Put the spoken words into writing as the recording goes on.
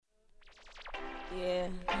Yeah.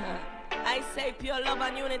 I say pure love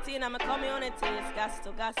and unity in my community. It's got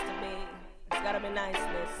to be. It's gotta be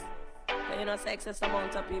niceness. But you know, sex is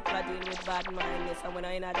amount of people are dealing with bad mindedness, and we're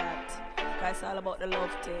not in that. Cause it's all about the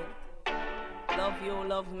love thing. Love you,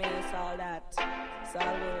 love me, it's all that. It's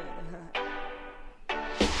all good. I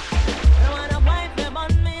don't wanna wife you,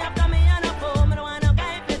 bun me after me and a fool. I don't wanna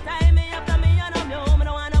wife you, tie me after me and a mule. I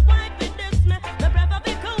don't wanna wife you, this me. Me prefer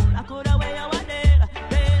be cool. I coulda wear you a day.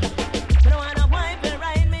 I don't wanna wife you,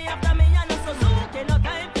 ride me after me and a Suzuki. No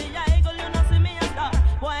time for your eagle, you know see me a star.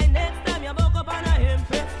 Why next time you woke up on a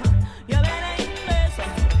impress? You better invest.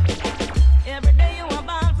 Every day you want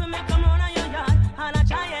ball for me, come round on your yard. And I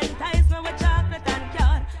try and entice me with chocolate and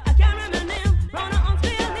card. I can't remember the name, round the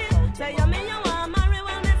unfair name. Say you mean you want marry,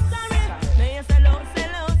 well necessary. Me you sell out,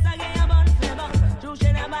 I get your bun flavor. True,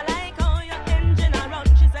 she never like how your engine a run.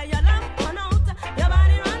 She say your lamp run out, your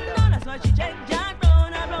body run down. That's why she check jack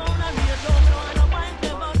round and round and real slow. Me don't want no wife to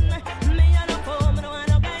bun me, me and no fool. Me don't want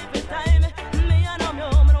no wife to tie me, me and no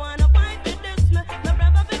mule. Me don't want no wife to diss me, me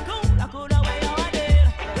prefer be cool. I coulda wear you a day.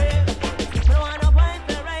 Me don't want no wife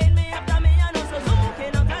to ride me after me and no Suzuki.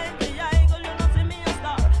 No time for your eagle, you know see me a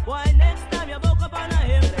star. Why next time you woke up on a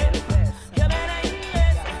imprint? You better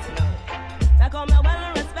invest. Like how me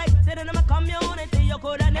well respected in my community, you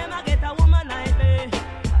coulda never get a woman like me.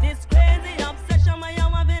 This crazy obsession when you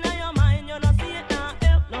have in your mind, you know see it not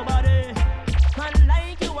help nobody. Man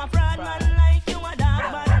like you a fraud, man like you a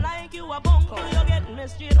dog, man like you a bunko, you get me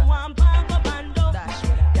straight one pack up and down.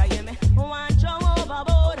 You hear me? One throw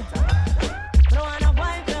overboard. Don't wanna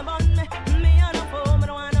wife to bun me, me and a fool. Me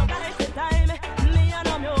don't wanna wife to tie me, me and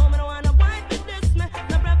a mule. Me don't wanna wife to diss me,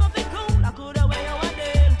 me prefer be cool. I coulda wear you a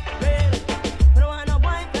deal, real. Me don't wanna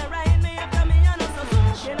wife to ride me after me and a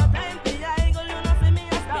Suzuki. No time for your eagle, you know see me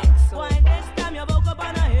a star. Why next time you woke up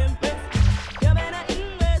on a impress? You better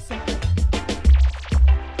invest.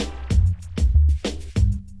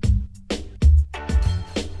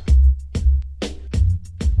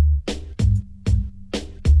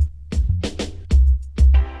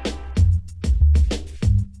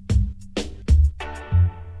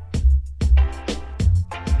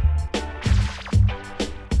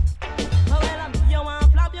 You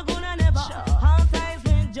want flop, you gonna never. All ties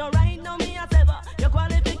with you right now, me a sever. Your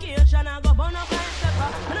qualification, I go burn up like pepper.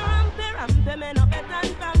 Me no rampy, me no bet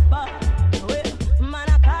and pamper. Well, man,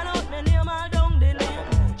 I call out me name all down the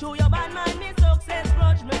lane. Through your bad mind, me success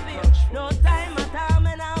grudge me feel. No time at all,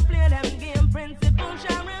 me now play them game. Principle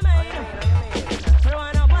shall remain. Me don't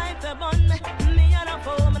wanna wife to bun me, me and a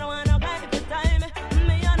fool. Me don't wanna wife to tie me,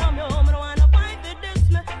 me and a mule. Me don't wanna wife to diss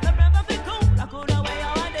me, me prefer be cool. I coulda wear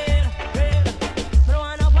you a day, real. Me don't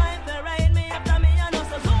wanna wife to ride me after me and no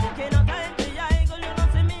Suzuki. No time for your eagle, you know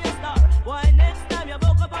see me a star. Why next time you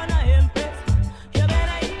woke up on a impress? You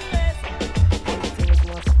better invest. Things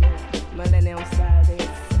must go. Millennium style this.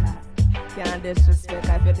 Can't disrespect.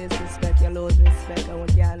 If you disrespect, you lose respect. And we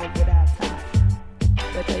can't live with that talk.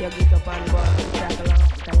 Better you get up and go and track along.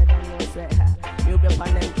 Cause you don't know say you be up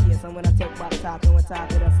on them case. And when I take back talking, we talk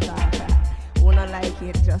to the star. Who not like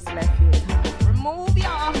it, just left it. Remove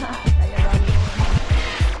your and you don't know.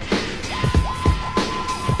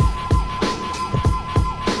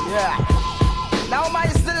 Yeah. Now my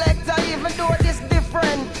selector, even though this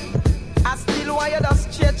different, I still want you to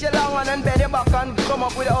stretch your long one and bend your back and come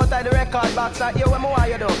up with it outside the record box and hear what I want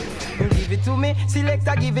you do. You give it to me,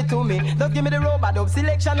 selector, give it to me. Don't give me the robot dub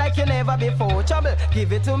selection like you never before. Trouble,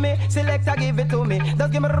 give it to me, selector, give it to me.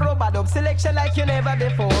 Don't give me the robot dub selection like you never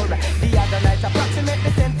before. The other night,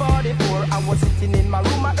 approximately 10:44, I was sitting in my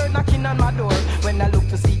room, I heard knocking on my door. When I looked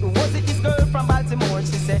to see who was it, this girl from Baltimore.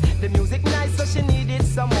 She said the music nice, so she needed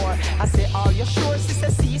some more. I said, are you sure? She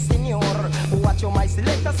said, si, senor. Watch your my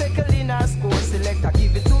selector, circle in her score. Selector,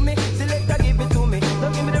 give it to me, selector, give it to me.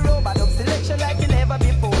 Don't give me the robot dub selection like you never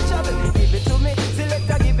before. Trouble, give it to me,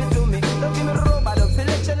 selector, give it to me. Don't give me the robot dub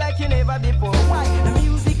selection like you never before. Why? The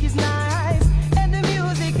music is nice, and the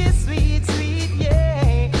music is sweet, sweet,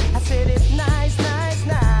 yeah. I said it's nice, nice,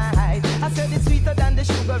 nice. I said it's sweeter than the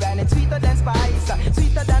sugar and it's sweeter than spice.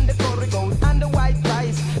 Sweeter than the curry gold and the white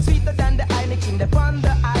rice. Sweeter than the Heineken, the on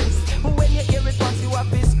the ice. When you hear it once, you have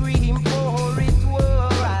to scream for it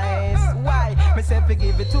twice. Why? Myself,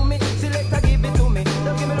 give it to me, selector, give it to me.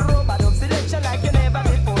 Don't give me the robot dub selection like you never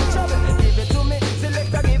before. Trouble, give it to me,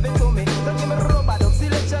 selector, give it to me. Don't give me the robot dub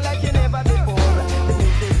selection like you never before. The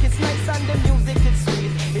music is nice and the music is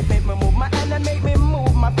sweet. It make me move my hand and make me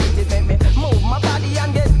move my feet. It make me move my body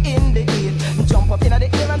and get in the heat. Jump up in the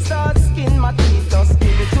air and start skin my teeth. Just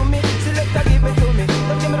give it to me, selector, give it to me.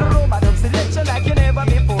 Don't give me the robot dub selection like you never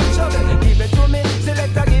before. Trouble, give it to me,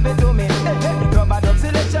 selector, give it to me. Robot dub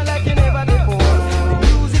selection like you never before.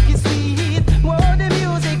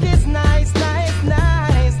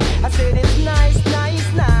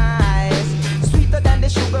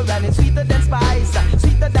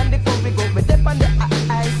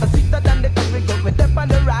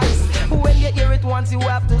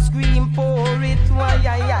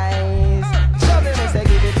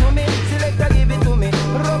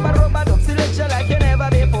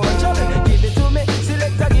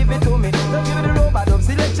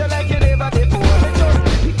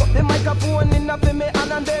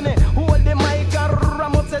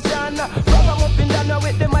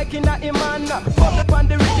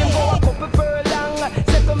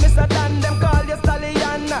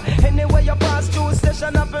 pass through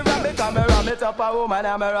station up a rabbit. I'm a ram it up a woman,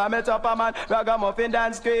 I'm a ram it up a man. Ragamuffin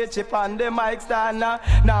dance great, chip on the mic stand.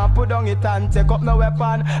 Now put down it and take up no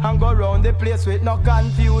weapon and go round the place with no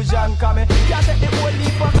confusion. Coming, can't take the whole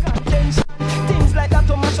leap of contention. Things like that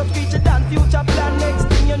to mash up future than future plan. Next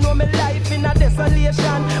thing you know, me life in a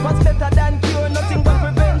desolation. What's better than cure? Nothing but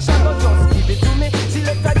prevention. But just give it to me,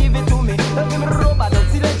 selector, give it to me. Don't give me the robot of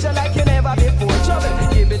selection like you never before.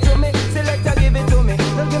 Trouble, give it to me, selector, give it to me.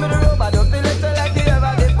 Don't give me the robot of selection like you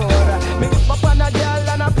never before. Me up on a girl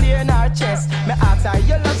and I play in her chest. Me ask her,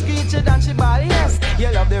 you love screechy and she ball yes.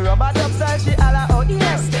 You love the robot of style, she holla oh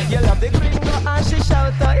yes. You love the gringo and she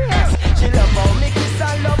shout oh yes. She love how me kiss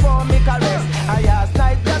and love how me caress. I asked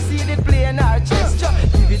night just see the play in her chest.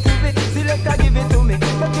 Give it to me, selector, give it to me.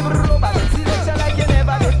 Don't give me the robot of selection like you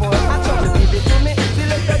never before. I tell you, give it to me,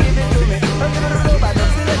 selector, give it to me. Don't give me the robot of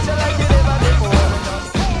selection like you never before.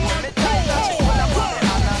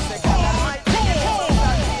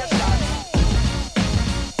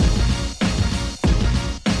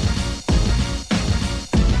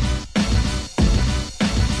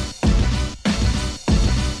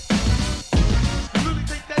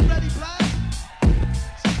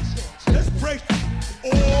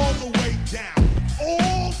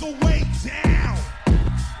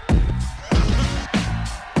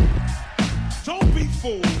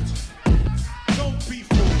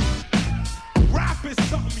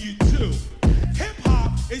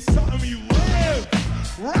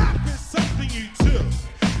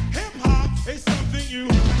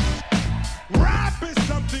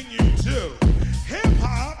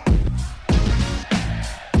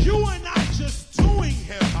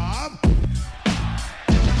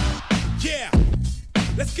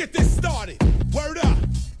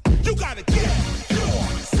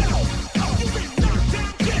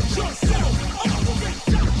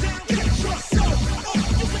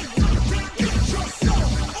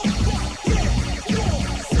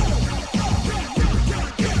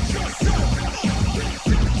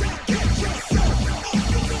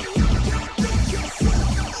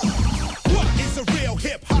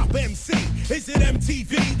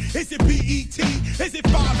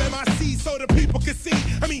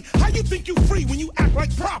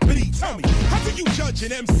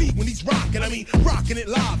 An MC when he's rocking, rocking it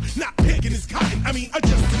live, not picking his cotton,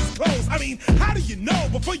 adjusting his clothes. How do you know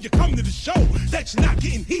before you come to the show that you're not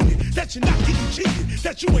getting heated, that you're not getting cheated,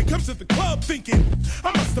 that you ain't come to the club thinking,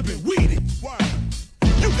 I must have been weeded?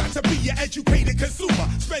 You got to be an educated consumer.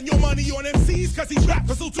 Spend your money on MCs cause these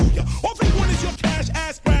rappers will do ya. All they want is your cash,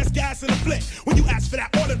 ass, grass, gas, and a flick. When you ask for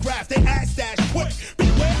that autograph, they ass dash quick.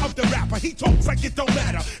 Beware of the rapper, he talks like it don't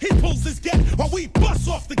matter. He pulls his get while we bust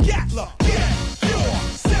off the Gatler. Get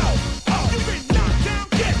yourself up. You've been knocked down,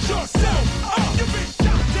 get yourself up. You've been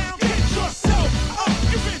shot down, get yourself up.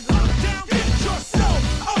 You've been locked down, get yourself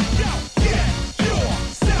up. Yo, get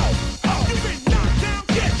yourself up. You've been knocked down,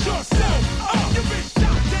 get yourself up. You've been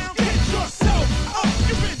shot down, get yourself up.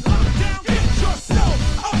 You've been locked down, get yourself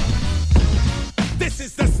up. This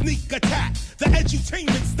is the sneak attack. The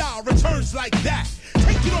edutainment style returns like that.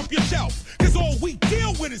 Take it off your shelf, cause all we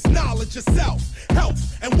deal with is knowledge of self,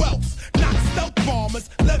 health, and wealth. Not stealth bombers,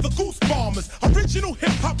 leather goose bombers. Original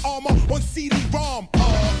hip-hop armor on CD-ROM.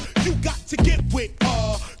 You got to get with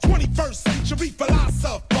 21st century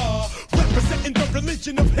philosopher, representing the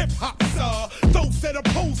religion of hip-hop, sir. Those that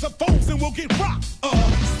oppose are foes and will get rocked.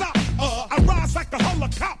 Stop, I rise like a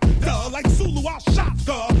helicopter, like Zulu, I'll shock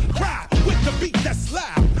the crowd with the beat that's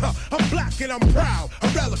loud. I'm black and I'm proud,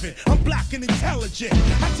 irrelevant, I'm black and intelligent.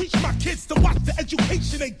 I teach my kids to watch the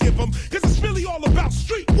education they give them, cause it's really all about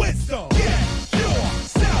street wisdom. Get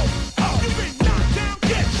yourself up. You've been knocked down,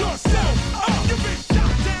 get yourself up. You've been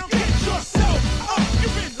shot down, get yourself up.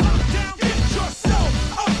 You've been locked down, get yourself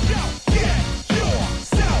up. Yo, get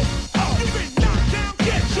yourself up. You've been knocked down,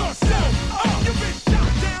 get yourself up. You've been shot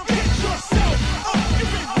down, get yourself up.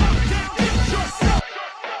 You've been locked down, get yourself.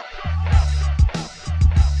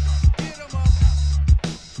 Get 'em up.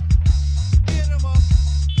 Get 'em up.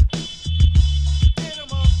 Get 'em up. Get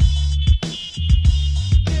 'em up.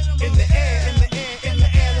 In the air, in the air, in the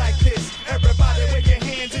air like this. Everybody with your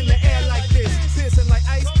hands in the air like this. There's a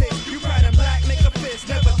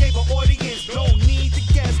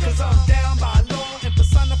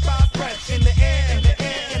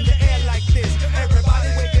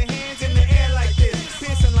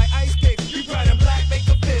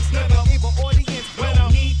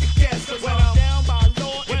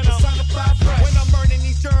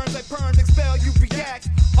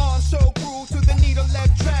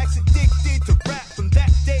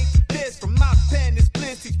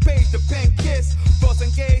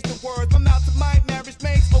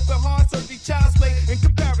child's play in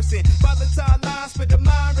comparison. Volatile lines spit the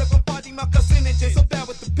mind, rip a body, my carcinogen. So bad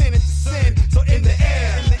with the pen, it's a sin. So in the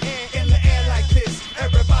air, in the air like this.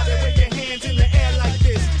 Everybody with your hands in the air like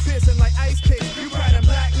this. Piercing like ice picks. You ride in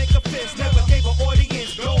black, make a fist. Never gave an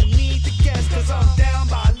audience, don't need to guess. Cause I'm down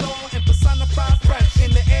by law and personified fresh.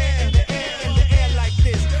 In the air, in the air, in the air like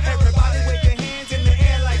this. Everybody with your hands in the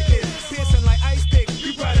air like this. Piercing like ice picks.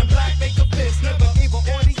 You ride in black, make a fist. Never gave an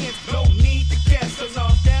audience, don't need to guess. Cause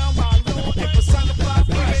I'm down by law and personified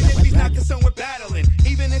fresh. Even if he's not concerned with battling,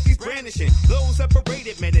 even if he's brandishing, those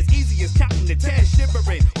separated, man, as easy as counting to 10,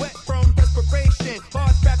 shivering, wet from perspiration,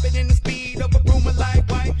 hard rapping in the speed of a rumor like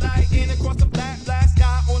white lightning across the black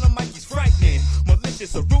sky on a mic, he's frightening,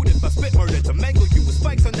 malicious or rooted by spit murder to mangle you with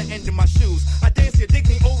spikes on the end of my shoes. I dance your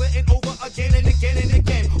dignity over and over again and again and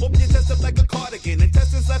again. Hope you test up like a cardigan,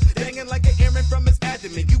 intestines left hanging like an Aaron from his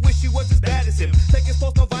abdomen. You wish you was as bad as him. Take his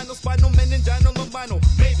post no vinyl, spinal, meningeal, albino.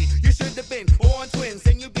 Baby, you should have been born twins,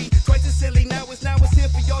 and you'd be twice as silly. Now it's here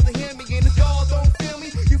for y'all to hear me, and if y'all don't feel me,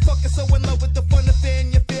 you fucking so in love with the fun affair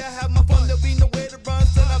and your fear. Have my fun, there'll be nowhere to run,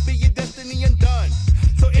 son. I'll be your destiny undone.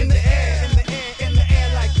 So in the air, in the air, in the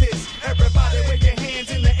air like this. Everybody with your hands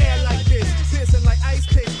in the air like this. Piercing like ice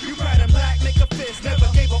picks. You ride in black, make a fist. Never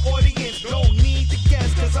gave an audience, don't need to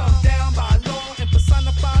guess. Cause I'm down by law and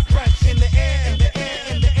personified fresh. In the air, in the air,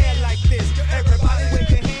 in the air like this. Everybody with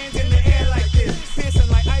your hands in the air like this. Piercing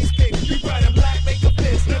like ice picks. You ride in black, make a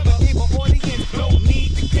fist. Never gave an audience, don't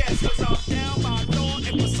need to guess. Cause I'm down by law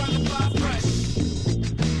and personified fresh.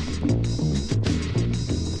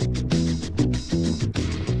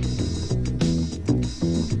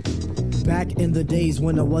 Back in the days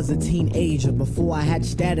when I was a teenager, before I had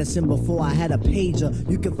status and before I had a pager,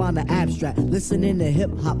 you can find the abstract. Listening to hip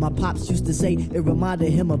hop, my pops used to say it reminded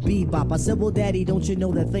him of bebop. I said, well, daddy, don't you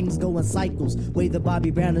know that things go in cycles? Way the Bobby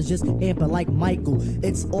Brown is just amping like Michael.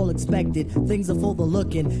 It's all expected, things are for the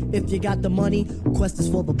looking. If you got the money, quest is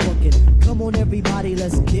for the booking. Come on, everybody,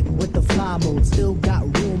 let's get with the fly mode. Still got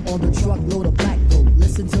room on the truckload of black gold.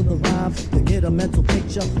 Listen to the rhyme to get a mental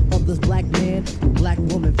picture of this black man, black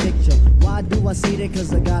woman picture. Why do I say that?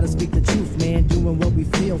 Cause I gotta speak the truth, man. Doing what we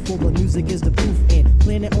feel for the music is the proof. And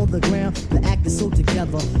planet on the ground, the act is so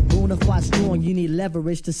together. Bonafide strong, you need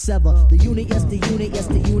leverage to sever. The unit, yes the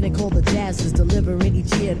unit called the Jazz is delivering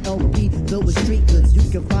each year an LP filled with street goods. You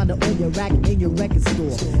can find it on your rack in your record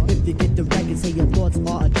store. If you get the record, say your thoughts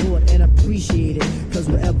are adored and appreciated. Cause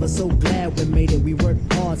we're ever so glad we made it. We work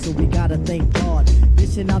hard, so we gotta thank God.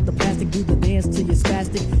 Dishing out the plastic, do the dance till you're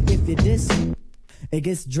spastic. If you diss, it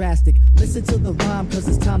gets drastic. Listen to the rhyme, cause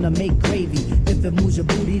it's time to make gravy. If it moves your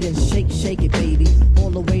booty, then shake it, baby. All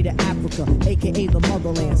the way to Africa, aka the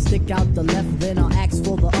motherland. Stick out the left, then I'll ask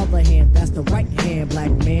for the other hand. That's the right hand,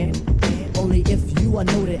 black man. Only if you are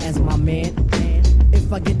noted as my man.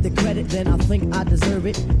 If I get the credit, then I think I deserve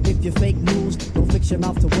it. If you're fake news, don't fix your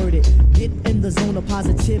mouth to word it. Get in the zone of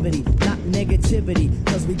positivity, not negativity.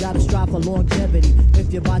 Cause we gotta strive for longevity.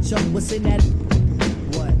 If you botch up, what's in that?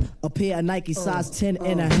 What? A pair of Nike size 10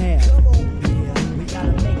 and a half. Yeah, we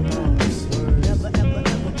gotta make moves. Never ever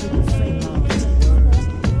do the fake moves.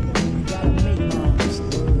 We gotta make moves.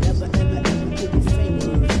 Never ever do the fake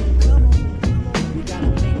moves. Come on, we gotta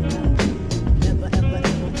make moves. Never ever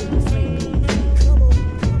do the fake moves. Come on,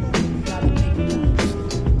 we gotta make moves.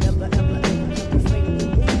 Never ever do the fake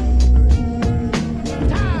moves.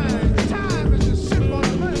 Time is a ship on a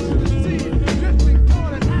mercy sea, drifting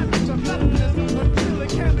toward an average of nothingness until it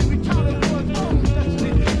can be recounted for its own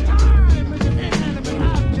destiny. Time is an inanimate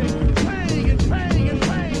object, praying and praying and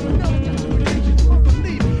praying with no justification for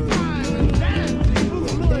belief. Time is dancing,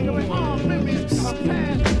 luring away all memories of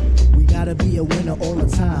past. We gotta be a winner all the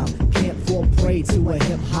time. Can't fall prey to a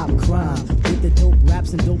hip-hop crime. With the dope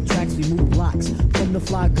raps and dope tracks, we move blocks. From the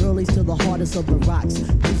fly girlies to the hardest of the rocks.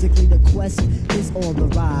 Musically, the quest is on the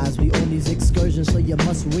rise. We on these excursions, so you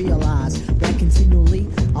must realize that continually,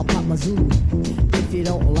 I'll pop my Zulu. If you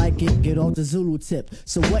don't like it, get off the Zulu tip.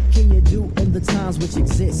 So what can you do in the times which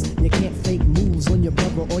exist? You can't fake moves on your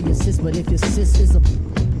brother or your sis, but if your sis is a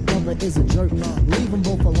brother is a jerk, leave them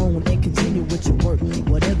both alone and continue with your work.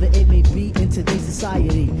 Whatever it may be in today's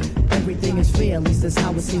society, everything is fair, at least that's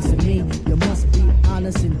how it seems to me. You must be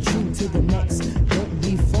honest and true to the next. Don't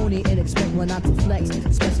be phony and expect one not to flex.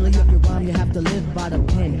 Especially if you rhyme, you have to live by the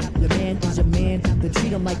pen. Your man is your man, then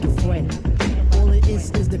treat him like your friend. All it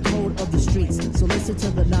is the code of the streets. So listen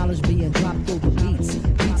to the knowledge being dropped over beats.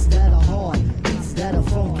 Beats that are hard, beats that are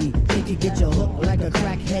funky. They can get your hook like a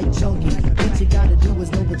crackhead junkie. What you gotta do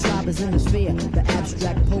is know the tribe is in the sphere. The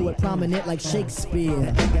abstract poet prominent like Shakespeare.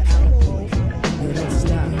 Yeah, don't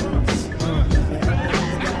stop. You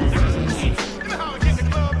know how we get in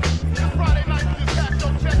the club? It's Friday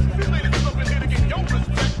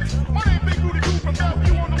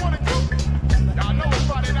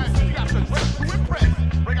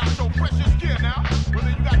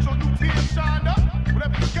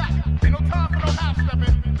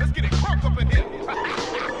let's get it crunk up in here.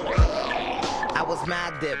 I was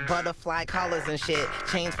mad dip, butterfly collars and shit.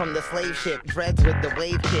 Chains from the slave ship, dreads with the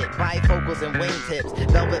wave kit. Bifocals and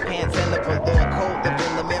wingtips, velvet pants and the velour coat. Looked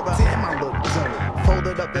in the mirror, damn, I look dope.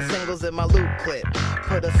 Folded up the singles in my loop clip.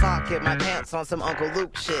 Put a sock in my pants on some Uncle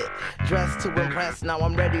Luke shit. Dressed to impress, now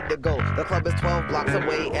I'm ready to go. The club is 12 blocks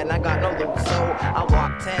away and I got no loot, so I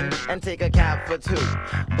walk 10 and take a cab for 2.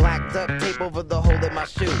 Black duct tape over the hole in my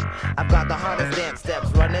shoe. I've got the hardest dance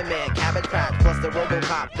steps, Running Man, Cabbage Patch, plus the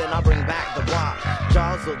Robocop. Then I'll bring back the block.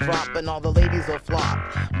 Jaws will drop and all the ladies will flop.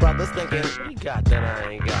 Brothers thinking, what you got that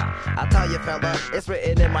I ain't got? I tell you fella, it's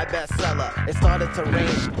written in my bestseller. It started to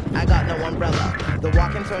rain, I got no umbrella. The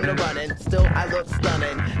walking turned to running, still I look stunning.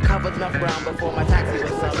 Covered enough ground before my taxi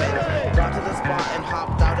was summoned. Got to the spot and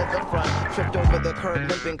hopped out at the front. Tripped over the curb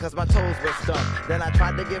limping cause my toes were stumped. Then I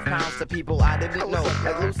tried to give pounds to people I didn't know,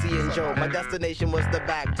 like Lucy and Joe. My destination was the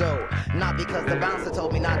back door. Not because the bouncer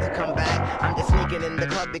told me not to come back. I'm just sneaking in the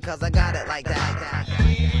club because I got it like that.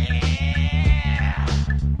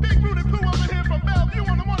 Big Rudy Pooh up in here from Bellevue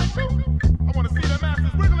on the 1 and 2. I want to see them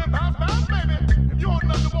asses wiggling, bounce, bounce, baby. If you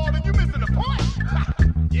holding up the ball, then you missing the point.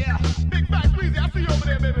 Yeah, Big Fat Squeezy, I see you over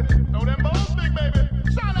there, baby. Throw them balls, big baby.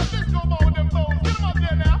 Shine that disco ball with them balls. Get them up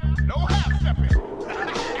there now. No half stepping.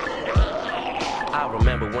 I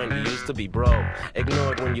remember when you used to be broke,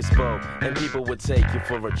 ignored when you spoke, and people would take you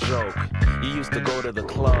for a joke. You used to go to the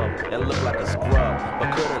club and look like a scrub,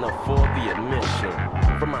 but couldn't afford the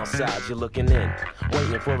admission. From outside you're looking in,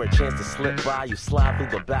 waiting for a chance to slip by. You slide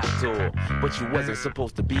through the back door, but you wasn't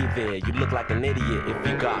supposed to be there. You look like an idiot if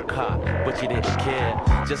you got caught, but you didn't care,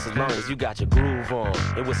 just as long as you got your groove on.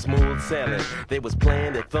 It was smooth sailing, they was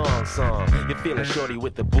playing the thong song. You're feeling shorty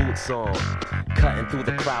with the boots on, cutting through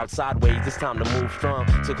the crowd sideways. It's time to move strong,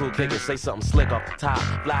 so cool kick it, say something slick off the top.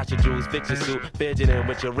 Flash your jewels, fix your suit, fidgeting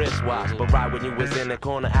with your wristwatch. But right when you was in the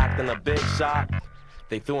corner acting a big shot,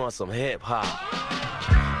 they threw on some hip hop.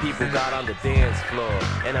 People got on the dance floor,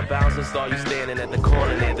 and a bouncer saw you standing at the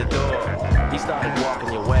corner near the door. He started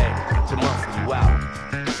walking your way to muscle you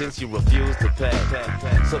out, since you refused to pay.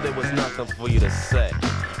 So there was nothing for you to say.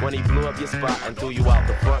 When he blew up your spot and threw you out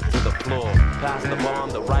the front to the floor, past the bar on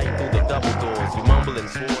the right through the double doors, you mumbled and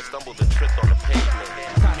swore, stumbled and tripped on the pavement.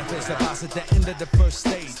 Time to place the boss at the end of the first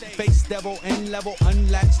stage. Face devil, end level,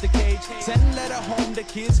 unlatch the cage. Send letter home, the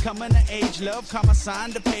kids coming to age. Love, comma,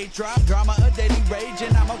 sign the page. Drop drama, a daily rage.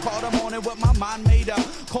 And I'ma call the morning with my mind made up.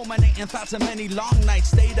 Culminating thoughts of many long nights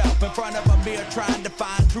stayed up in front of a mirror trying to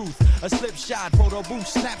find truth. A slip shot, photo booth,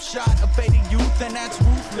 snapshot of fading youth. And that's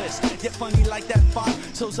ruthless, yet funny like that font.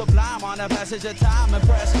 So sublime on a passage of time.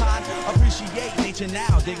 Impress mind, appreciate nature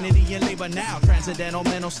now. Dignity and labor now. Transcendental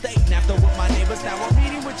mental state. And after with my neighbors now, I'm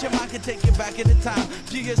meeting with your mind can take you back in the time.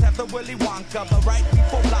 Few years after Willy Wonka, but right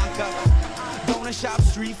before Blanca. Donut shop,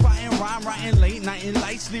 street fighting, rhyme writing, late night in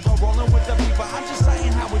light sleeper, rolling with the people. I'm just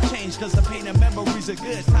citing how it changed, cause the pain and memories are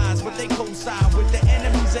good times, but they co-sign with the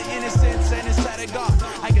enemies of innocence and inside of God.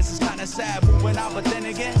 I guess it's kinda sad moving out, but then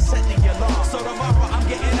again, setting your alarm. So tomorrow I'm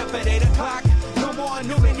getting up at 8 o'clock. No more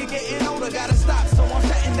Newman, you're getting older, gotta stop. So I'm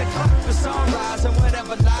setting the clock for sunrise, and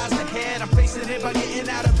whatever lies ahead, I'm facing it by getting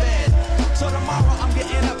out of bed. So tomorrow I'm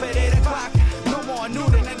getting up at 8 o'clock. No more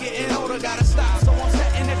Newman, I'm getting older, gotta stop. So I'm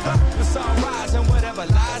setting the clock for sunrise, and whatever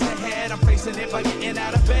lies ahead, I'm facing it by getting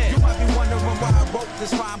out of bed. You might be wondering why I wrote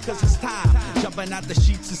this rhyme, cause it's time. Jumping out the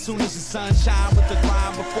sheets as soon as the sun shine, with the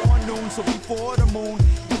grind before noon, so before the moon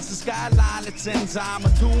hits the skyline, it's enzyme, a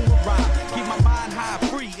tune with rhyme. Keep my mind high,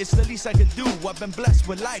 free, it's the least I could do. I've been blessed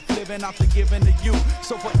with life, living off the giving to you.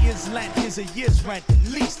 So for years lent, here's a year's rent,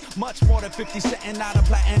 at least. Much more than 50 cent and not a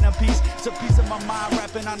platinum piece. It's a piece of my mind,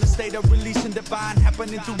 rapping on the state of releasing divine,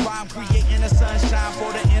 happening through rhyme, creating a sunshine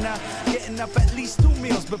for the inner. Getting up at least 2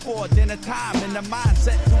 meals before dinner time, in the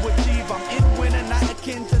mindset to achieve. I'm in winter, not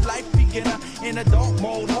akin to life beginner. In adult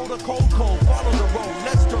mode, hold a cold, follow the road.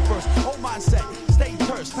 Let's traverse, whole mindset, stay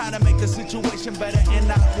terse. Trying to make the situation better and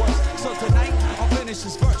not worse. So tonight, I'll finish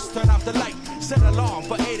this verse, turn off the light, set alarm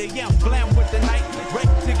for 8 a.m., blend with the night. Break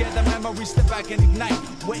together memories, step back and ignite.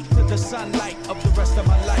 Wait to the sunlight of the rest of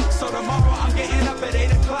my life. So tomorrow, I'm getting up at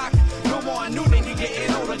 8 o'clock. No more Newman, you're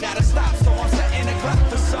getting older, gotta stop. So I'm setting the clock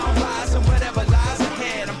for sunrise, and whatever lies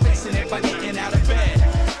ahead, I'm facing it by getting out of bed.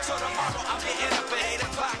 So tomorrow, I'm getting up at 8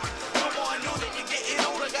 o'clock. No more Newman, you're getting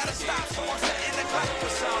older, gotta stop. So I'm setting the clock for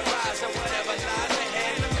sunrise, and whatever lies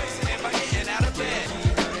ahead, I'm facing it by getting out of bed.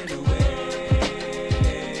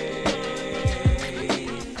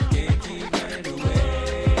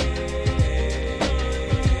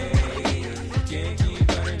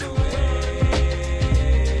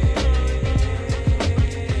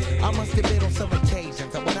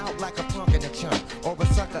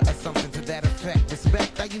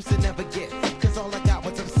 respect I used to never get. Cause all I got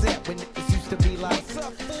was upset when it used to be like,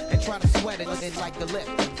 and try to sweat it and like the lip.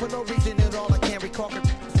 For no reason at all, I can't recall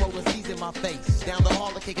rolling C's in my face. Down the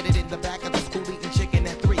hall, kicking it in the back of the school, eating chicken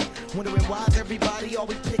at 3. Wondering why's everybody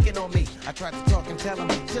always picking on me. I tried to talk and tell them,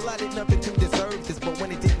 chill, I did nothing to deserve this. But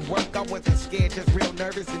when it didn't work, I wasn't scared, just real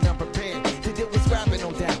nervous and unprepared to deal with scrapping,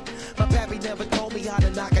 no doubt. My pappy never told me how to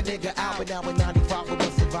knock a nigga out. But now in 95, I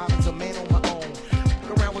was surviving as a man on my own.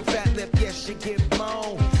 Around with fat lip, yes, she get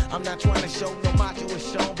blown. I'm not trying to show no macho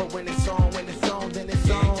is shown, but when it's on, then it's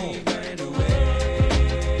on. Can't keep running away.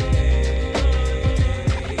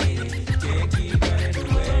 Can't keep running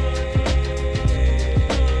away.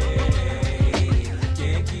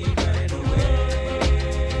 Can't keep running away.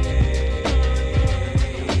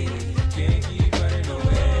 Can't keep running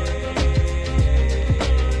away.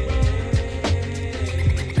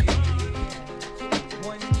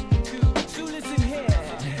 One, two, so listen here.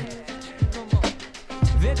 Come on.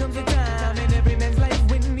 There comes a time in every man's life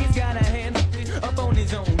when he's got a hand up on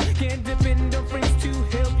his own. Can't depend on friends to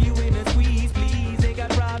help you in a squeeze, please. They got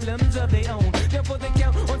problems of their own. Therefore they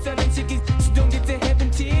count on certain chickies don't get to heaven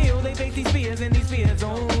till they face these fears and these fear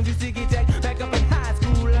zones. Used to get jacked back up in high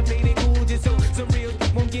school. I played it cool just so some real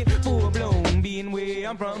won't get full blown. Being where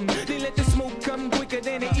I'm from, they let the smoke come quicker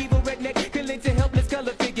than an evil redneck can let a helpless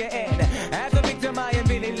color figure. And as a victim, I am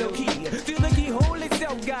very low key. Till the keyhole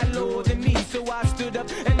itself got lower than me, so I stood up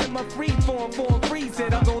and let my free form free.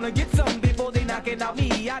 Said I'm gonna get something before they knocking out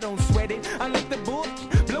me. I don't sweat it. I let the book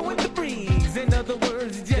blow in the breeze. In other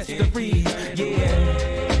words, just a breeze.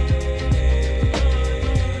 Yeah.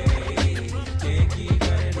 Can't keep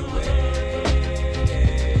running away. Can't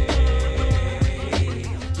keep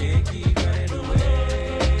running away. Can't keep running away.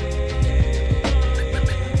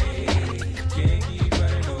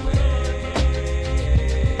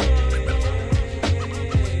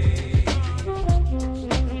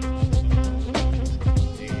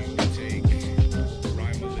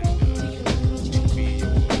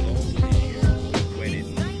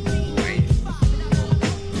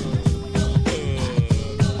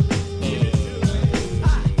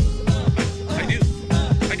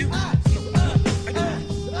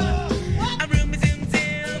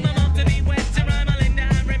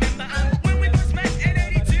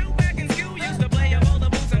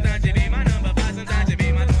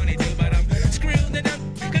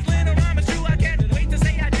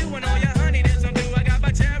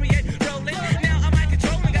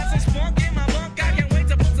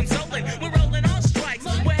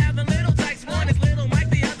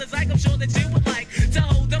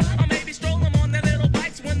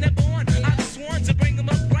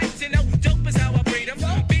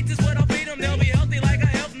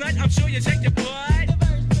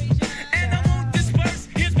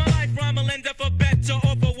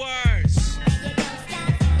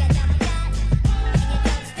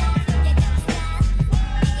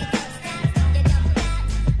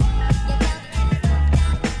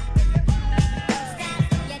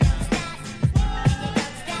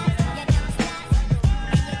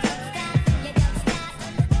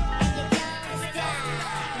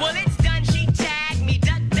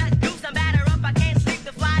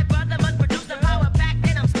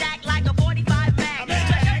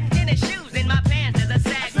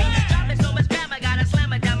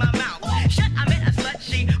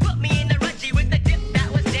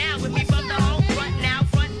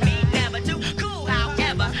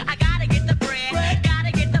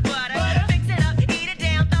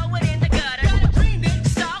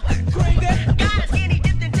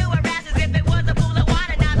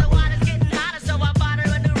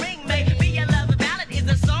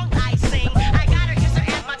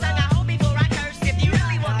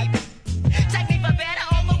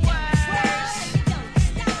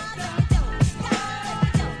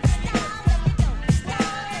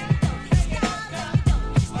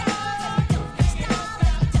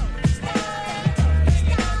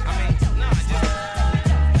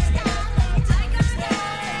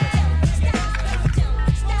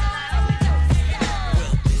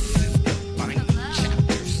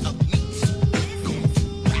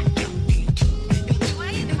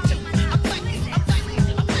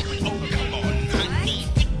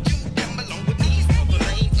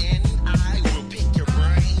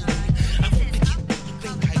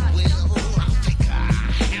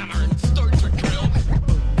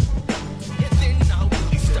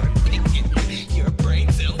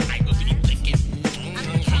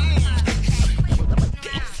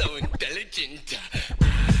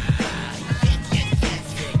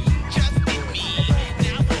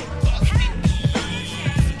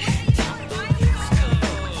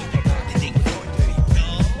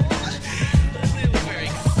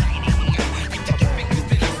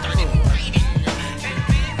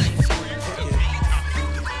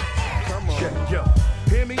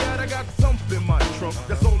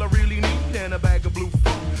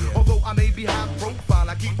 baby, high profile.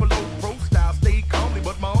 I keep a low pro style, stay calmly,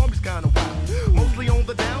 but my army's kinda wild. Mostly on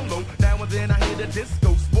the down low, now and then I hit a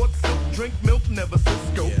disco. Sports silk, drink milk, never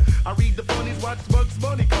Cisco. I read the funnies, watch Bugs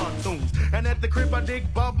Bunny cartoons. And at the crib I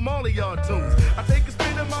dig Bob Marley yard tunes. I take a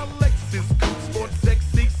spin in my Lexus coupe, sports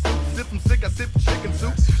sexy suits. If I'm sick, I sip chicken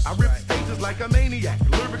soup. I rip stages like a maniac,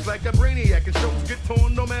 lyrics like a brainiac, and shows get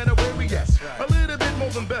torn no matter where we at. A little bit more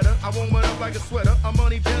than better, I warm it up like a sweater. A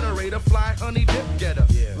money generator, fly honey dip getter.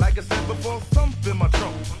 Like I said before, thump in my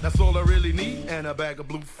trunk. That's all I really need, and a bag of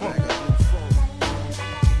blue funk.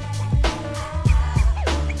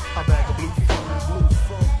 A bag of blue funk.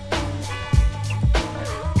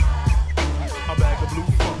 A bag of blue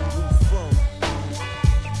funk.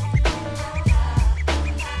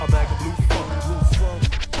 A bag of blue funk.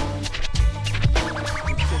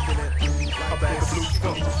 A bag of blue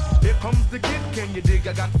funk. Here comes the kid, can you dig?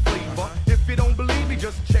 I got the flavor. If you don't believe me,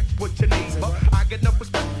 just check with your neighbor. I get enough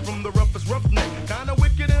respect from the roughest roughneck. Kinda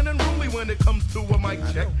wicked and unruly when it comes to a mic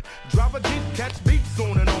check. Drive a Jeep, catch beats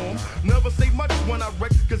on and on. Never say much when I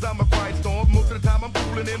wreck, cause I'm a quiet storm. Most of the time I'm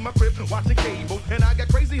fooling in my crib, watching cable. And I got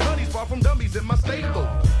crazy honeys far from dummies in my stable.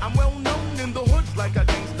 I'm well known in the hoods like a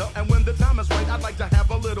gangster. And when the time is right, I'd like to have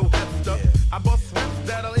a little hefster. I bust raps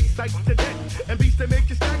that'll excite to death. And beats that make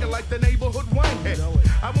you stagger like the neighborhood winehead.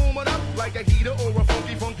 I warm it up like a heater or a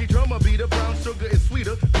funky, funky drummer beater. Brown sugar is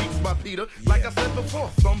sweeter, beats by Peter. Like I said before,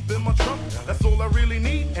 thump in my trunk. That's all I really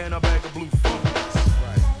need, and a bag of blue funk.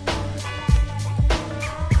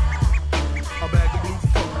 A bag of blue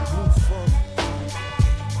funk.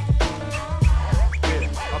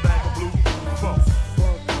 Yeah, a bag of blue funk.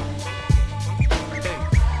 Hey,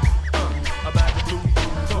 a bag of blue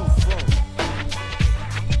funk.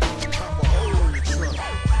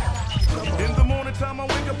 In the morning time I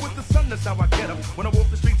wake up with the sun, that's how I get up. When I walk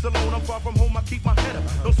the streets alone, I'm far from home, I keep my head up.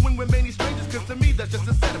 Don't swing with many strangers, cause to me that's just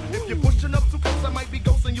a setup. If you're pushing up too close, I might be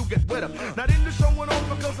ghosting, you get wet up. Not into showing off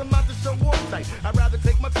because I'm not the show off type. I'd rather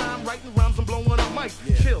take my time writing rhymes and blowing up mics.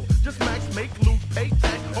 Chill, just max, make loot, pay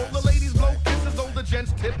tax. All the ladies blow kisses, all the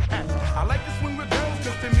gents tip hats. I like to swing with girls,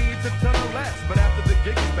 cause to me it's a ton of laughs. But after the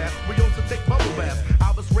gig is fast, we also take bubble baths.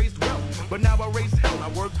 I was raised well, but now I raise hell. I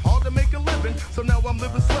worked hard to make a living, so now I'm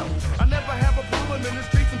living swell. I never have a problem in the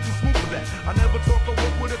streets, I'm too smooth for that. I never talk or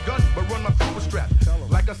walk with a gun, but run my crew with strap.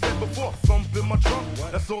 Like I said before, thump in my trunk.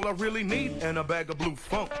 That's all I really need, and a bag of blue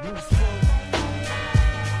funk. A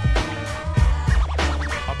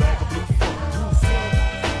bag of blue funk.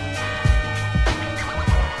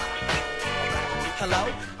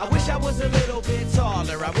 Hello? I wish I was a little bit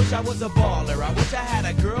taller. I wish I was a baller. I wish I had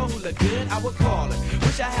a girl who looked good, I would call her.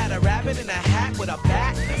 Wish I had a rabbit in a hat with a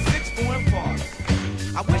bat and a 6'4" baller.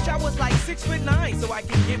 I wish I was like 6'9" so I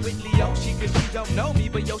can get with Leoshi, cause she don't know me,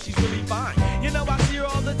 but yo, she's really fine. You know, I see her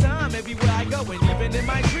all the time, everywhere I go, and even in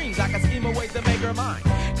my dreams, I can scheme a way to make her mine.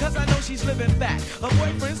 Cause I know she's living fat, her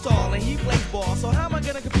boyfriend's tall, and he plays ball, so how am I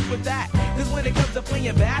gonna compete with that? Cause when it comes to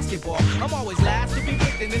playing basketball, I'm always last to be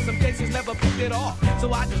picked, and in some cases never picked at all.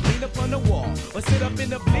 So I just lean up on the wall, or sit up in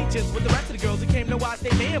the bleachers with the rest of the girls who came to watch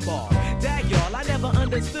their man ball. Dag y'all, I never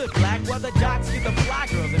understood black, where the jocks get the fly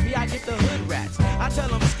girls, and me I get the hood rats. I tell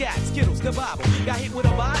them scat, skittles, kabobble. Got hit with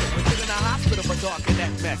a bottle and sit in a hospital for talking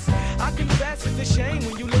that mess. I confess it's a shame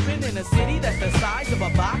when you living in a city that's the size of a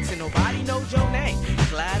box and nobody knows your name.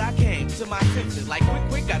 Glad I came to my senses, like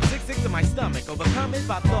quick, got sick to my stomach. Overcome it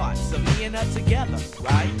by thoughts of me and her together,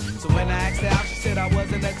 right? So when I asked her out, she said I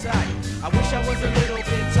wasn't that type. I wish I was a little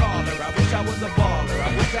bit taller. I wish I was a baller. I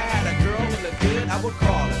wish I had a girl who looked good, I would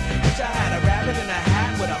call her. Wish I had a rabbit in a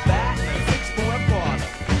hat with a bat and a 6'4" baller.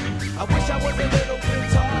 I wish I was a little bit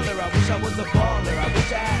taller. I wish I was a baller. I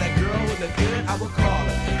wish I had a girl who looked good, I would call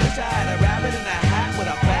her. Wish I had a rabbit in a hat with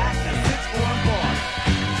a bat and a 6'4" baller.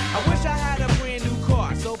 I wish I had a brand new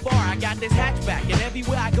car. So far I got this hatchback, and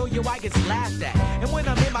everywhere I go, yo, I get laughed at. And when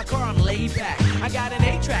I'm in my car, I'm laid back. I got an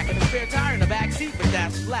 8-track and a spare tire in the back seat, but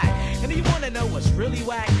that's flat. And do you wanna know what's really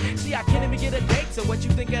whack? See, I can't even get a date, so what you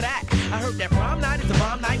think of that? I heard that prom night is a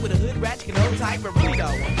bomb night with a hood rat, you can hold tight, but really though,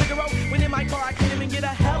 on Figaro, when in my car, I can't even get a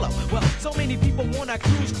hello. Well, so many people wanna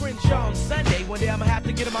cruise Crenshaw on Sunday. One day I'ma have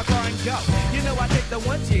to get in my car and go. You know, I take the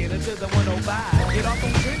 110 to the 105. Get off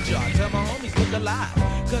on Crenshaw, tell my homies look alive.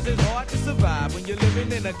 Cause it's hard to survive when you're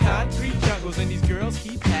living in the concrete jungles and these girls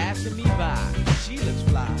keep passing me by. She looks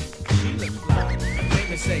fly, she looks fly. Make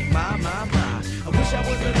me say, my. I wish I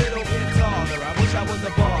was a little bit taller. I wish I was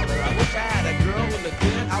a baller. I wish I had a girl who looked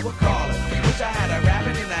good, I would call her. Wish I had a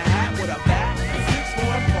rabbit in a hat with a bat and a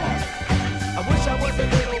 6'4" baller. I wish I was a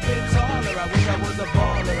little bit taller. I wish I was a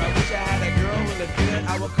baller. I wish I had a girl who looked good,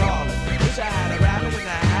 I would call her. Wish I had a rabbit in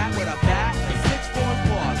a hat with a bat and a 6'4"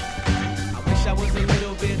 baller. I wish I was a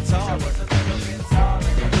little bit taller.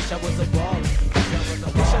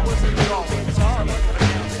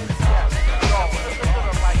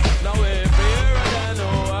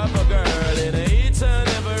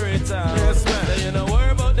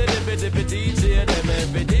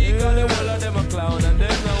 every day. Cause the whole of them a clown and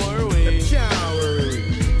them no worry. Can't worry.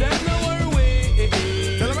 Them no worry.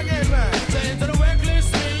 Tell them again, man. Change to the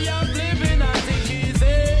workless me, I'm living and think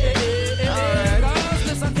easy. Cause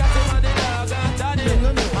this a cat in the dog and daddy.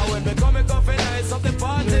 And when me come for nice of the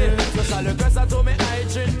party, just all the girls that told me I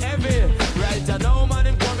drink heavy. Right now, man,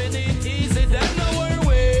 him coming in easy. Them no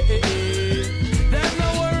worry. Them no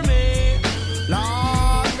worry me.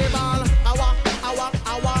 Lord, the ball.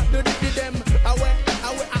 Awa, do them. Awe,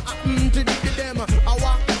 to them.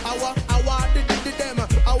 Awa, do them.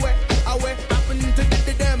 Awe,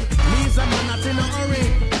 to them. Me's a man not in a hurry.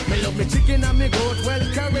 Me love me chicken and me goat well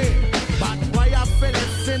curry. But why a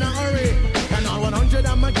fellas in a hurry? And all 100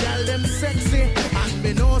 of my gal them sexy. And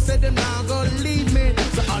me know say them now go leave me.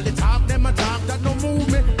 So all the talk them a talk that no move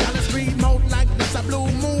me. Gal a scream out like this a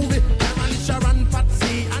blue movie. Karen, Sharon,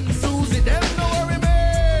 Patsy and Susie. Them no worry me.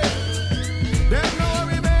 Them no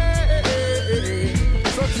worry me.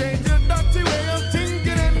 So change your dirty way of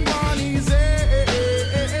thinking and gone easy.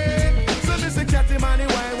 So me say catty money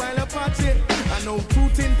while I patch it. I know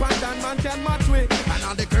Putin pandan man can match with. And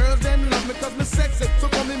all the girls them love me cause me sexy. So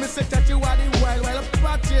come me say catty while I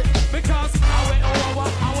patch it. Because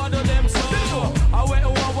I do them so.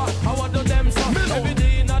 I do them so. Every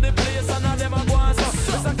day in the place and a them a go on so.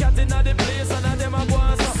 Miss a cat in the place and a them a go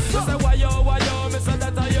on so. Miss a why yo, miss a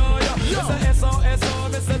that a yo. Miss a S.O.,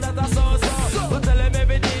 miss a that a so. But tell him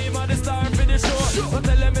every day man the star for the show. But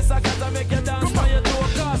tell him miss a cat and make you dance for your toe.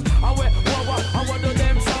 Cause I do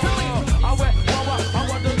them so. I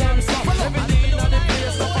do them so. Every day in the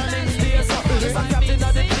place up and him stay so. Miss a cat in the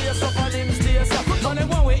place up and him stay so. On the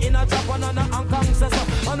one way in a Japan and a Hong Kong says so.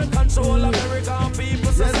 On the control American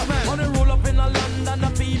people says so. On the roll up in a London the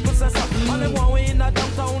people says so. On the one way in a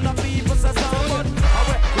downtown the people says so.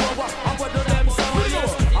 But I do them so.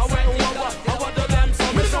 Yes, I do them so.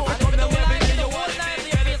 Miss a cat in the every day you want to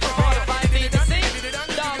get it for 5 feet to 6.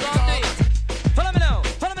 Follow me now.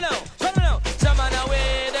 Shaman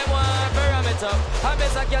away they want to ram it up. I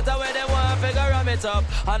miss a cat away they want to ram it up.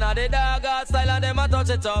 And all the dog got style and them a touch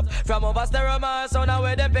it up. From over Steroma sound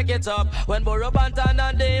away they pick it up. When Burro Bantan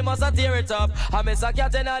and they must a tear it up. I miss a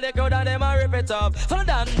cat in all the crowd and them a rip it up. From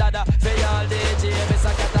Dan Dada, for y'all DJ, miss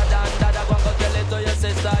a cat a Dan Dada. Go tell it to your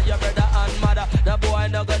sister, your brother and mother. The boy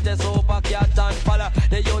no got the super cat and follow.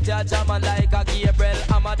 The youth a jamming like a Gabriel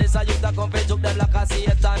Amma. This a youth a come fi juke them like a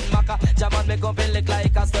Satan Maka. Jamming me come fi lick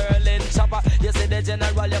like a Sterling chopper. You see the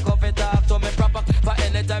general, you come fi talk to me proper. For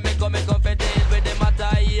anytime me come fi deal with the matter.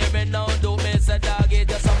 Hear me now, do me say dog eat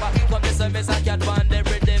your supper. Come me say me say cat on the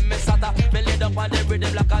rhythm, me sata. Me lead up on the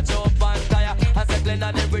rhythm like a jump on tire. And say clean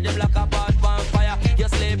on the rhythm like a pot on fire. You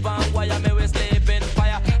sleep on wire, me we sleep in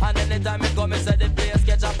fire. And anytime me come, me say the place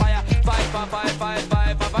catch a fire. 5 for 5, 5,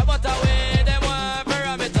 5 for 5. But away they want to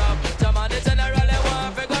ram it up. Jam on the general, they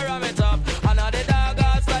want to go ram it up. And all the dog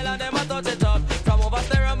got style and them a touch it up. From over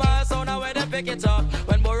Steroma sound away they pick it up.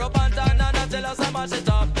 When Burro Bantan and I tell us I mash it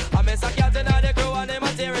up. I miss a cat in the crew and them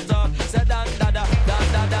a tear it up. Say dan dada,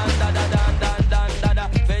 dan da dan dada, dan dan dan dada.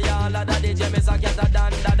 For y'all a da DJ miss a cat a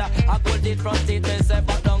dan dada. I could it from teeth me say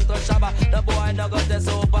back down to Shabba. The boy no got the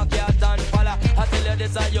super cat and falla. I tell you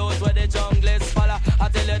this a youth where the junglist falla. I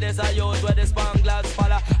tell you this a youth where the spanglers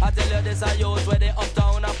falla. I tell you this a youth where the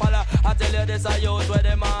uptown a falla. I tell you this a youth where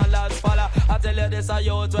the malas falla. I tell you this a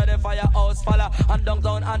youth where the firehouse falla. And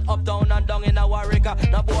downtown and uptown and down in a Warwick.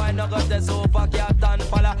 The boy no got the super cat and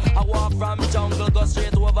falla. I walk from jungle go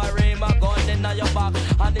straight over Rima. Gun in your back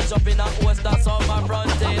and it's up in a host that's on my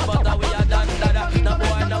front tail. But we are done dada. The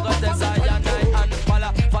boy no got the cyanide and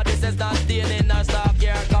falla. For this is not DNA in a stock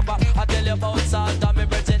here copper. I tell you about salt and me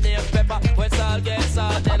virgin name pepper. When salt gets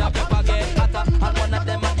salt then a pepper get hotter. And one of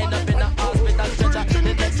them a end up in a hospital stretcher.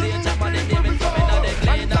 The next day Japan they name it coming out the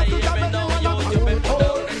clean. I hear me now you been put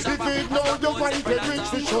down the chopper. If you know you want to reach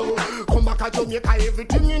the show, come back to Jamaica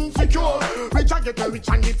everything insecure. Rich I get rich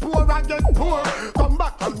and the poor I get poor. Come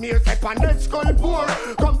back from me say Panel skull poor.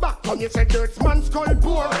 Come back from you say Dirtsman skull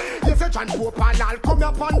poor. You say John Pope and I'll come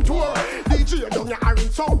up on tour. DJ down your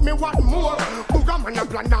orange sound me want more. Boogerman a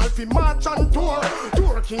plan all fi march and tour.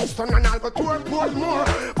 Tour Kingston and I'll go tour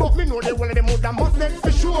Portmore. But me know they will them would must next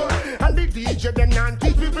for sure. And the DJ them not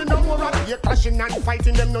teach people no more. They clashing and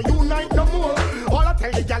fighting them no unite no more. All I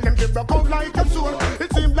tell the gal them they broke out like a sword.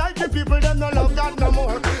 It seems like the people them no love God no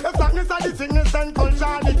more. As long as I the sickness and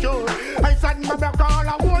culture the cure. I said my back all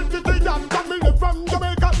I want to take that family from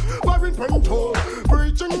Jamaica. Foreign Punto.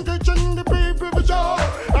 Preaching, teaching the people for sure.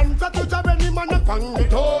 And that to have any man upon the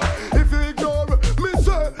toe. If you ignore me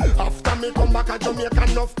say, after me come back at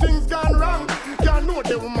Jamaica enough things gone wrong. Can't know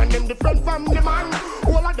the woman them different from the man.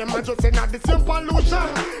 All of them are just in the same pollution.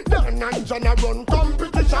 Dan and John a run company.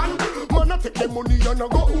 condition. Man, I take the money and I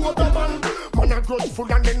go over man. Man, I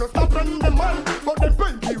grudgeful and they no stop run the man. But them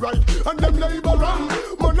plenty right and them labor wrong.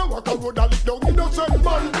 Man, I walk a road and lick down innocent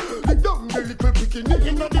man. Lick down the little bikini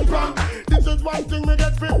in the pram. This is one thing we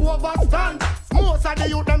get free overstand. Most of the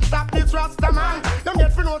youth them stop this Rasta man. Them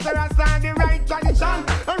get free know the Rasta and the right tradition.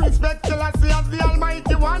 And respect till I see as the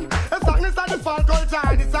Almighty One. The darkness of the fall culture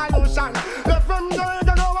and the solution. Left from there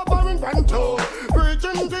you go up and Panto.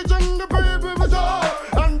 Preaching, teaching the people for sure.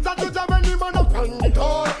 And that is when the man up on the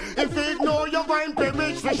door. If you ignore you're going to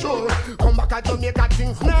reach for sure. Come back at Jamaica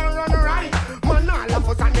things now run right. Man all of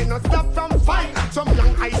us and they no stop from fight. Some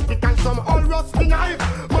young ice pick and some all rusty knife.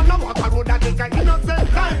 Man I walk a road that take an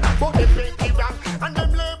innocent life. But they pay the rap and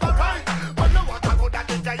them labor right. Man I walk a road that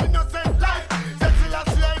take an innocent life. Say till I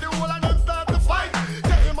see the whole and them start to fight.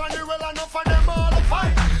 Say Emmanuel enough of them all to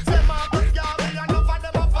fight. Say Marcus Garvey enough of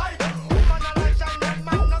them a fight. Woman a like shine and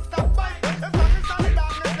man no stop fight. If I'm in the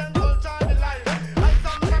darkness then culture the light. Like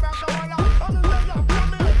some never come along. I'm in the dark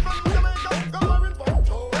from Jamaica. Come on in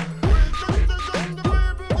Ponto. Preaching, teaching the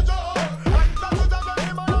people for sure. And that is when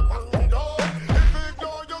the man up on the door. If you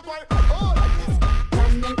ignore you going oh like this.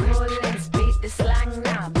 London calling, speak the slang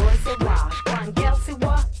now. Boy say what? One girl say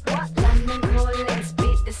what? What? London calling,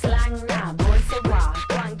 speak the slang now. Boy say what?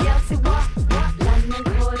 One girl say what? What? London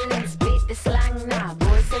calling, speak the slang now.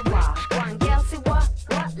 Boy say what? One girl say what?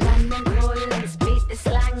 What? London calling, speak the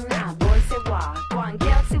slang now. Boy say what? One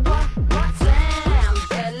girl say what? What? Slam,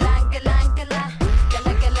 gala.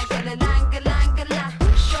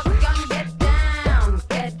 Shotgun, get down, get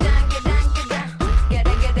down.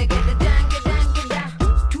 Get down.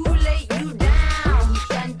 Too late, you down.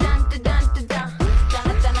 Dun.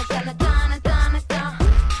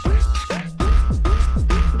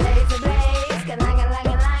 Blaze a blaze, galang,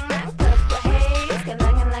 purple haze,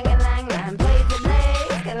 galang. Blaze a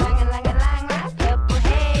blaze, galang, purple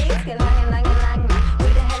haze, galang.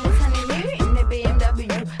 Where the hell is honey you in the BMW?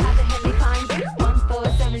 How the hell they find you?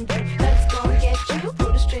 147 let's go and get you. Put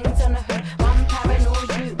the strings on the hood, one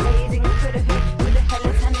paranoid you, blazing for the hood. Who the hell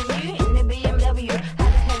is honey you in the BMW? How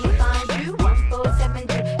the hell they find you? 147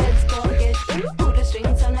 let's go and get you. Put the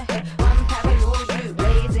strings on the hood, one paranoid you,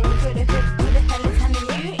 blazing for the hood. Who the hell is honey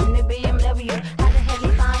you in the BMW? How the hell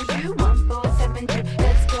they find you? 147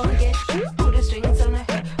 let's go and get you. Put the strings on the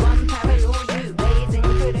hood, one paranoid you, blazing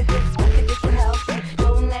for the hood. I can just help you,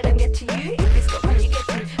 don't let them get to you. If it's got when you get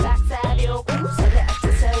to backside your crew, so that I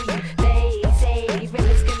to sell you. They say,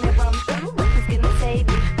 realest gonna run through, rappers gonna save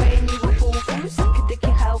you. Praying you will pull through, suck a dick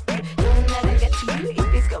and help you. Don't let them get to you.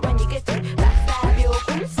 If it's got when you get to backside your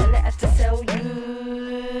crew, so that I to sell you.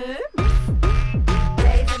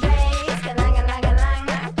 Blaze a blaze, galang,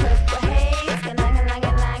 purple haze, galang.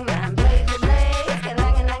 Blaze a blaze,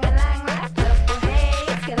 galang, purple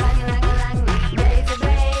haze, galang. Blaze a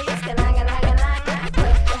blaze, galang,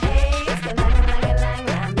 purple haze, galang. Blaze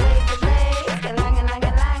a blaze,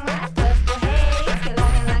 galang, purple haze,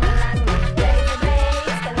 galang. Blaze a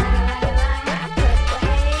blaze, galang, purple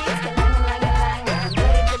haze, galang. Blaze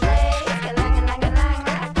a blaze, galang,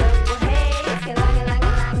 purple haze, galang.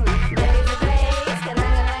 Blaze a blaze, galang,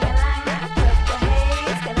 purple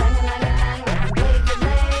haze, galang. Blaze a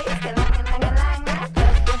blaze, galang,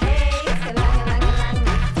 purple haze, galang.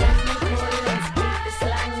 London calling, speak the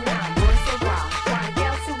slang now. Boy say what? One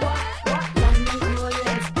girl say what? What? London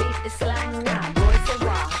calling, speak the slang now. Boy say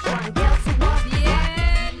what? One girl say what?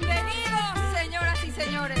 Bienvenidos, señoras y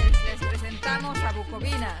señores. Les presentamos a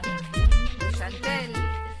Bucovina, Chantel,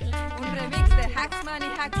 un remix de Haxman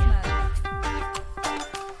y Haxman.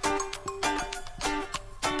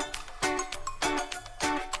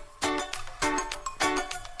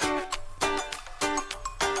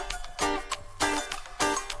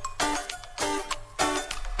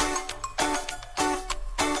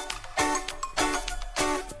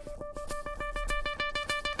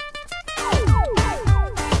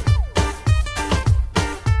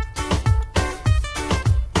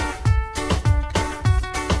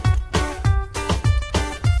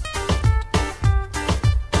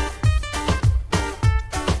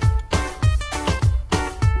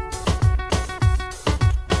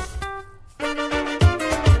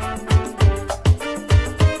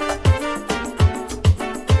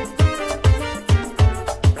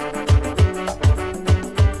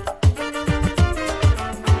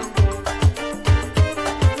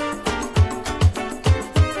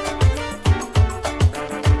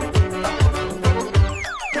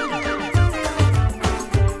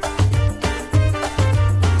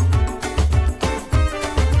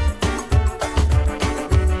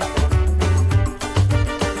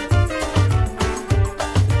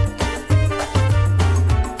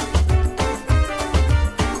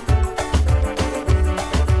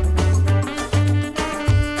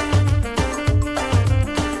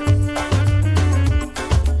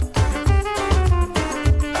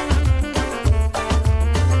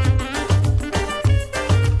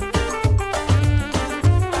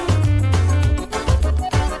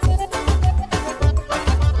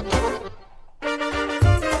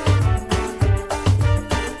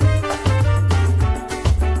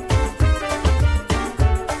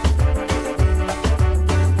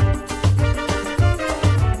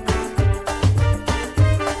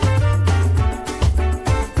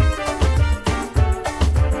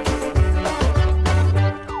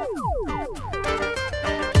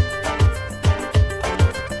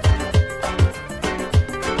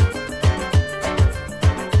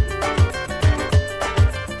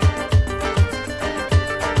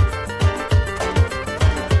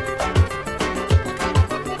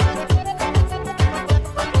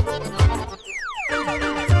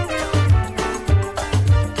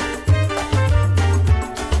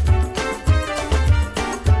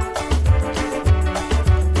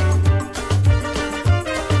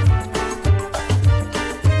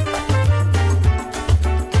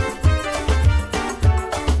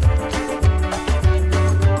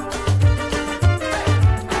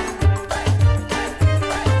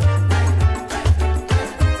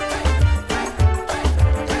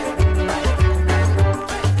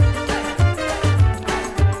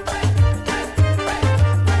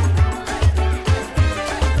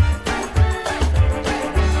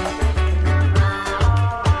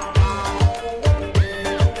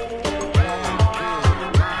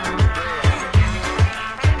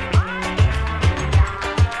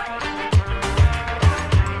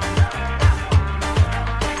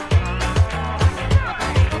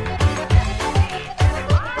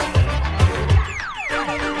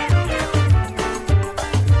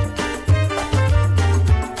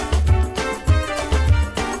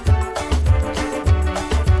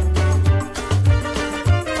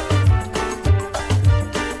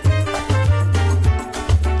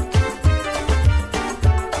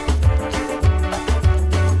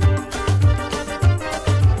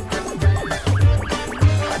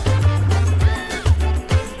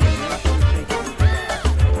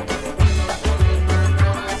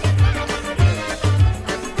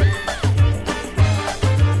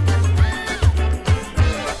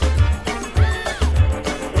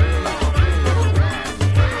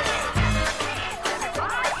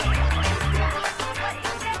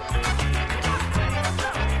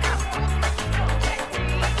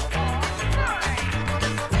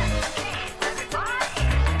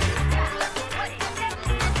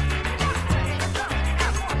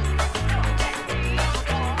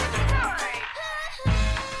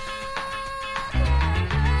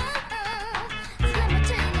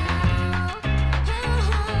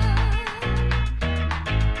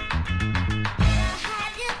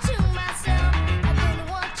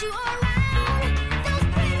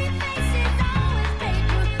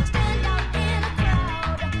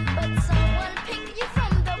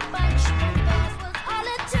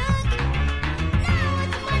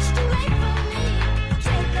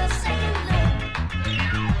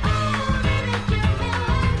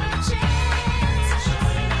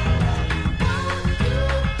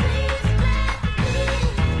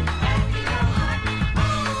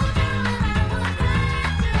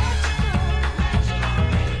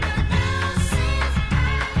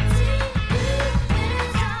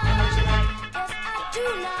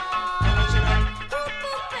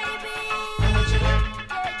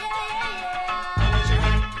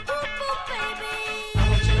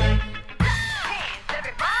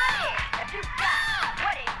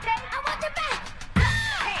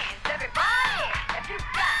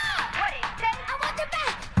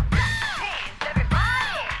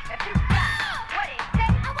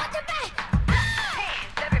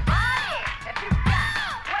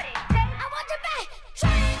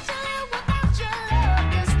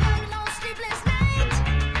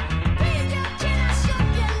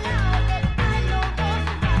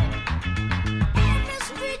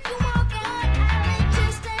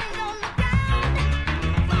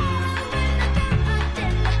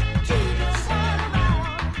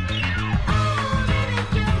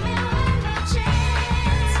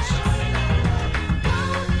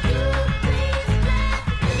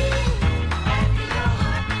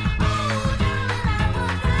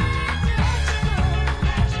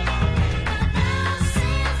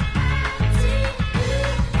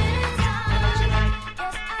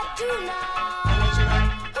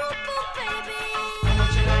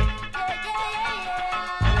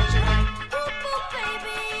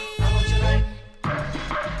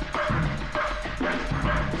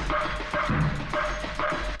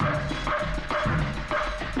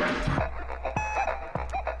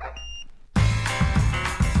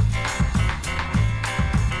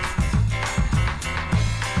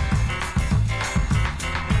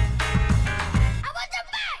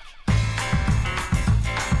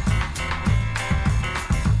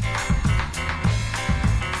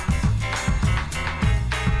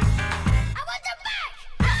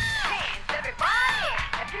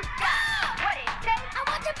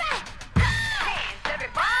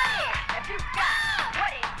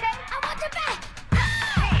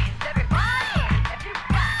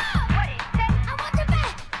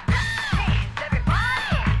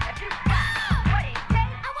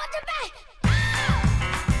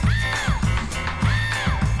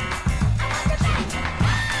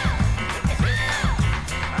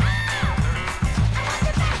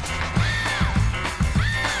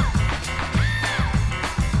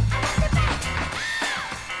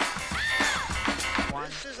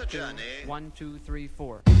 journey. 1, 2, 3,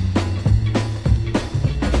 4.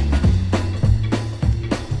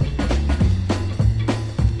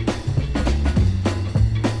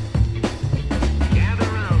 Gather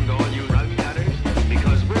around, all you rug cutters,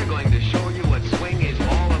 because we're going to show you what swing is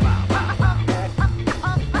all about.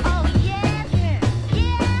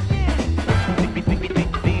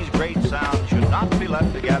 These great sounds should not be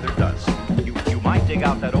left to gather dust. You might dig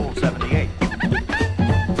out that old 78.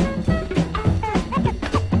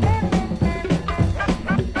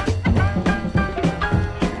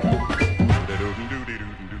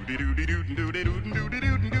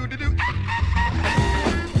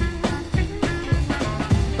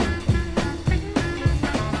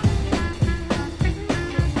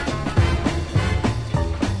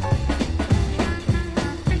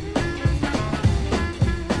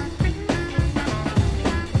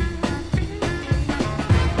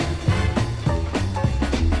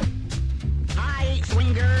 Hi,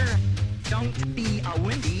 swinger. Don't be a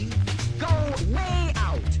windy. Go way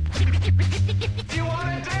out. You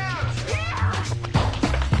want to dance? Yeah.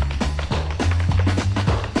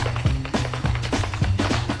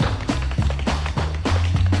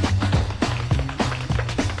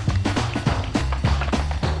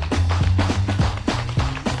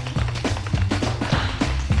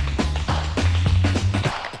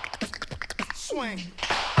 Swing.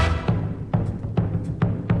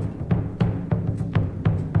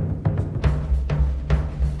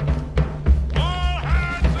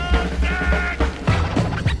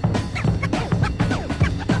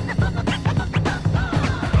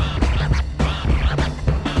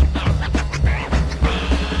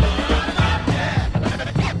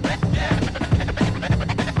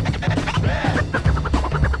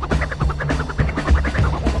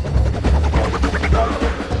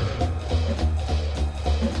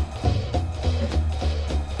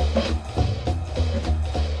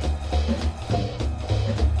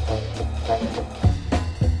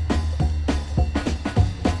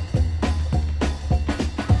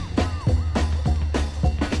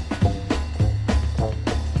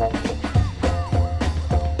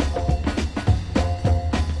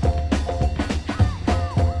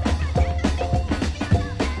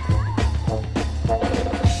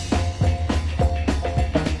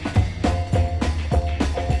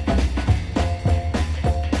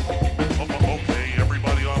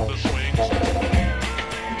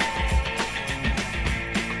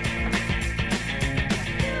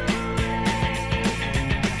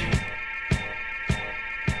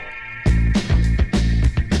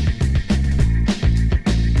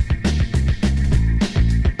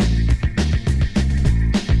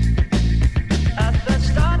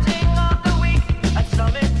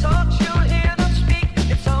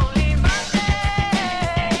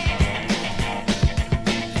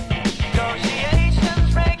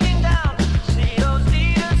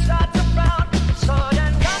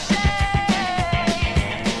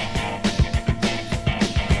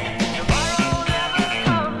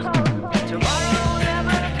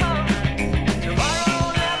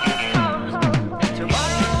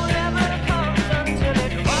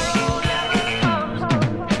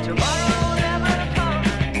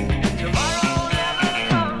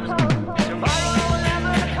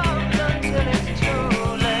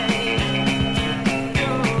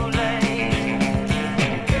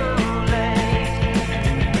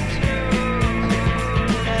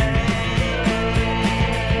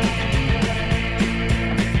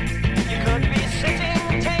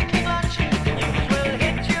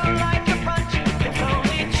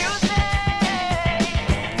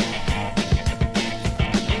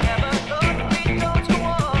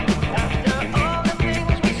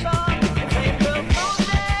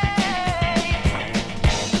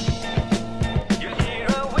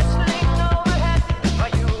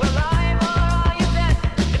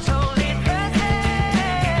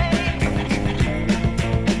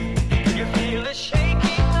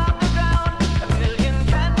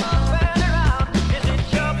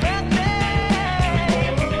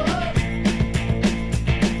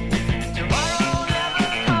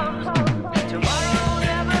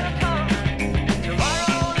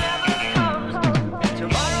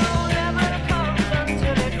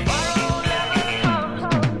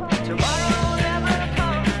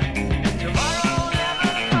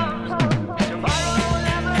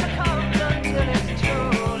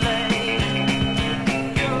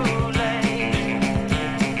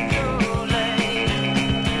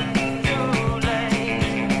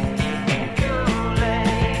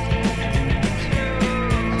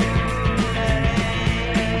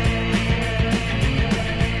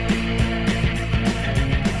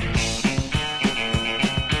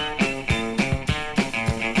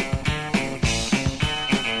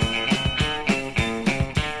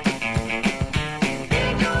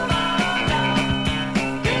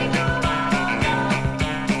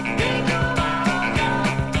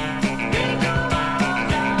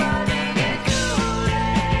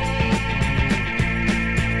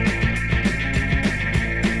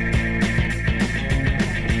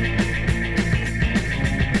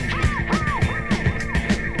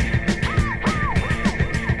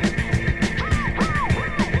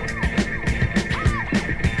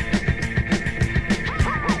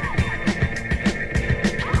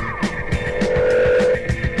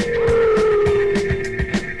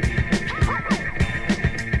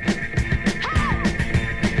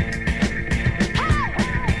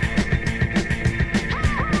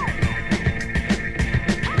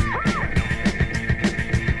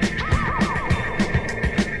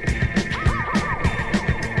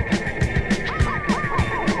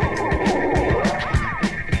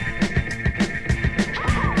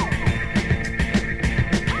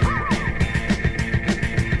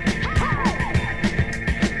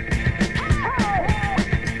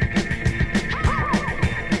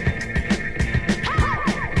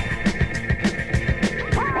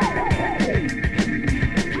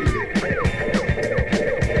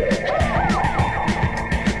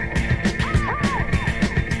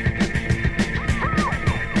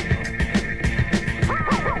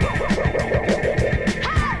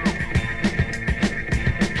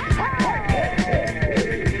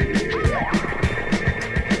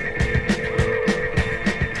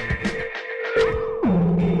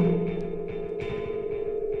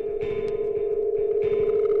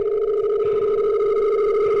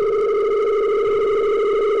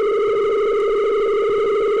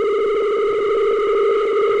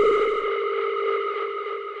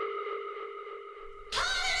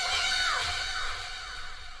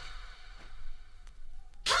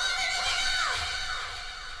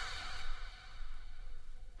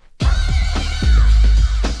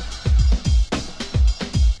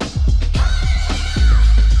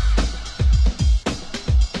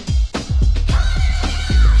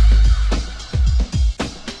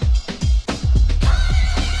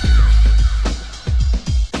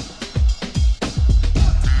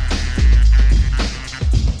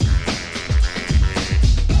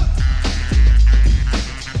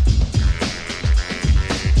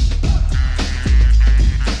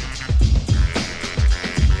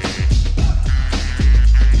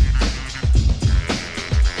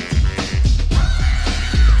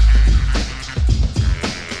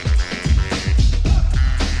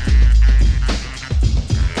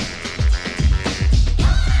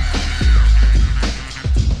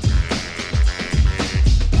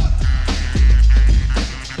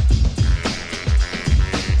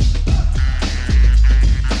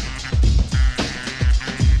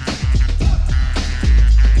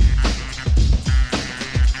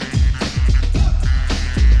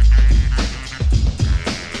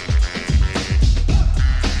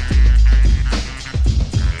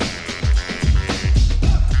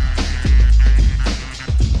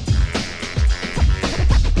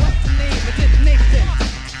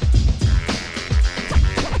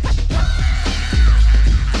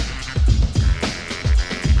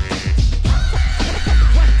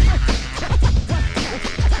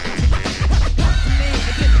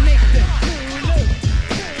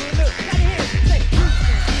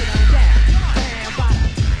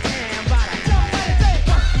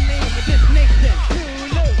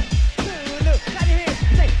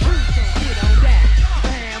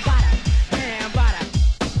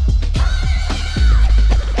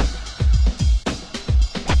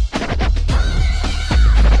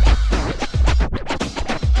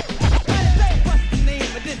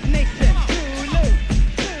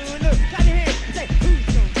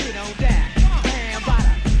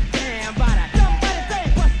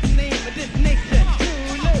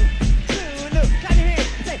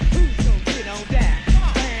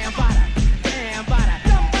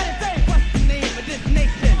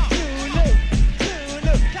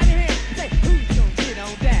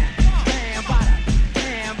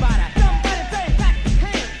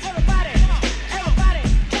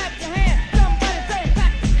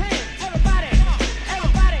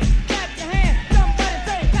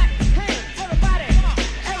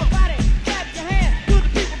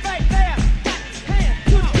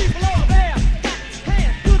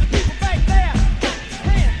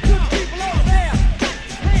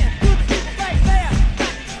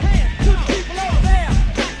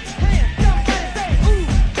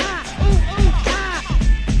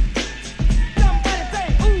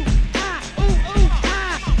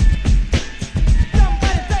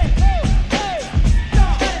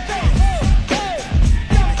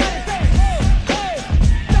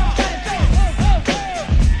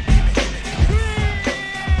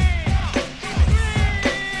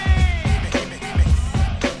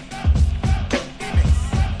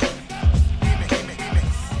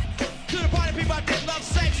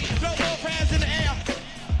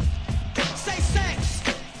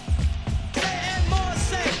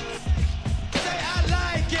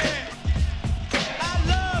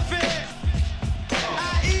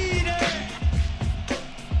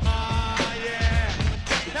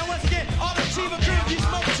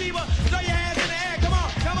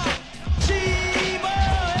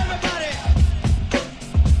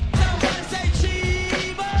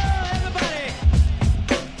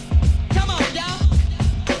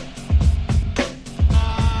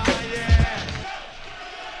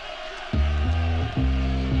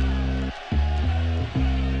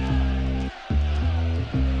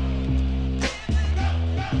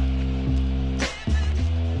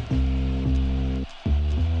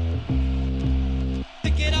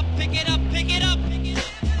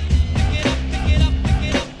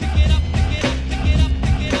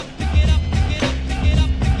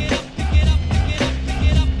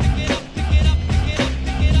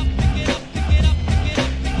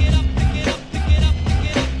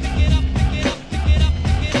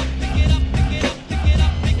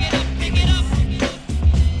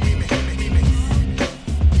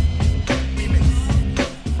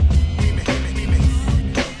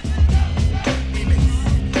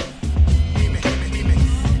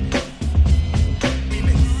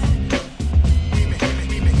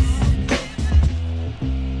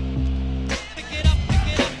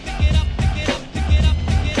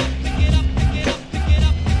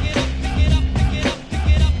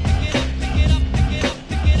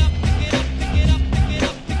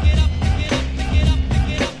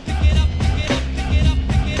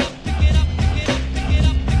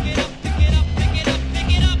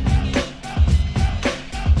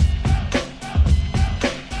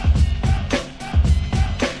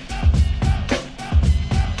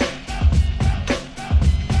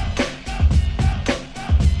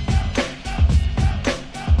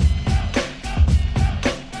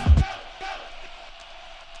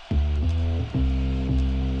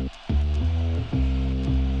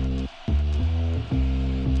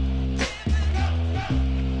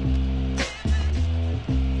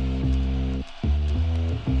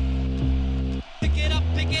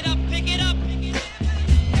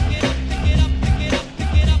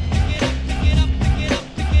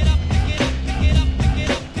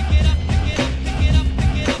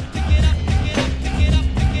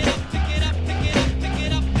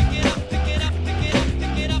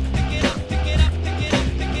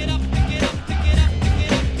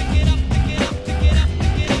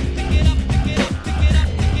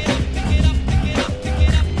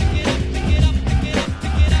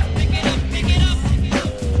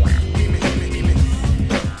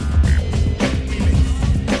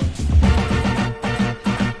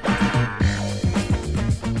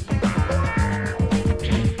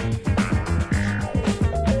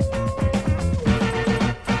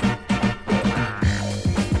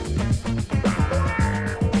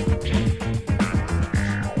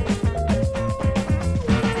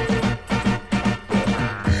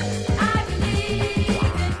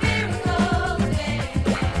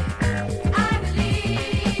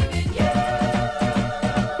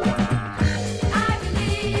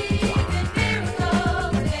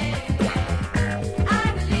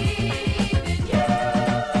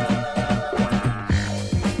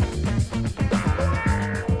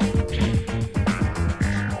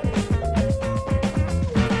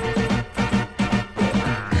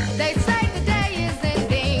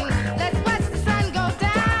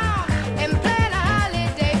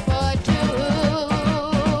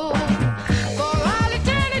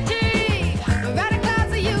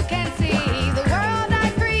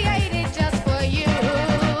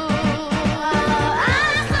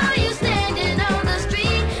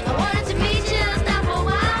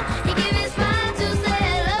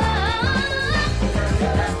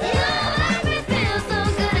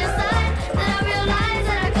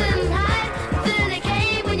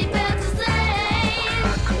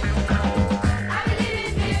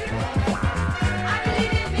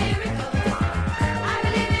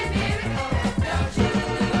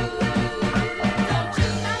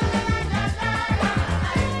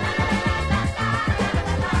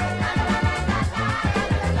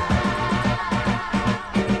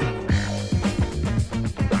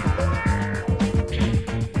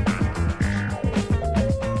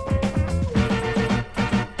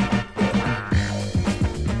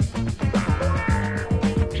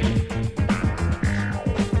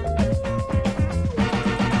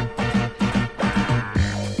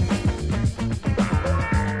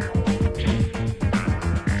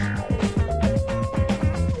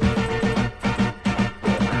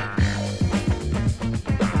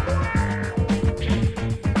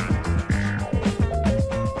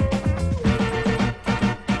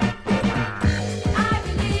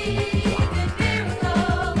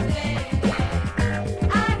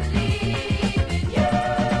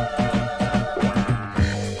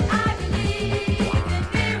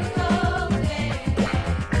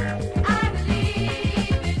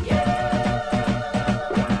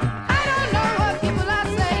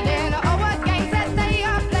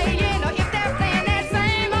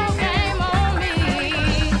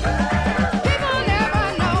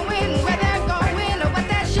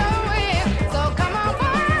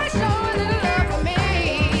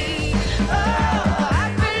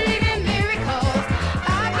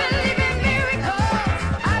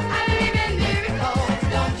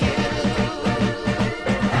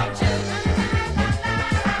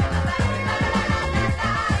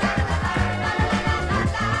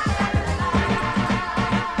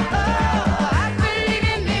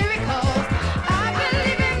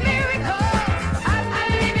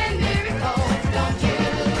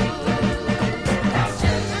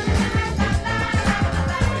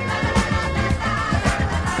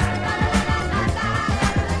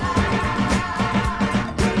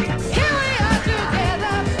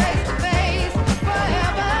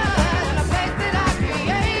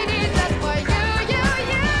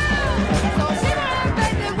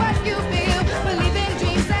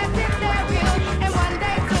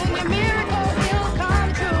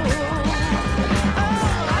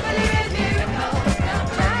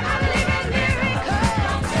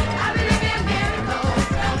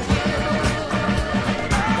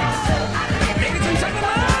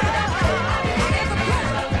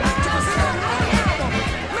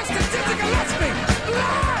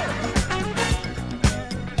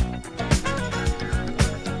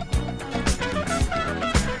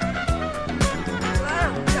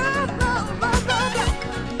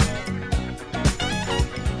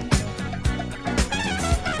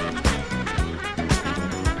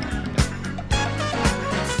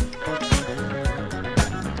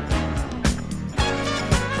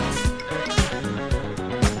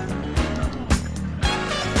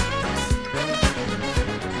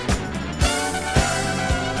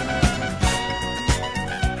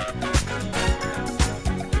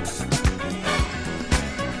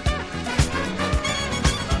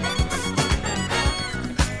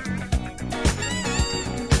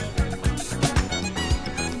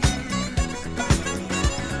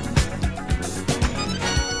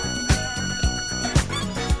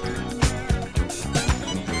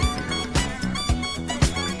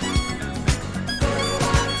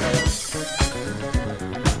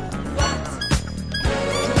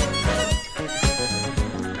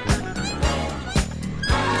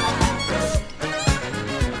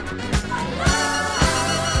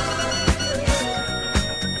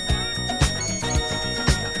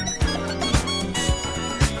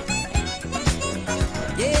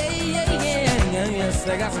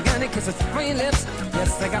 kisses for your lips.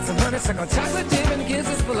 Yes, I got some honeysuckle chocolate dip and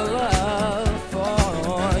kisses full of love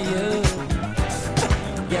for you.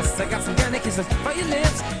 Yes, I got some candy kisses for your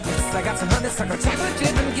lips. Yes, I got some honeysuckle chocolate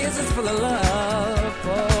dip and kisses full of love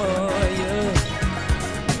for you.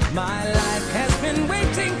 My life has been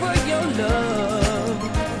waiting for your love,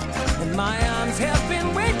 and my arms have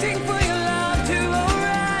been waiting for your love to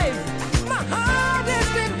arrive. My heart has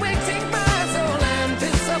been waiting, my soul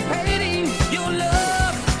anticipating your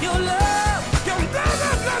love, your love, your love,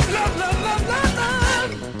 love, love, love, love, love,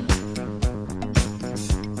 love.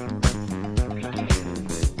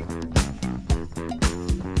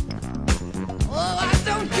 Oh, I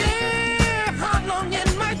don't care how long it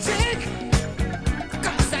might take,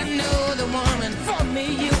 'cause I know the woman for me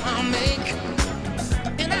you I'll make.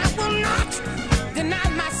 And I will not deny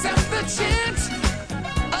myself the chance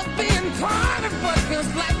of being part of what feels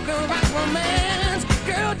like a right romance.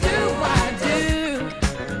 Girl, do I do?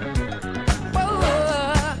 Oh,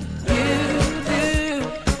 you do.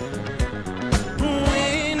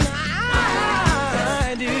 When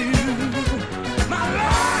I do my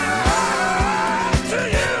love to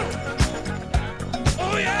you.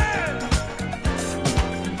 Oh, yeah.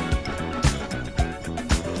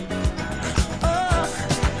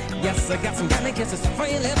 Yes, I got some candy kisses for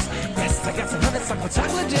your lips. Yes, I got some honeysuckle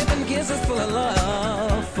chocolate dip and kisses full of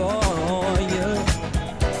love for you.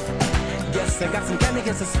 Yes, I got some candy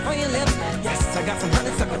kisses for your lips. Yes, I got some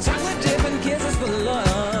honeysuckle chocolate dip and kisses full of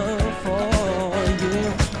love for you.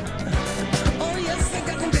 Oh, yes, I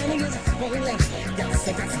got some candy kisses for your lips. Yes, I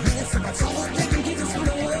got some honeysuckle chocolate dip and kisses full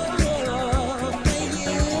of love for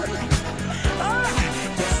you. Oh,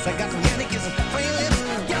 yes, I got some candy kisses for your lips.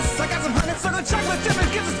 Yes, I got some honeysuckle chocolate dip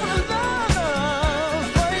and kisses full of love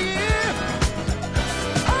for you.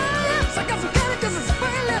 Oh, yes, I got some candy kisses for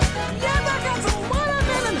your lips. Yes, I got some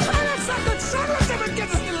watermelon honeysuckle chocolate dip and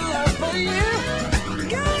kisses full of love for you.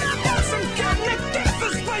 Girl, I got some candy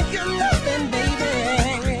kisses for your loving, baby.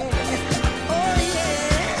 Oh,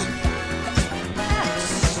 yeah.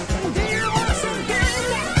 Do you want some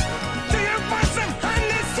candy? Do you want some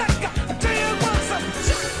honeysuckle? Do you want some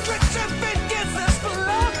chocolate chip and kisses for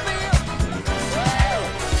love for you?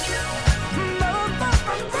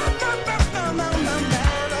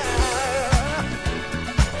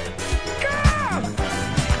 Girl,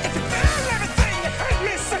 if you feel everything, you hurt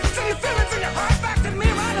me, so you your feelings in your heart back to me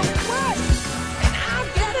right away, and I'll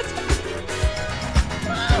get it.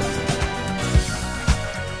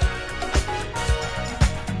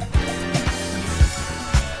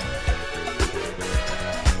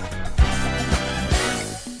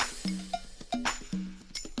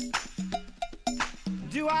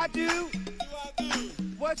 Do I do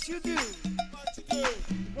what you do?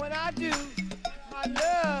 When I do my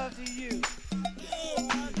love to you.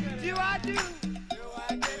 Do I do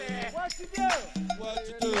what you do?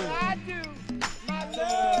 When I do my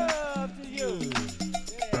love to you.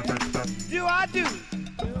 Do I do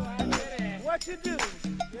what you do?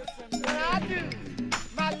 When I do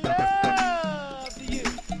my love to you.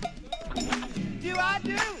 Do I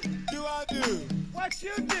do what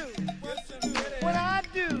you do? When I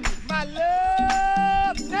do my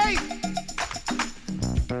love, Nate.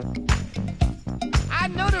 I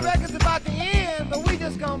know the record's about to end, but we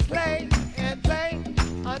just gonna play and play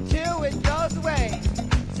until it goes away.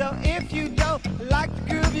 So if you don't like the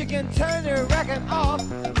groove, you can turn the record off.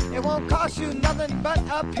 It won't cost you nothing but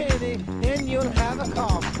a penny, and you'll have a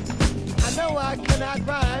cough. I know I cannot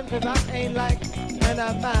rhyme, 'cause I ain't like an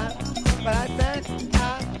of mine, but I think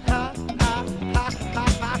ha ha ha ha ha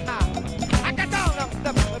ha ha. I got down now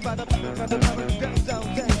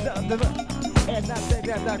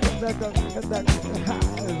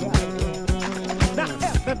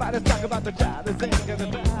everybody's talking about the child, everybody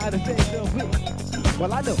say so weak.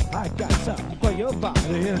 Well, I know I got something for your body,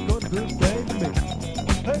 it's gonna do things to me.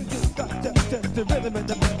 Hey, you got the rhythm in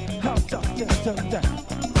the how talk just that.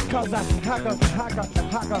 'Cause I got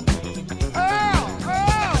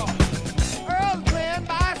Earl's playing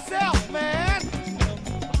by himself, man.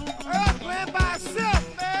 Earl's playing by himself,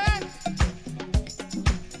 man.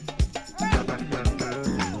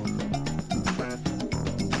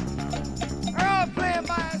 Earl playing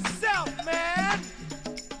by himself, man.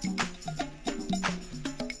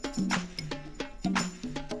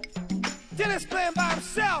 Dennis playing by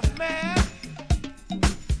himself, man.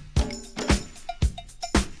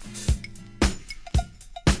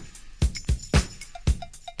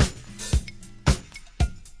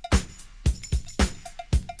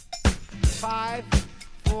 Five,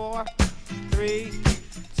 4, 3,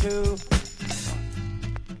 2.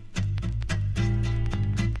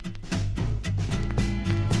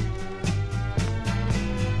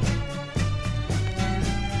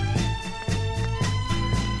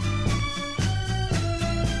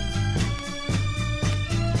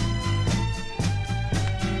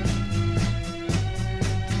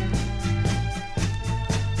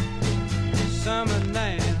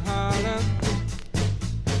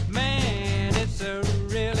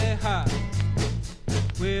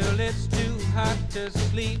 hot to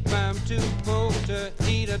sleep, I'm too poor to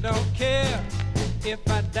eat. I don't care if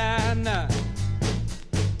I die not.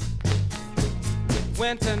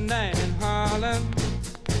 Winter night in Harlem,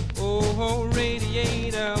 oh,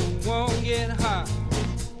 radiator won't get hot.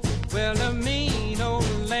 Well, the mean old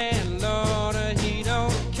landlord, he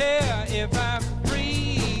don't care if I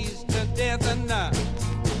freeze to death or not.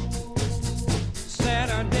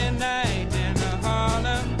 Saturday night in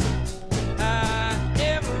Harlem,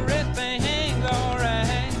 everything's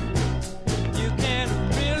alright. You can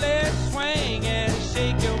really swing and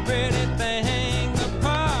shake your pretty thing. The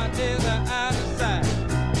parties are out of sight.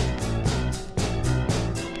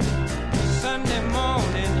 Sunday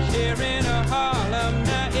morning here in Harlem,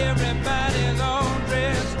 now everybody's all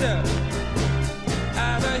dressed up.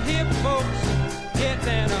 All the hip folks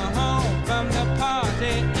getting home from the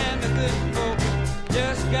party, and the good folks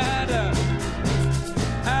just got up.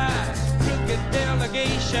 Crooked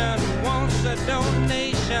delegation wants a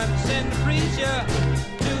donation. Send the preacher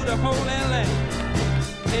to the Holy Land.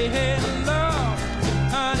 Hey, hey, Lord,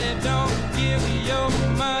 honey, don't give your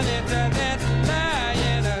money to that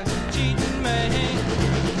lying, cheating man.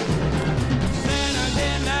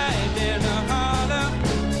 Saturday night in Harlem,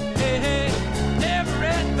 hey, hey,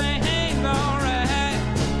 everything's alright.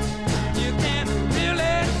 You can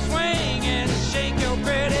really swing and shake your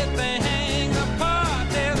pretty thing. The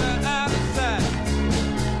parties are out of sight.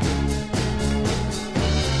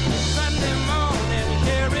 Sunday morning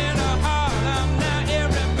here in Harlem, now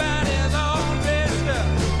everybody's all dressed up.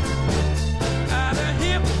 All the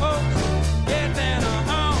hip folks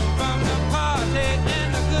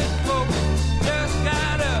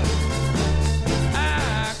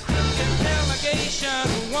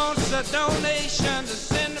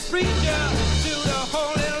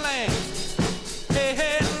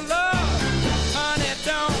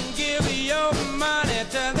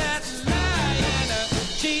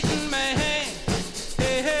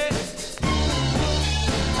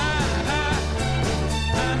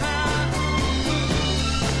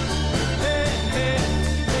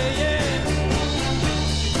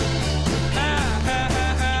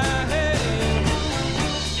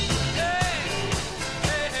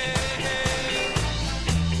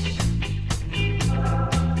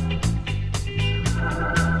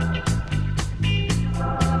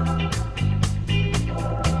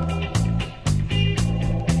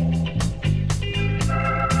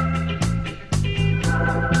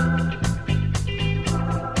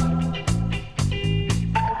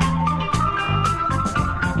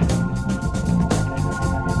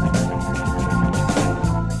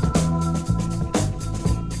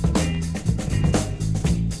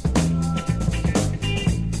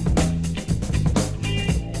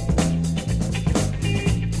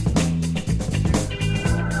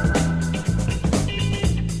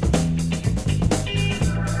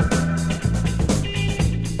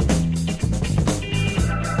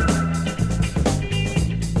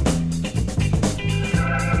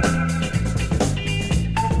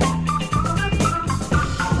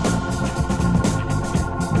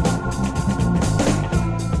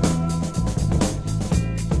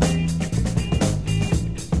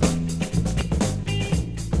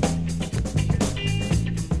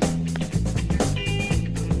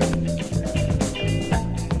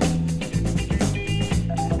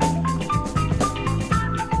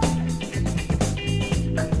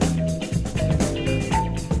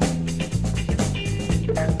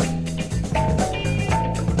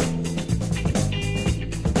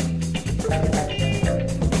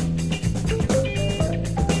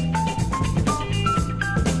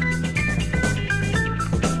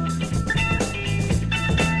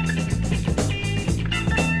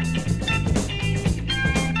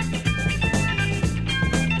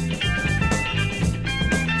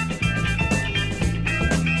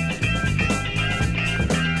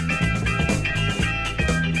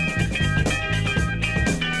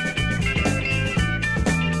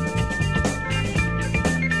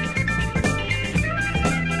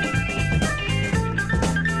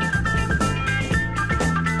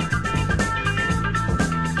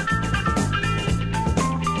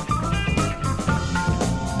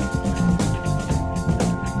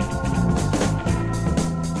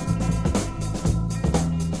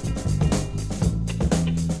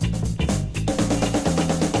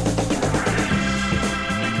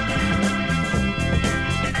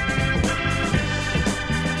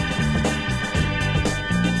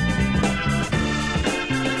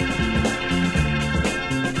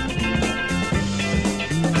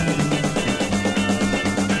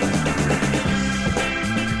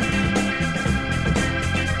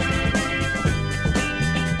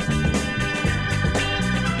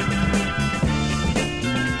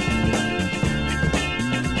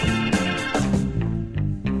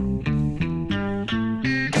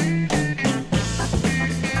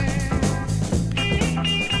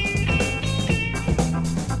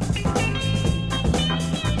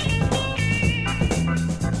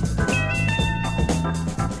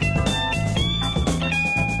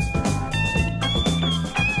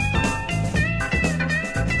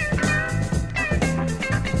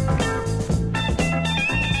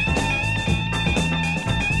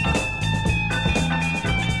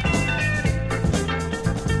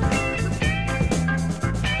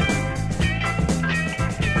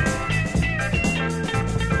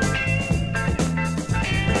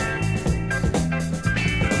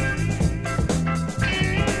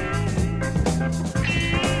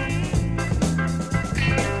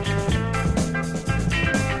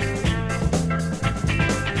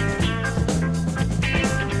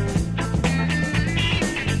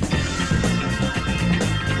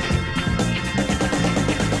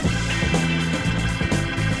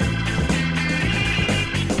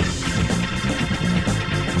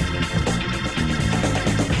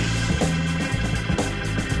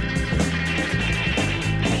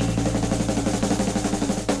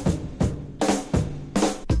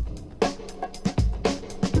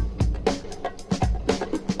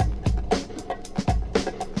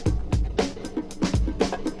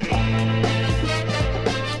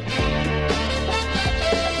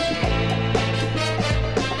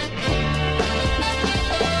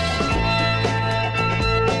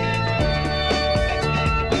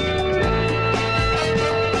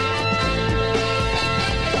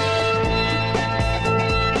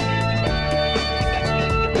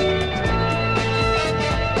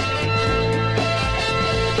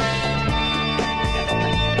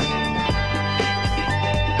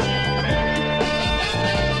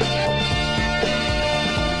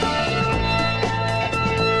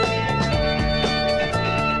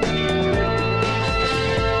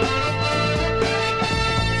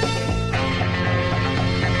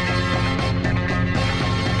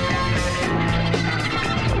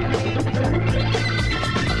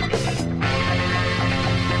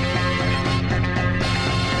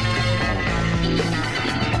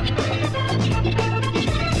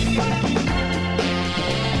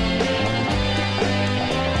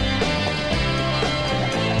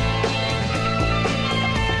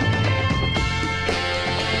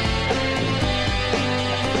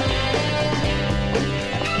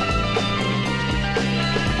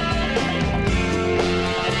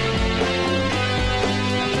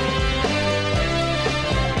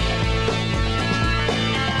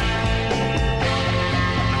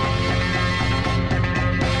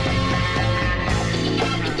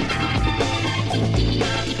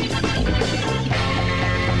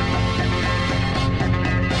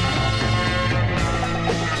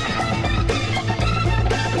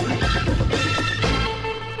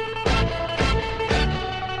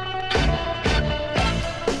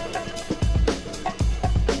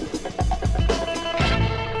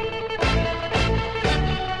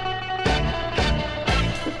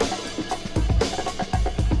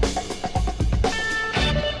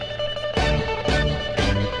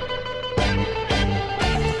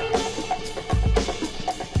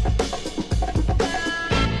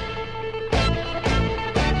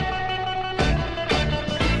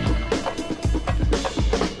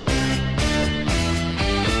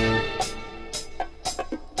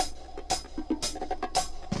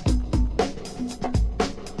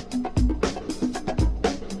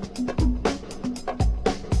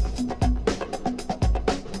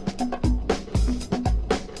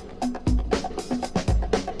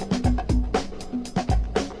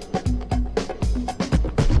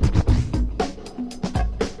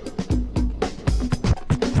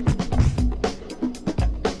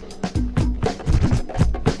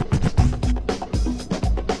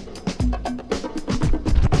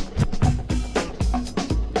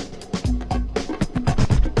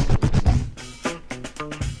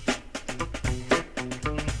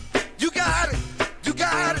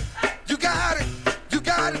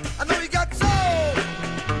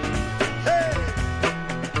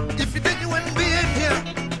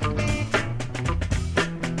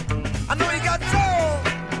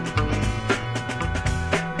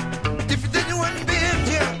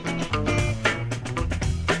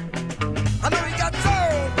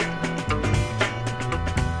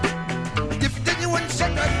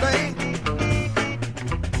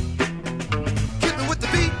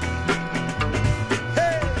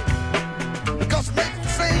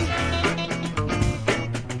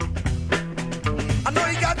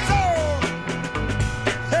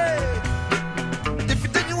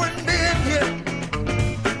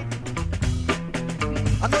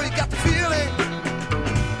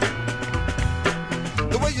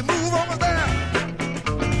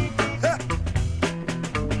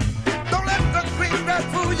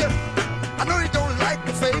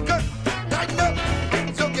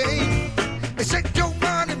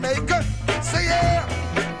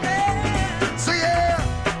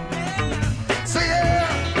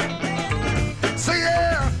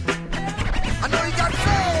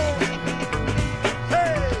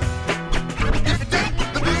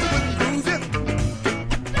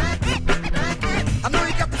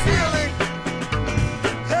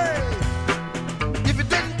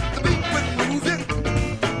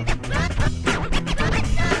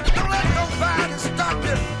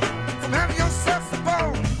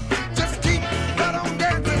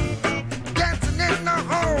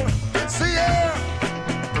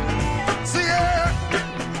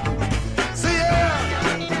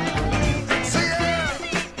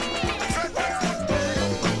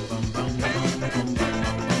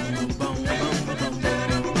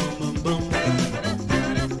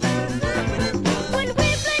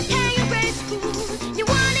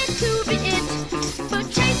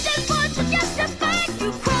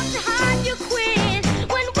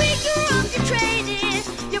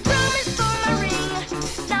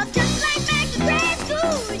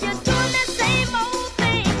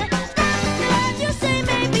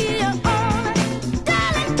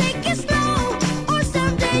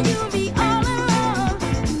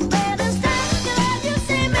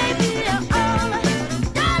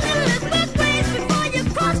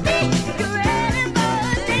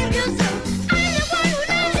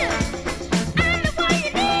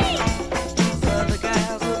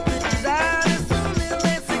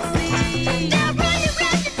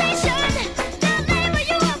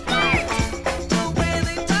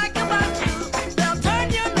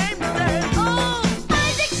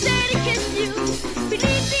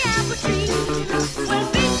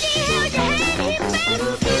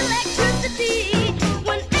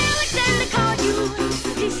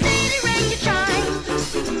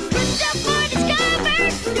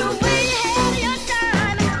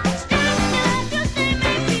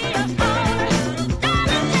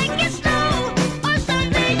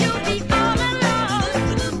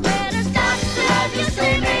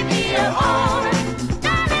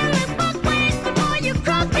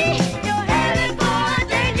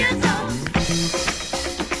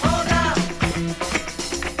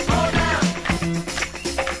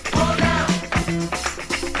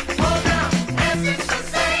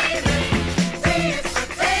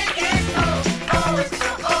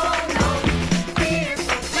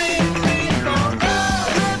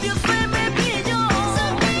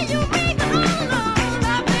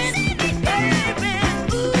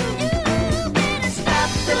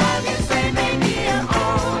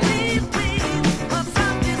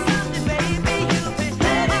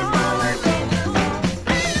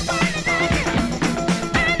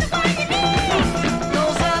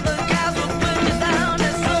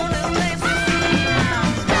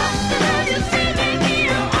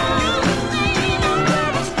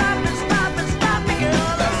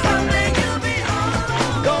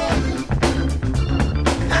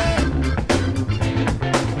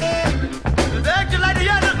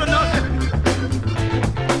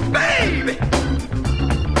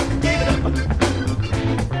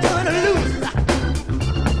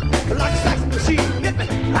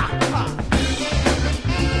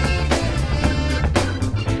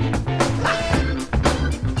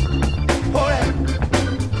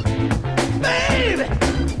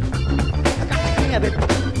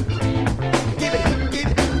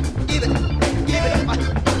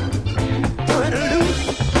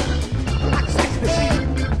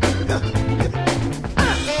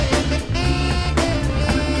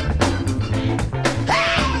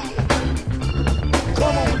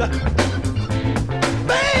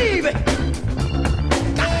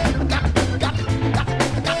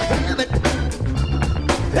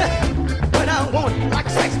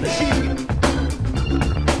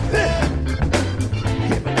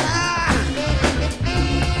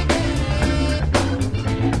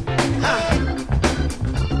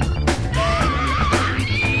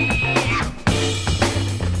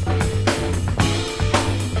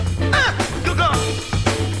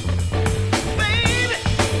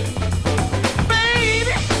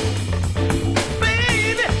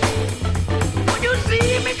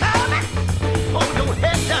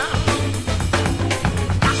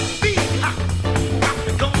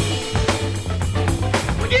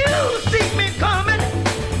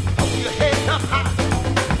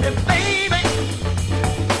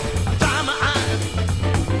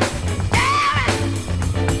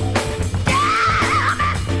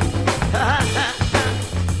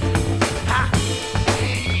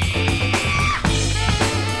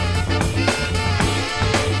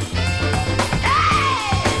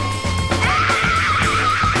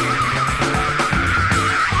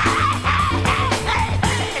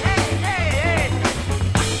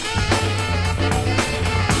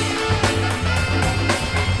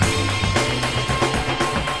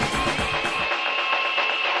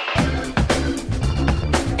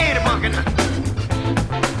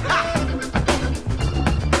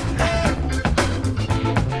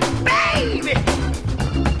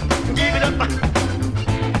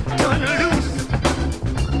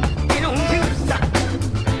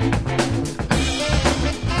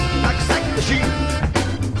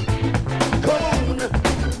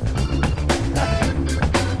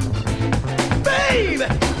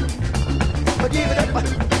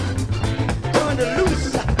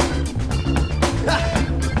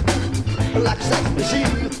sex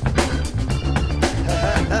machine.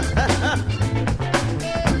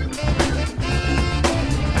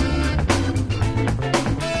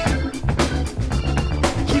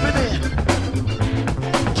 Keep it there.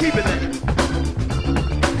 Keep it there.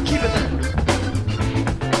 Keep it there.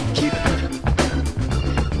 Keep it there.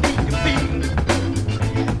 Need to feel.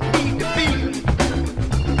 Need to feel.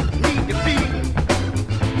 Need to feel.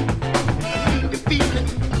 Need to feel it.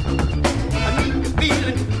 I need to feel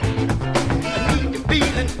it. I need to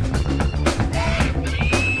feel it.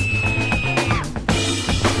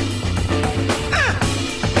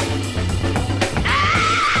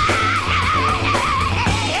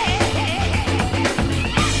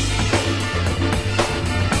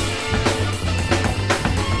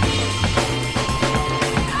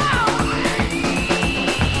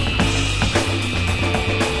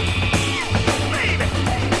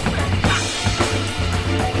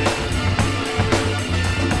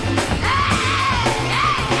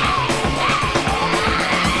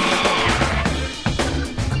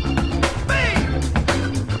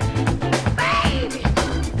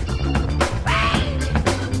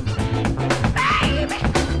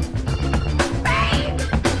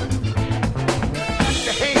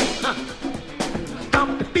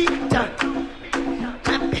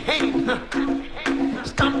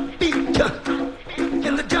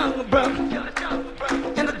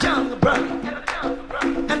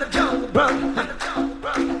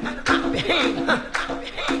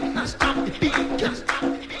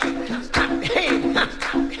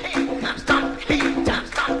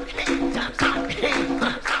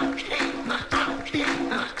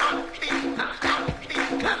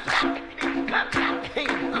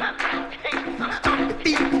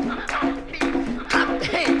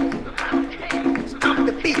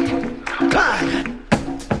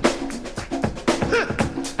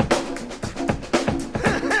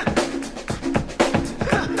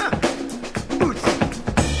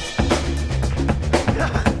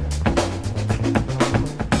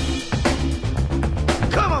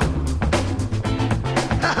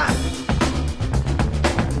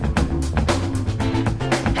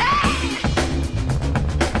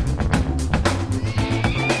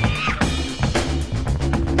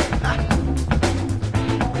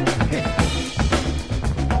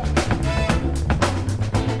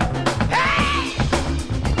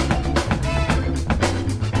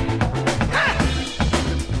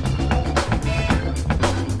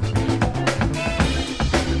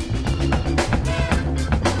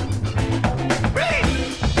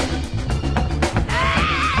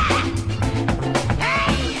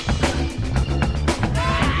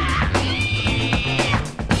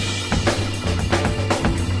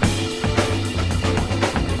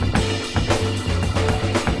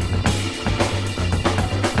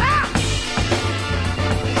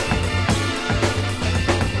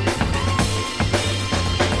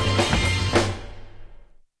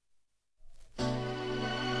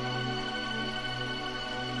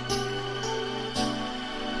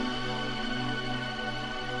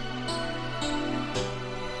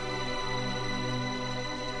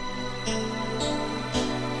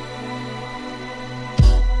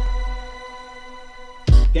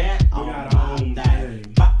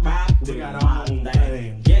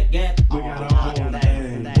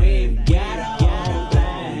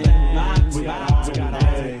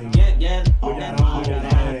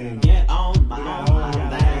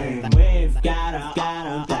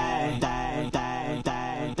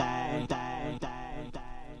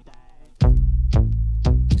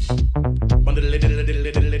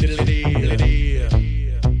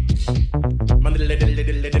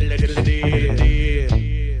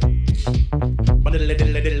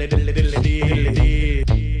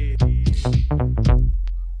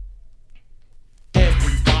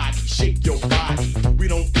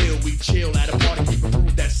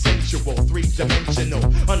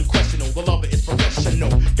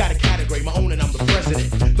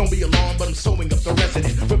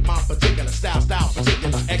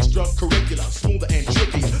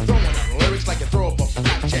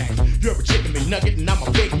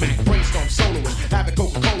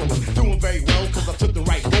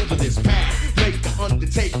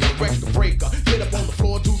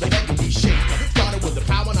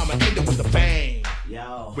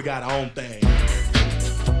 We got our own thing.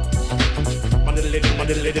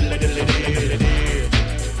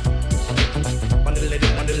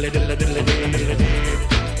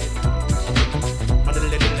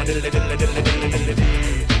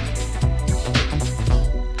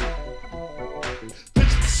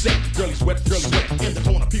 Girlies wet, in the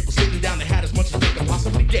corner, people sitting down, they had as much as they could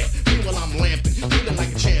possibly get. Meanwhile, I'm lamping, feeling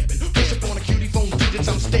like a champion. Push up on a cutie phone digits,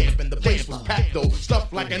 I'm stamping. The place was packed.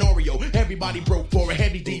 everybody broke for a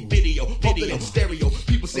heavy D video. Pumped it in stereo.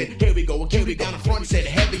 People said, here we go. And carried down the front and said,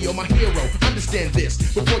 heavy, you're my hero. Understand this,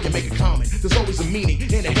 before you make a comment, there's always a meaning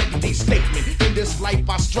in a heavy D statement. In this life,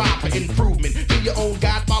 I strive for improvement. Be your own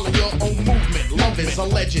God, follow your own movement. Love is a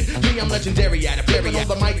legend. Me, I'm legendary at it. Flipping on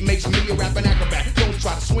the mic makes me a rapping acrobat. Don't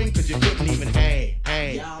try to swing, cause you couldn't even hang.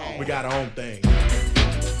 We got our own thing.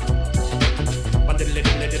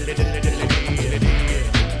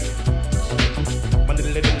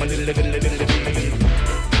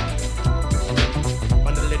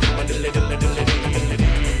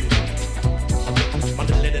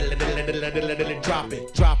 Drop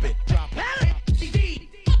it, drop it, drop it.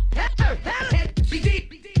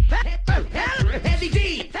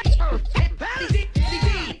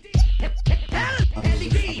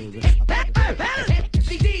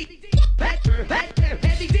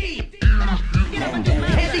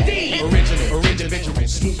 Original,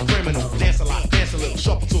 smooth criminal, dance a little,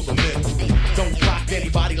 shuffle to the middle. Don't clock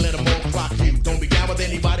anybody, let them all clock you. Don't be down with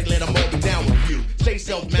anybody, let them all be down with you. Stay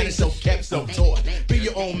self-managed, self-kept, self-taught. Be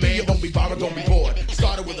your own man, don't be borrowed, don't be bored.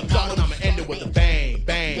 Started with a plot and I'ma end it with a bang,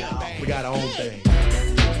 bang. We got our own thing.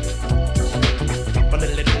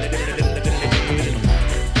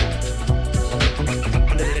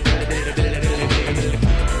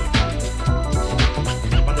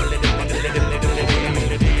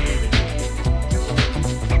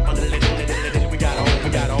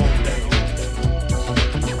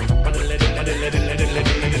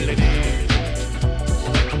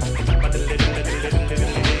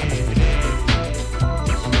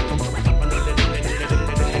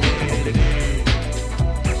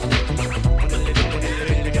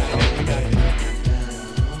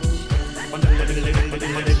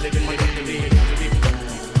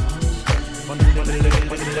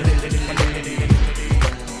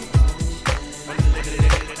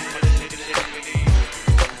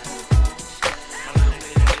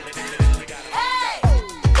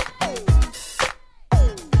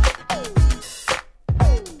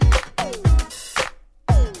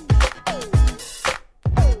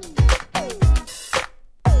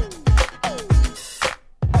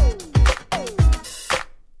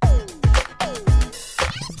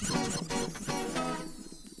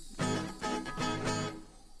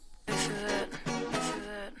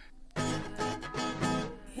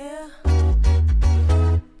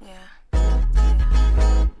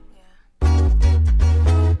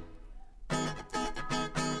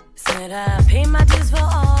 Said I paid my dues for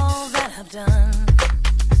all that I've done,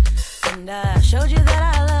 and I showed you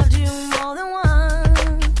that I loved you more than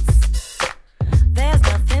once. There's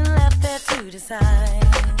nothing left there to decide.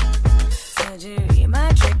 Said you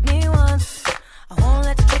might trick me once, I won't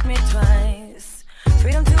let you trick me twice.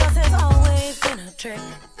 Freedom to us has always been a trick.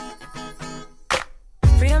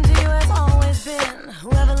 Freedom to you has always been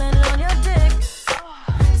whoever landed on your dick.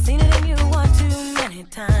 Seen it in you one too many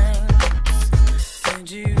times. Said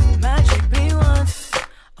you might trick me once,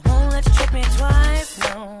 I won't let you trick me twice.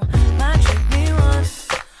 No, might trick me once,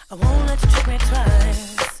 I won't let you trick me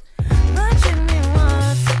twice. Might trick me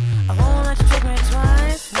once, I won't let you trick me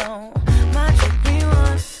twice. No, might trick me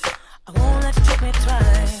once, I won't let you trick me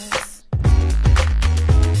twice.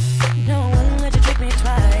 No, I won't let you trick me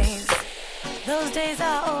twice. Those days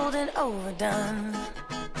are old and overdone,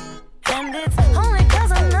 and it's only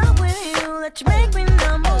 'cause I'm not with you that you make me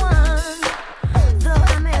number one. Though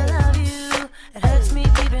I may love you, it hurts me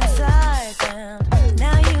deep inside. And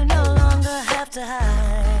now you no longer have to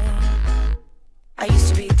hide. I used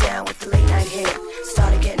to be down with the late night hit.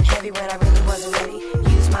 Started getting heavy when I really wasn't ready.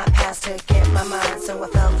 Used my past to get my mind, so I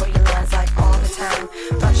fell for your lines like all the time.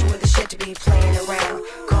 Thought you were the shit to be playing around.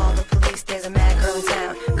 Call the police, there's a mad girl in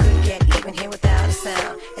town. Couldn't get even here without a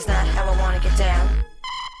sound. It's not how I wanna get down.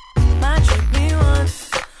 Might trick me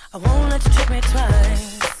once, I won't let you trick me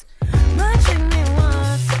twice.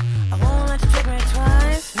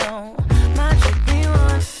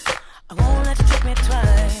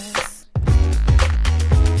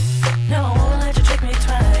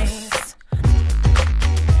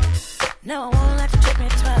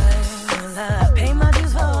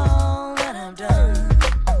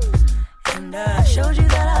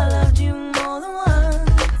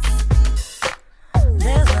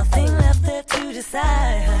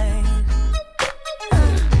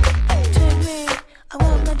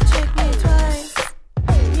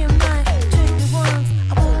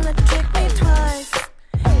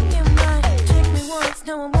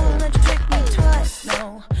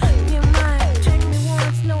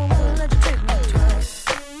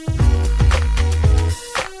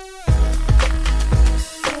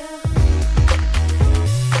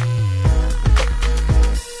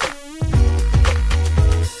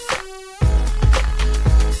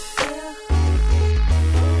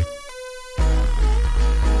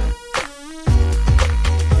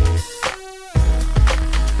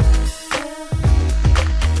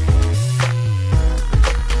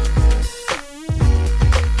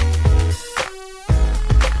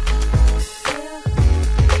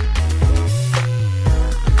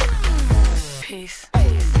 bass.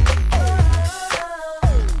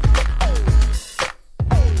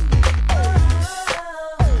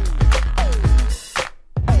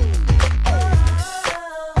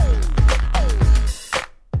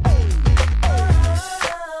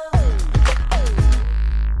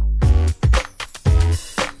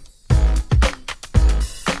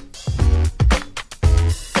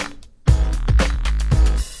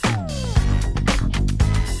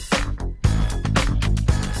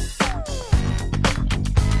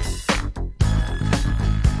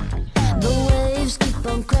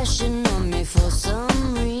 Crashing on me for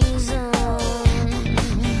some reason,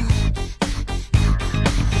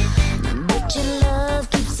 but your love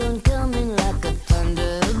keeps on coming like a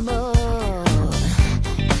thunderbolt.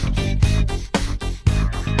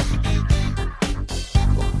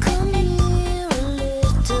 Well, come here a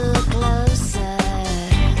little closer,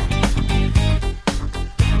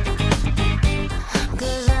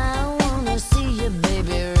 'cause I wanna see you,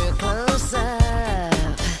 baby, real close up.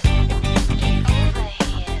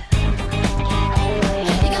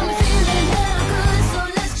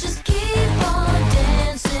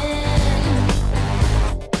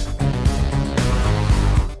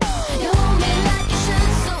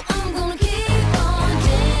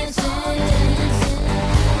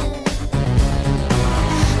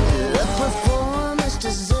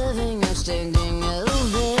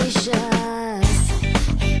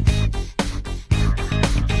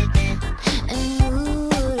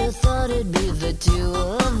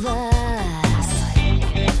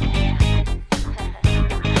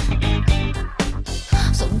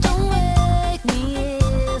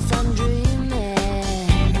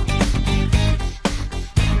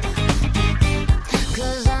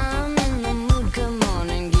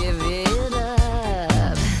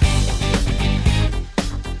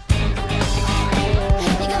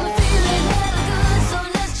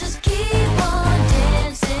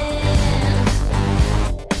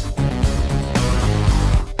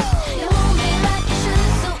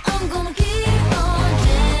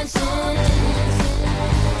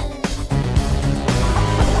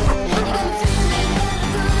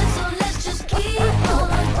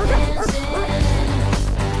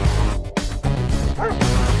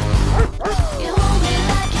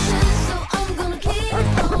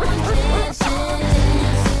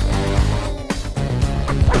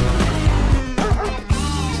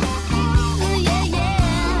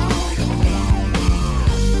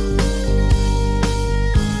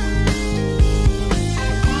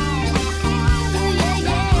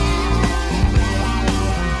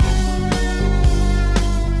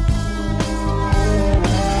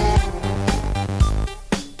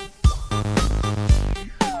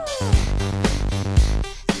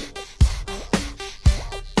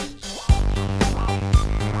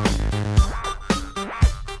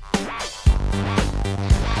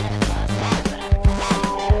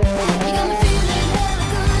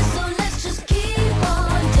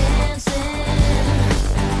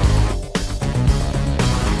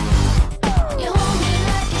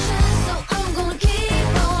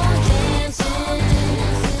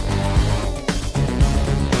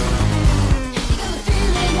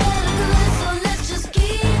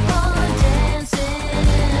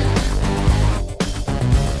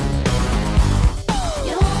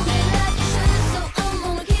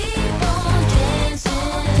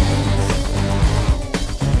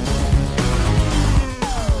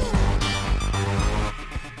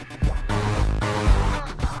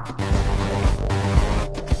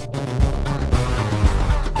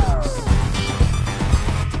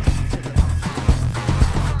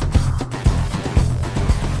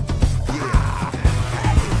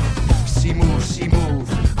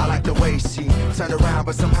 Turn around,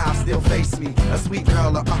 but somehow still face me. A sweet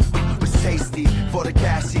girl, was tasty. For the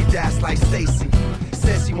cash, she dashed like Stacy.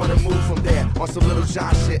 Said she wanna move from there on some little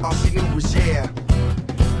John shit. All she knew was yeah.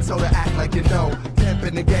 Told her act like you know. Pimp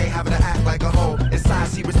in the game, having to act like a hoe. Inside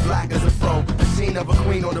she was black as a fro. The scene of a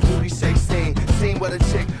queen on the booty shake scene. Scene with a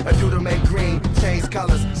chick, a dude to make green. Change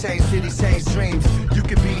colors, change cities, change dreams. You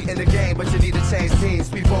could be in the game, but you need to change teams.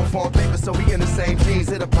 We both on paper, so we in the same jeans.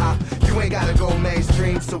 Hit a pop, you ain't gotta go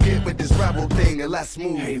mainstream. So get with this rebel thing and let's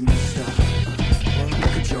move. Hey, mister,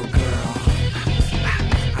 look at your girl.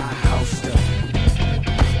 I housed her.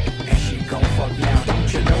 And she gon' fuck now,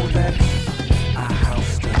 don't you know that? I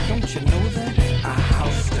housed her, don't you know that? I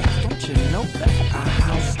housed her, don't you know that? I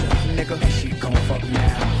housed her, nigga, and she gon' fuck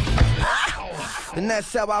now. And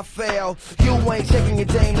that's how I feel. You ain't checking your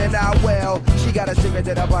dame that I will. She got a secret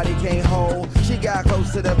that her body can't hold. She got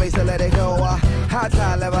close to the base and let it go. High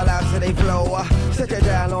tide level out to they flow. Set it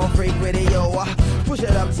down on freak video. Push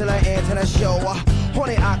it up till I end to the show.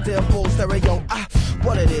 20 octave full stereo.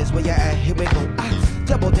 What it is, where you at? Here we go.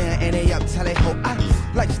 Double down and they up till they ho.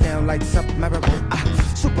 Lights down, lights up, marigold.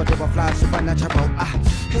 Super duper fly, supernatural.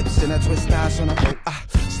 Hips in a twist, eyes on a boat.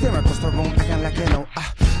 Staring across the room, acting like you know.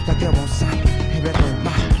 Like they won't stop. Here we go.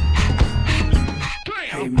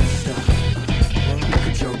 Hey, mister, look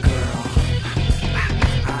at your girl.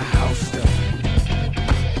 I housed her,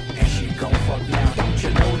 and she gon' fuck now. Don't you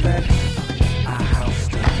know that? I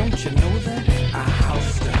housed her. Don't you know that? I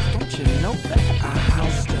housed her. Don't you know that? I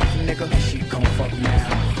housed her, nigga, and she gon' fuck now.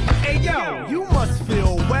 Hey yo, you must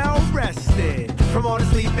feel well rested from all the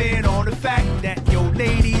sleeping on the fact that your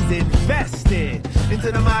lady's invested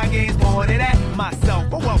into the mind games more than at myself.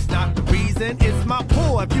 But wealth's not the reason, it's my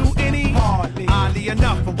poor. Have you any? Hardly. Oddly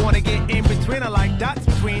enough, I wanna get in between her like dots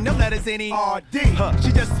between them letters. Any R.D.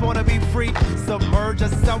 She just wanna be free, submerge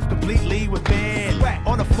herself completely within.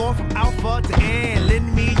 On the floor from alpha to end,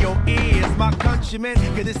 lend me your ears, my countrymen,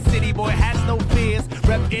 cause this city boy has no fears.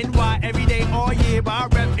 Rep NY every day, all year, but I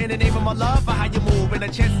rep in the name of my love for how you move and a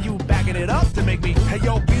chance of you backing it up to make me. Hey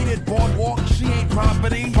yo, beat it, boardwalk, she ain't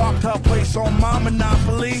property. Parked her place on my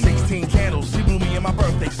Monopoly. 16 candles, she blew me in my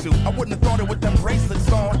birthday suit. I wouldn't have thought it with them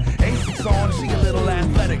bracelets on. Asics on, she a little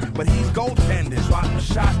athletic, but he's goaltending, dropping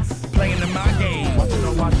shots, playing in my game. Watching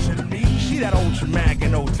her watching me. She that ultra mag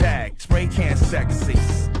and no tag, spray can sexy.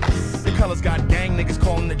 The colors got gang niggas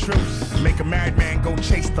calling the truce. Make a married man go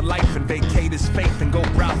chase the life and vacate his faith and go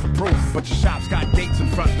browse for proof. But your shop's got dates in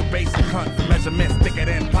front, the basic hunt for measurements thicker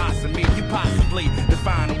than possibly. You possibly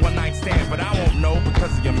define a one night stand, but I won't know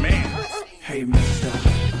because of your man. Hey, mister,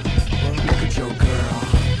 look at your girl.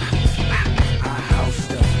 I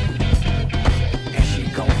housed her, and she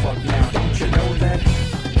gon' fuck now. Don't you know that?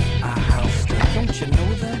 I housed her. Don't you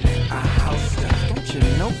know that? I housed her. Don't you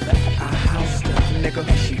know that? I housed her, nigga,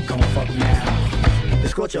 and she gon' fuck now.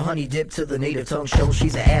 Escort your honey dip to the native tongue show.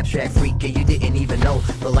 She's an abstract freak and you didn't even know.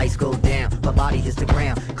 The lights go down, her body hits the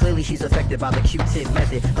ground. Clearly she's affected by the Q-tip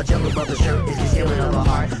method. Her jungle brother shirt is concealing of her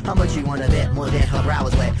heart. How much you wanna bet more than her brow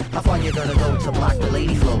is wet? How far you gonna go to block the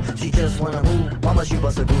lady flow? She just wanna move, why must you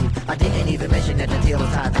bust a groove? I didn't even mention that the tail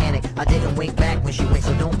is Titanic. I didn't wink back when she winked,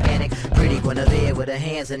 so don't panic. Pretty Guinevere with her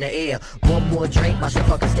hands in the air. One more drink, my shit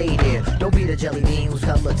fucker stay there. Don't be the jelly bean whose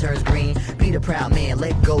color turns green. Be the proud man,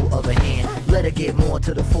 let go of her hand. Let her get more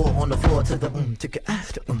to the fore, on the floor to the to get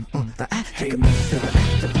after Hey, mister, look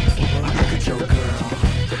at your girl.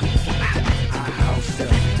 I housed her,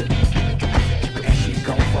 and she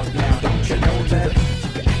gon' fuck now. Don't you know that?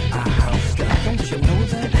 I housed her. Don't you know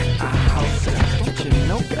that? I housed her. Don't you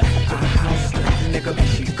know that? I housed her, nigga, and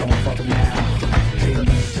she gon' fuck now. Hey,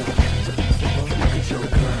 mister, look at your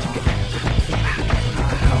girl. I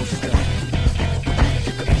housed her,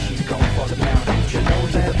 and she gon' fuck now. Don't you know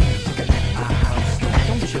that? I housed her.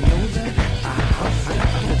 Don't you know that? I housed her.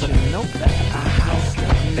 Don't you know that? I housed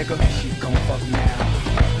her, nigga, and she gon' fuck now.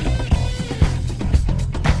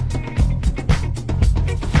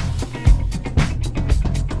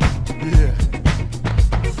 Yeah.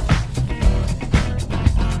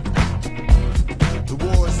 The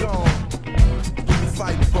war is on. What we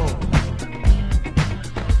fighting for?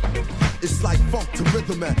 It's like funk to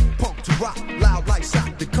rhythm and punk to rock. Loud like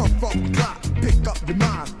shot that come from the clock. Pick up your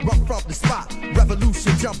mind, run from the spot.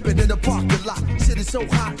 Revolution jumping in the parking lot. Shit is so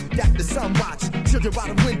hot that the sun watch. Children by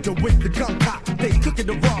the window with the gun cock. They cooking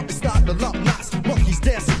the raw and starting to lump knots. Monkeys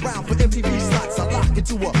dancing around for MTV slots. I lock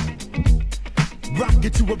into a rock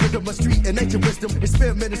into a rhythm of street and ancient wisdom.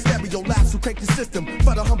 Experiment in stereo laughs who crank the system.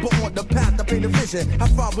 For the humble on the path, I paint a vision. How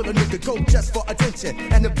far will a nigga go just for attention?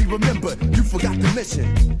 And to be remembered, you forgot the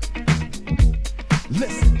mission.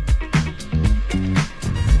 Listen.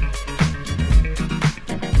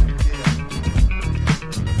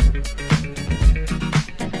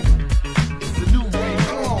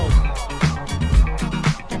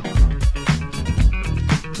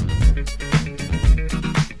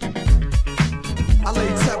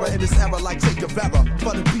 Like Che Guevara,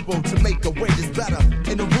 for the people to make a way is better.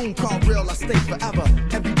 In a room called real, I stay forever.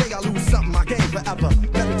 Every day I lose something, I gain forever.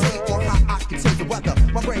 Meditate on how I can change the weather.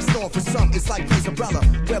 My brain store for some, it's like Blaze Umbrella,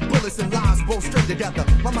 where bullets and lies roll straight together.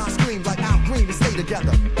 My mind screams like Al Green to stay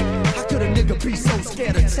together. How could a nigga be so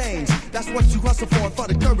scared of change? That's what you hustle for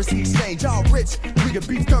the currency exchange. All rich, we can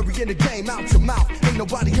beef curry in the game, out your mouth. Ain't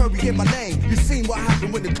nobody hurrying my name. You seen what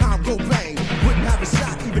happened when the calm go bang. Wouldn't have a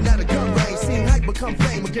shot, even at a gun range. Seen hype become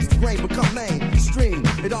fame, against the grain become mainstream.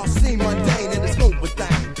 It all seemed mundane in the scope of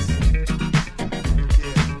things.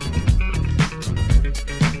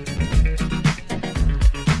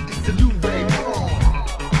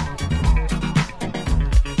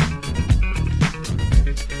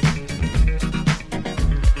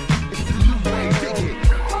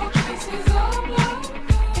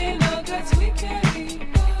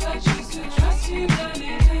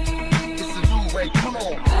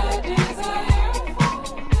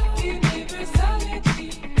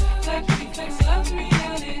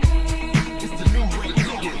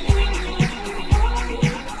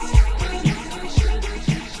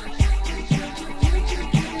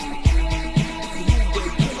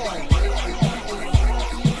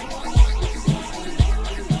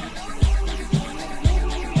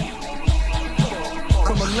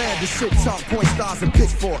 land, the shit talk, point stars and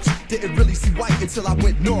pitchforks. Didn't really see white until I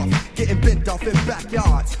went north. Getting bent off in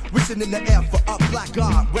backyards. Wishing in the air for a black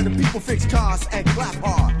God. Where the people fix cars and clap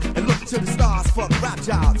hard. And look to the stars for rap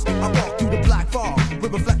jobs. I walk through the black fog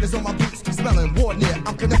with reflectors on my boots. Smelling war near.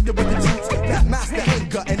 I'm connected with the troops that master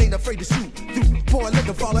anger and ain't afraid to shoot. Through pouring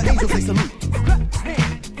liquor, fallen angels, they salute.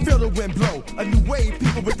 Feel the wind blow. A new wave,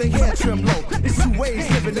 people with their hair trimmed low. It's two ways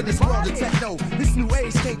living in this world of techno. This new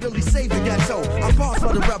age can't really save the ghetto. I pause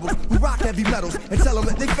for the rebels who rock heavy metals and tell them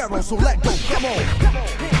that they pharaohs, so let go. Come on.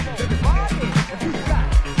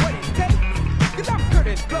 I'm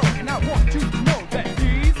Curtis Blow, and I want you to know that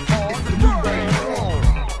these are the new way.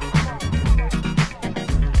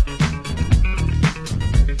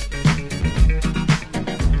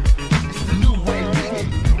 It's the new way.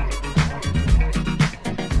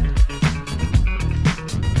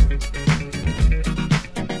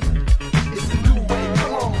 It's the new way.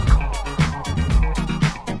 Come on.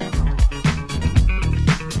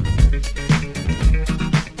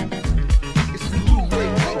 It's the new way.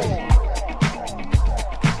 Come on.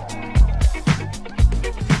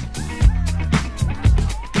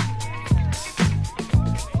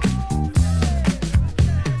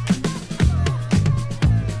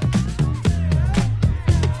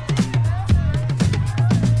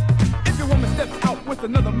 If your woman steps out with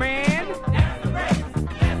another man,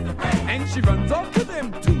 and she runs off to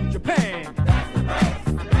them to Japan,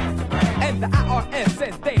 and the IRS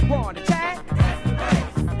says they want to chat,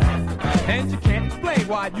 and you can't explain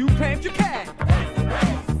why you claimed your cat,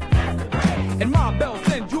 and Ma Bell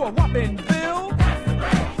sends you a whopping bill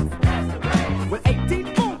with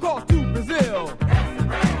 18 phone calls to Brazil,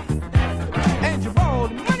 and you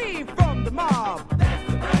borrowed money from the mob,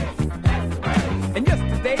 and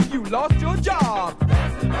yesterday you lost your job.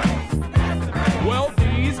 Well,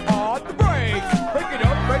 these are the breaks. Break it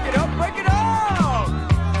up, break it up, break it up.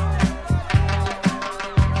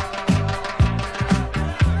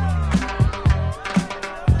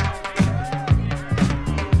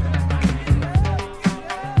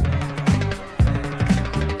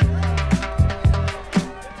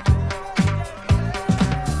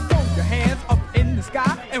 Throw your hands up in the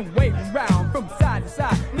sky and wave them round from side to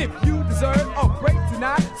side. And if you deserve a break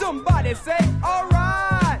tonight, somebody say, all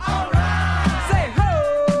right. All right. Say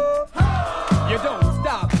ho. Ho. You don't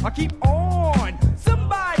stop. I keep on.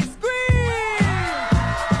 Somebody scream.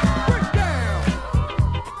 Break down.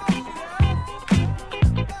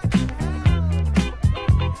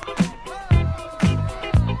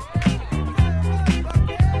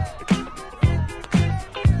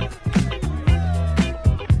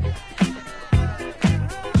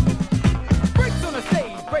 Breaks on the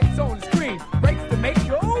stage, breaks on the screen, breaks to make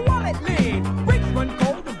your wallet lean. Breaks run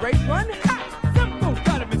cold and breaks run hot. Some folks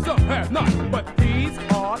got 'em and some have not, but these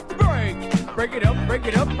are the breaks. Break it up, break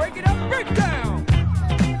it up, break it up, break down.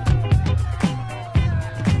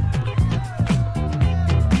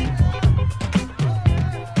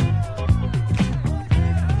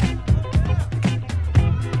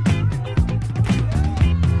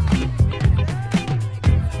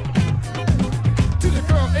 To the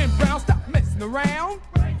girl in brown, stop messing around.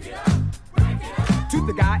 To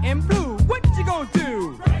the guy in blue, what you gonna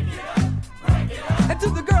do? And to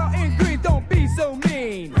the girl in green, don't be so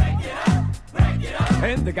mean.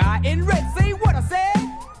 And the guy in red, say what I said.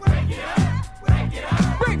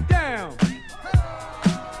 Break down.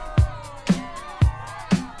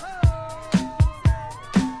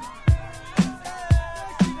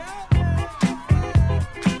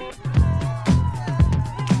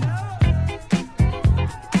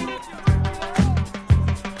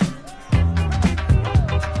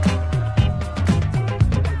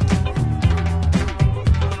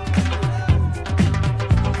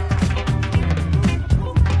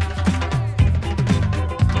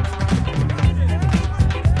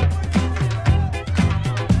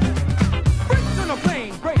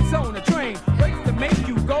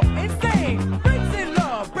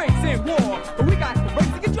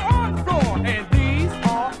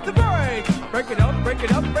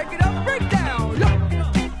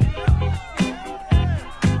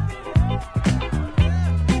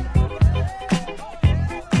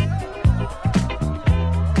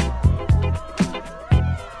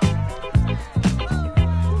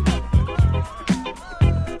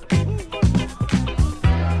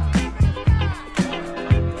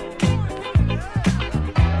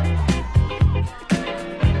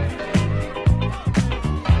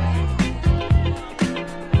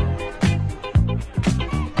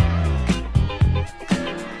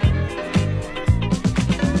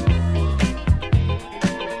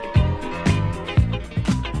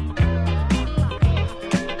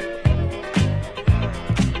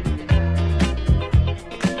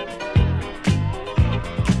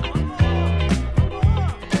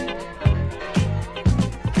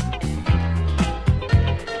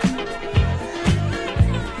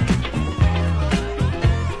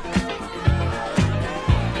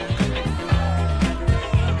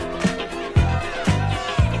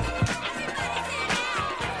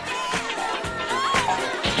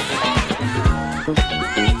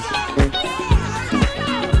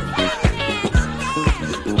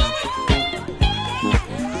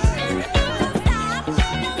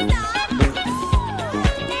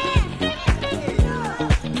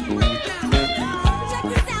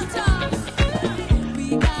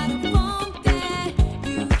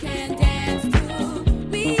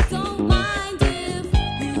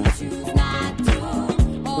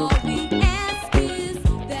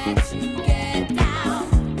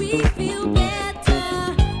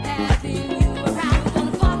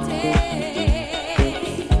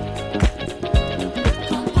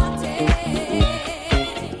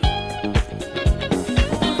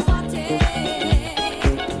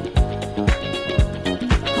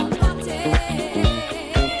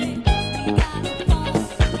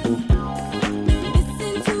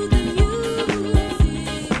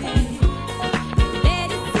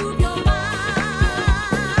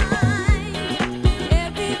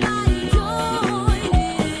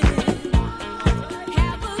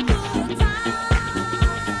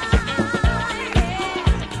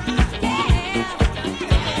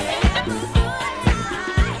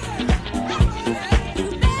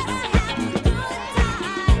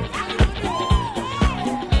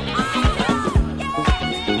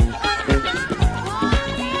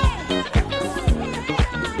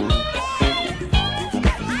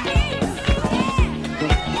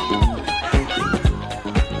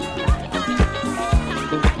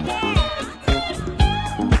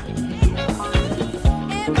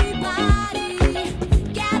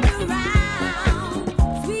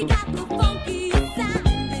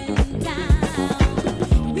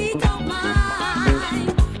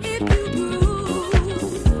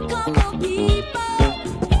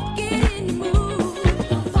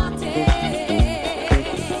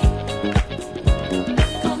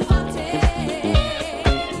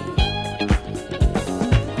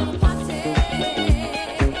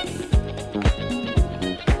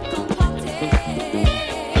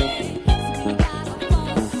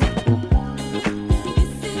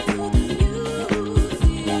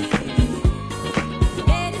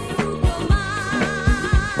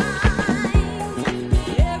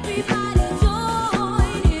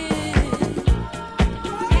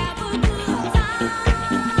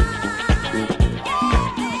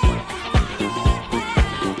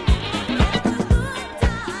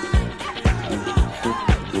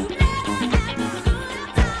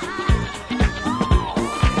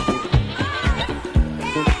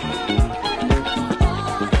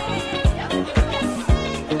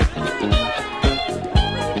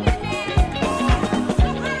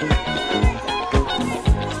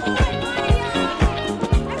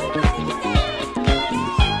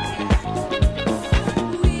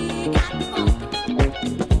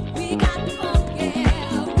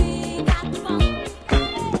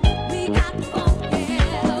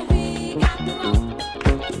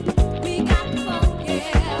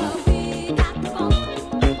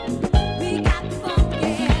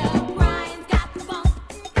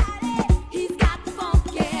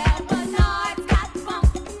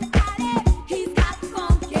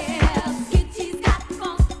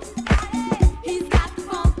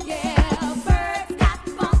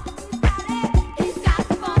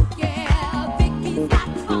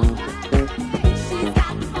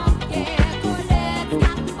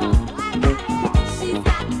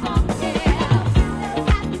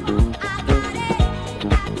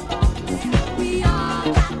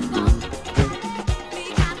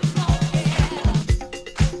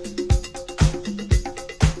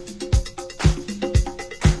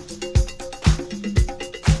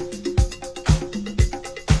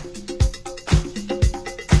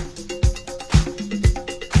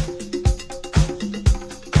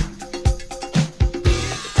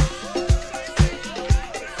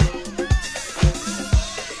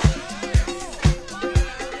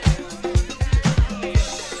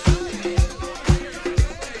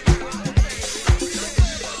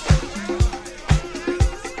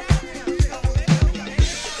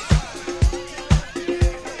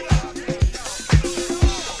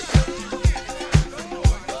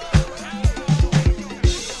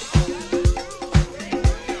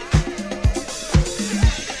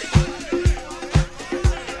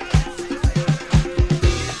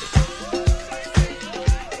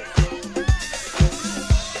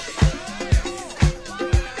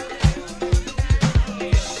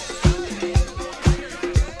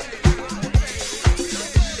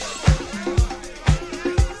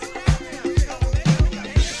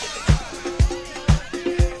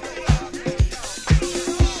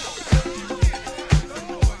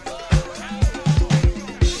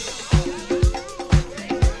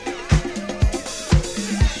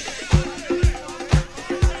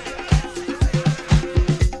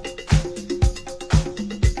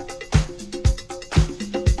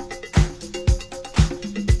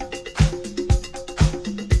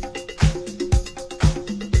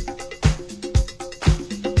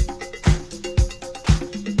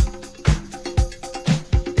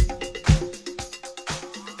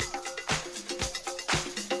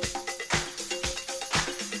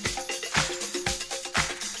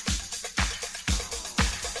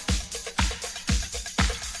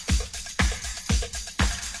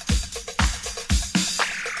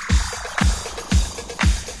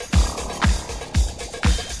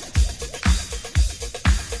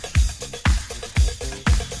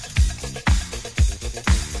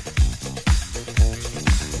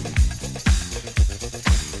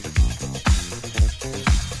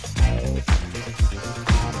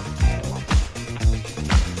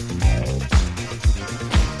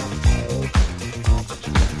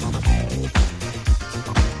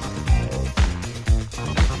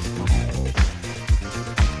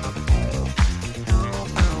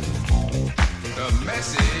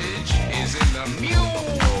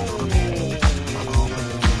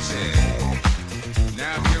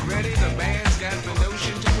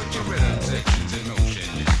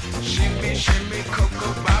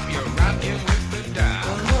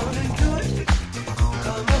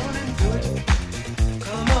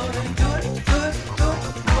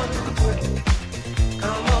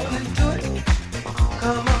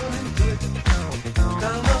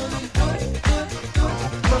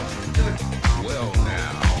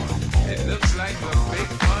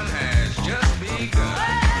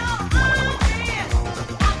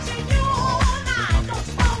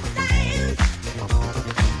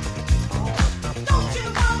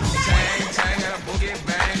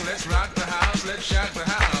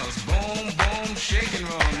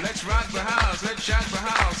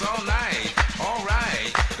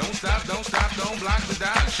 don't block the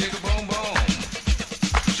dot. Shake a boom boom.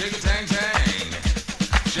 Shake a tang tang.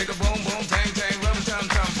 Shake a boom boom tang tang. Rubber tum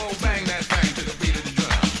tum. Bo bang that thing to the beat of the drum.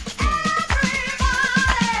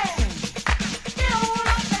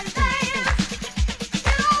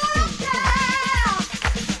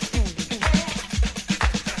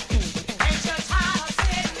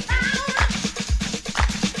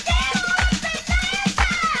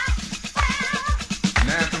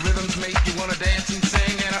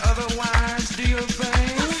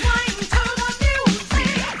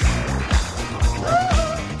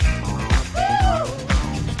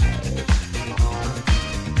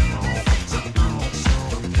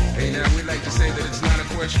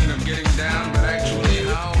 Question of getting down, but actually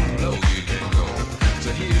how low you can go.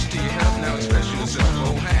 So here's to your health, now express yourself,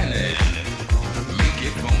 go hand in, make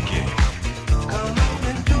it funky. Come on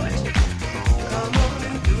and do it. Come on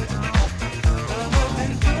and do it. Come on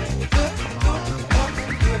and do it. Do it, do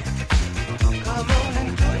it, do it. Come on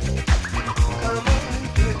and do it. Come on and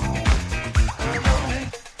do it. Come on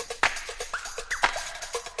and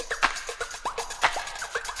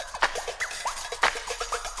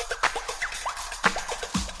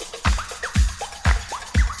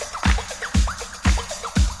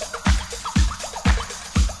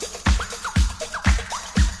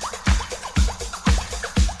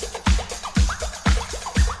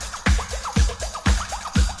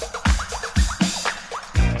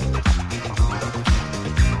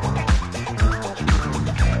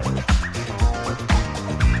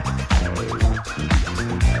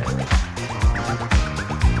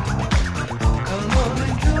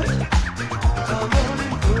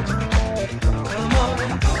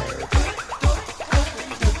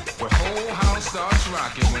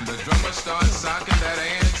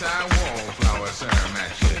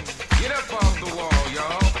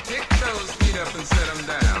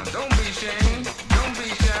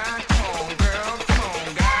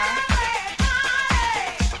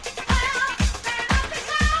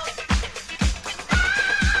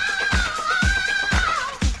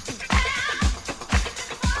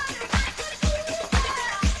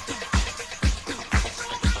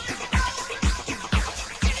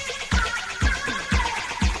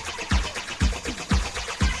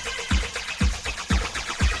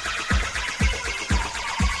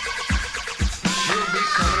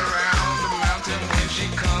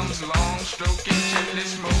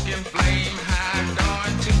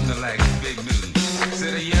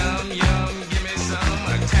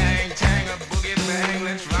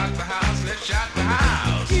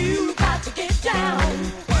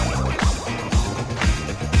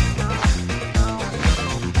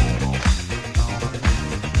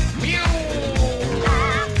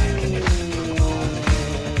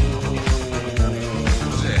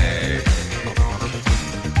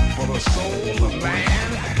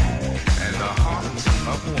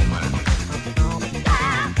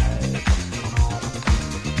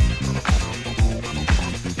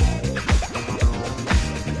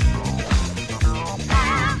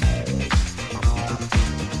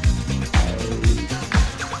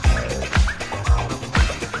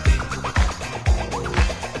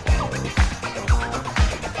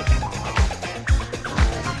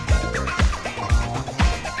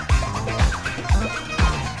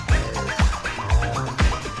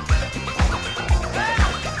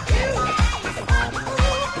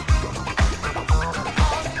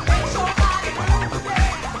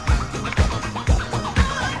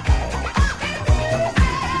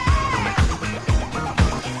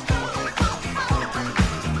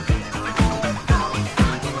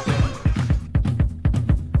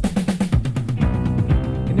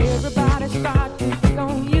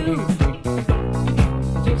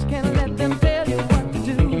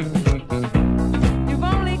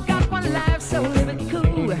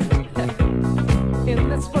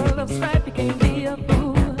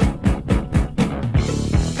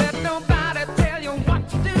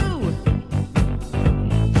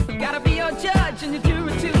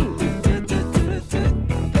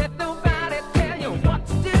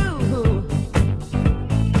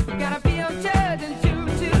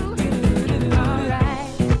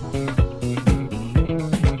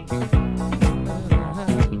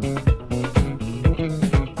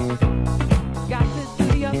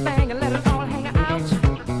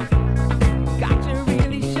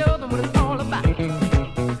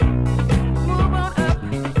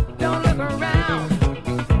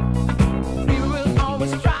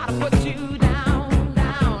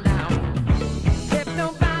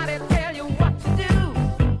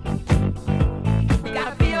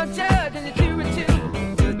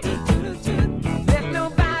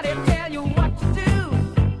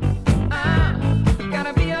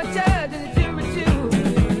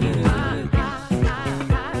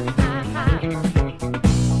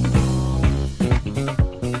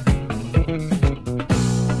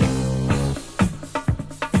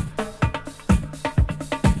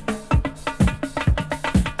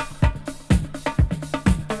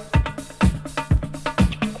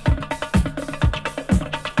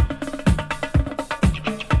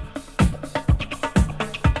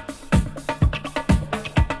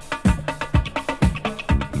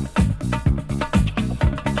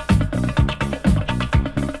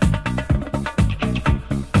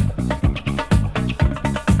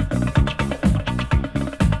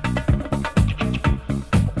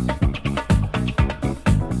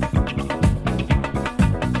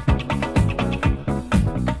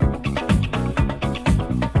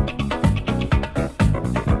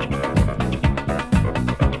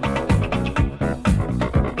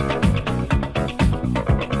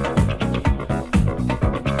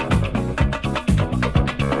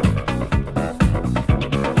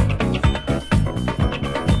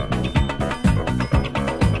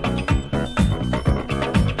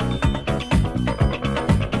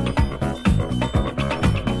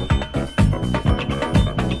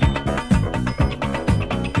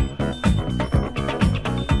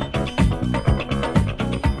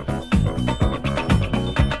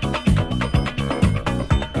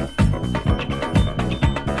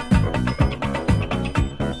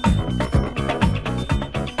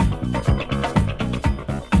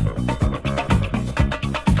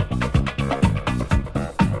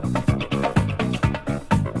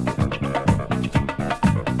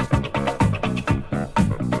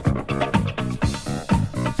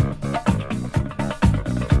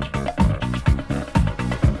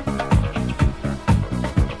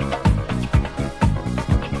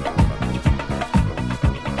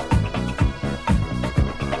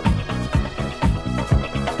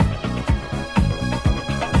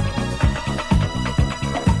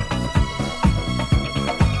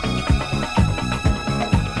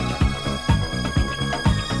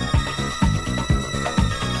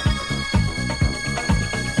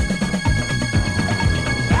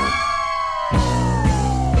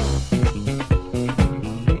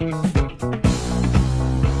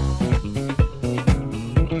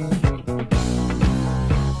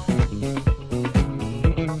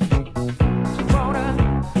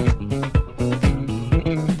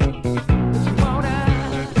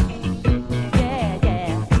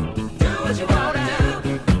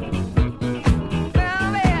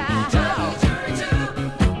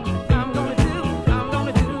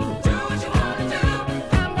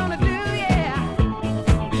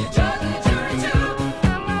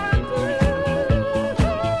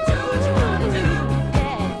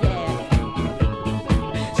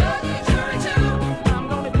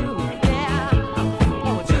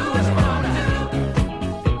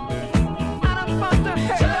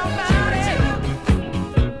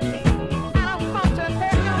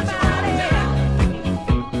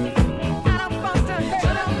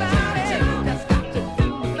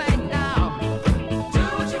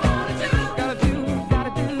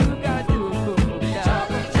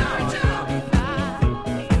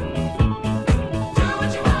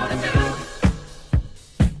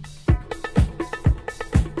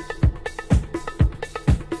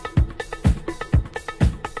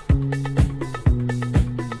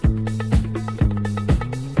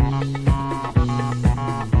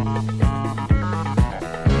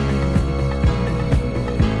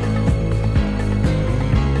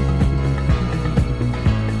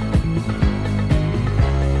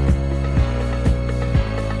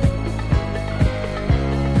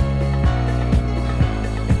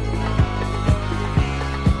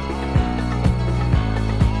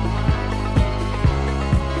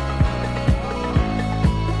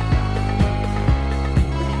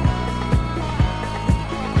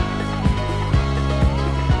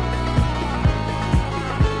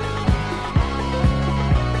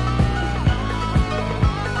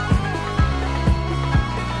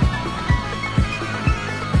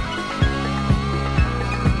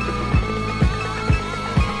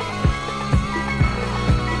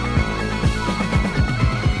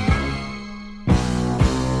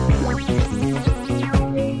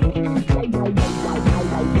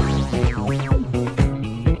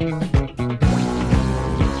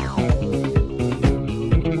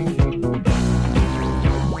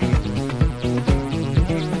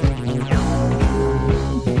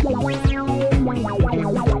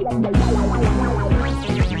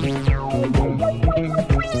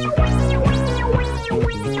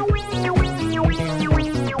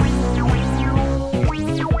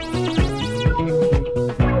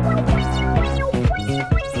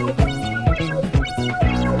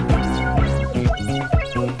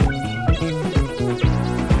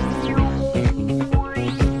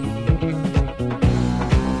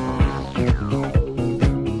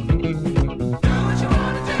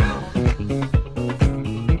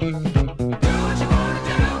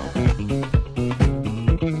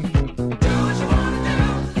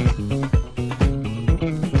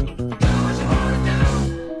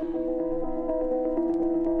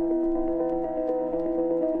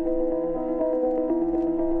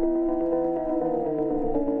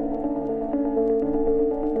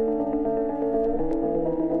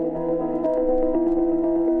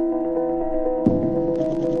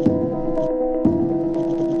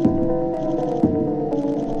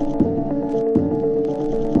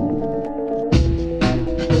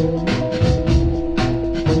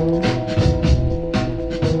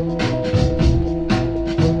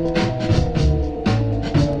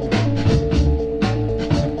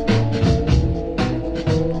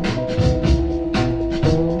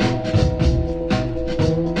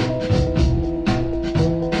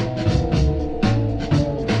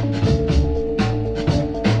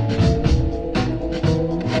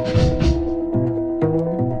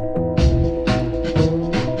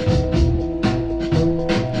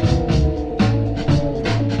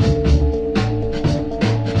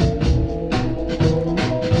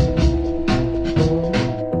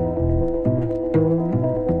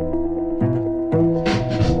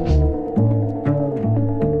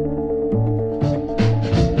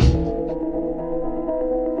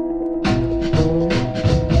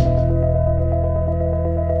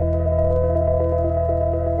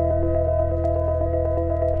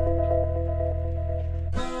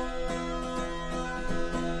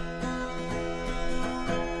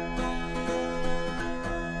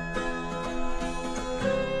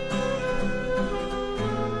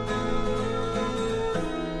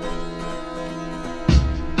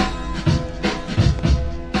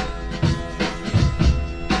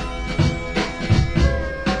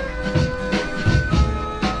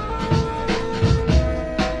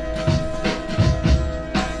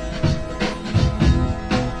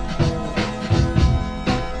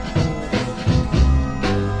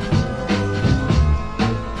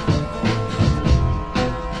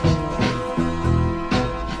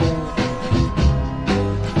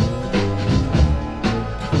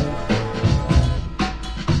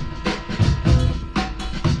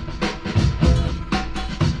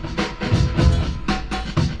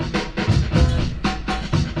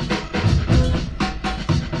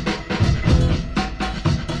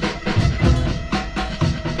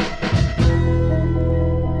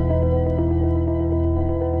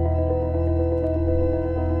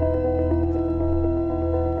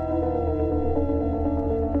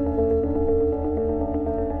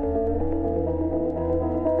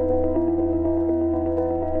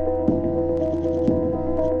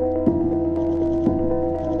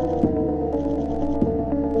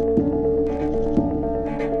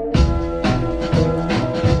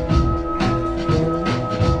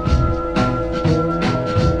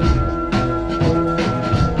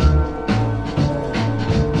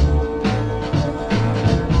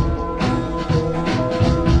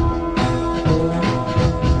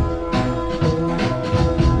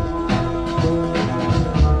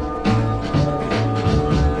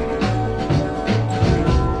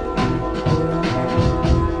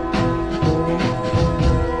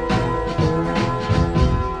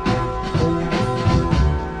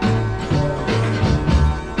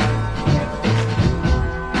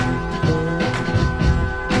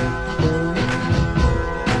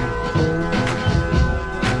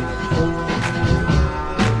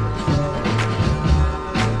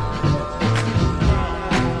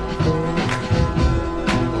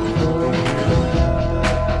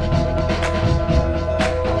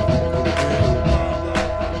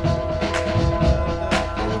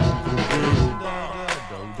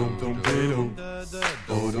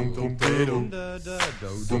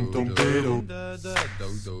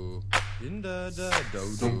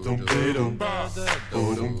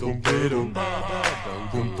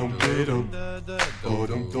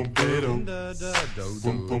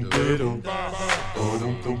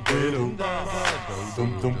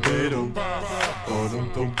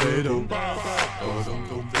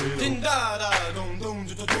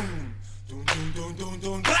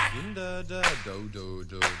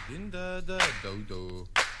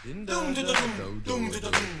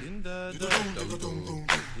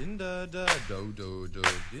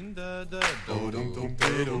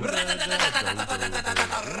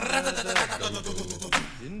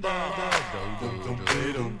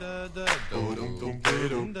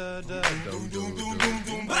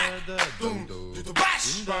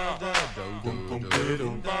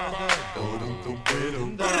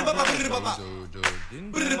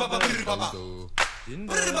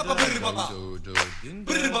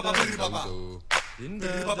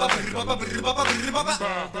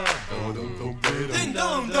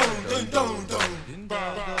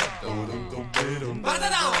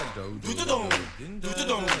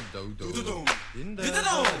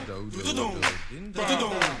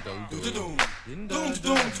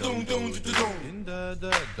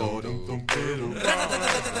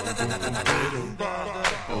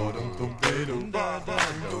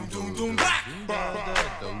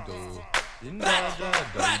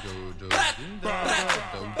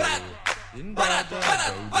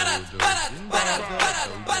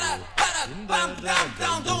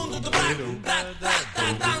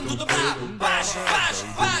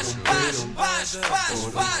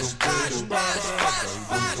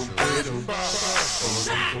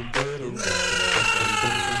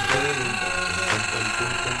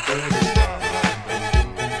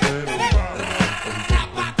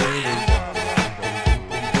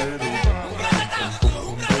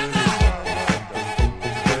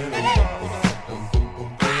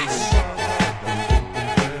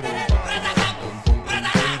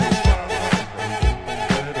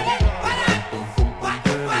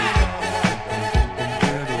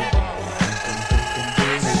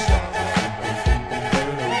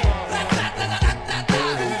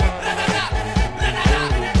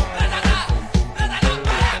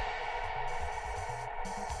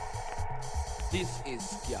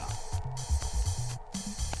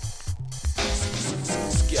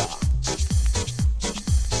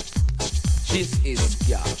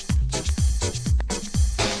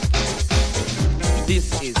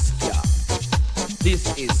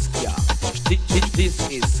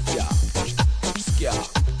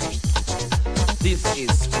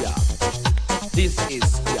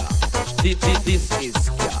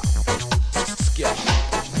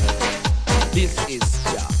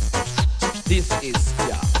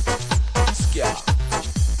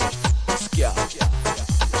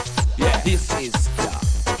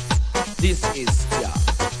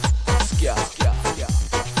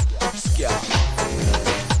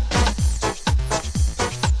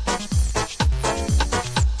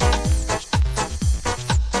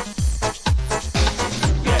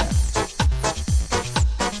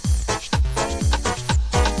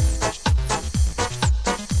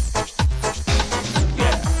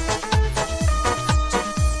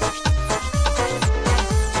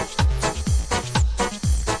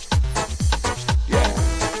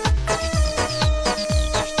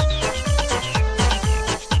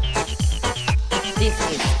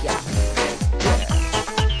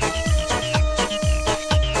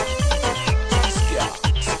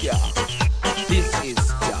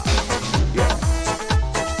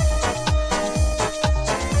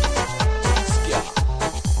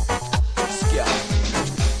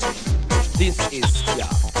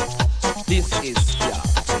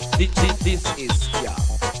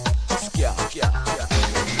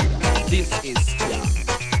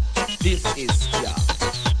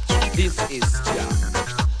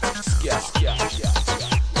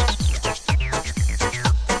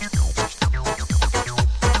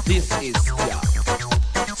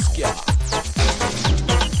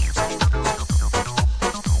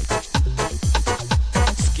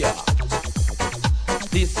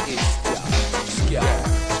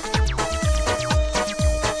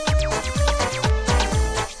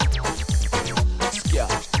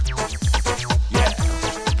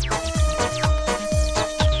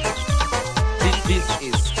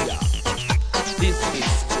This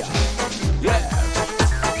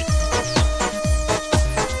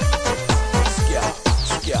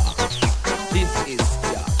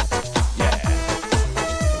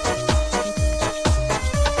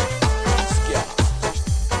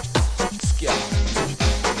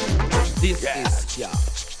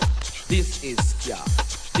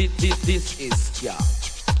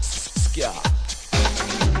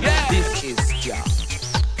Jah.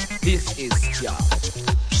 This is Jah.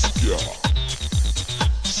 Ska.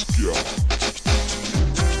 Ska.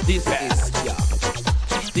 This is Jah.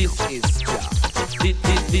 This is Jah.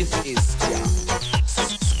 This is Jah.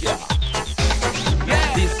 Ska.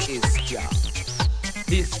 This is Jah.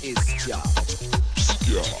 This is Jah.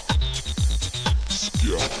 Ska.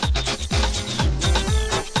 Ska.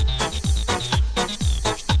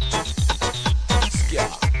 Ska.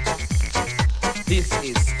 This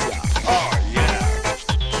is Jah. Oh yeah.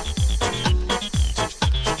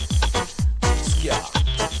 Ska.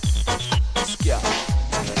 Ska.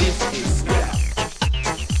 This is Jah.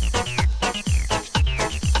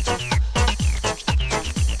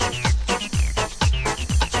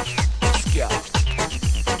 Ska.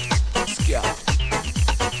 Ska.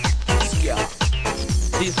 Ska.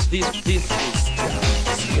 This is Jah.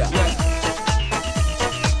 Ska.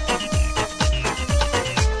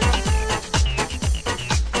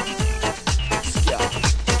 Ska.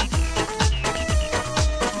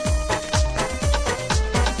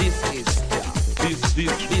 This is Jah.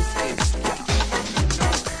 This is Jah.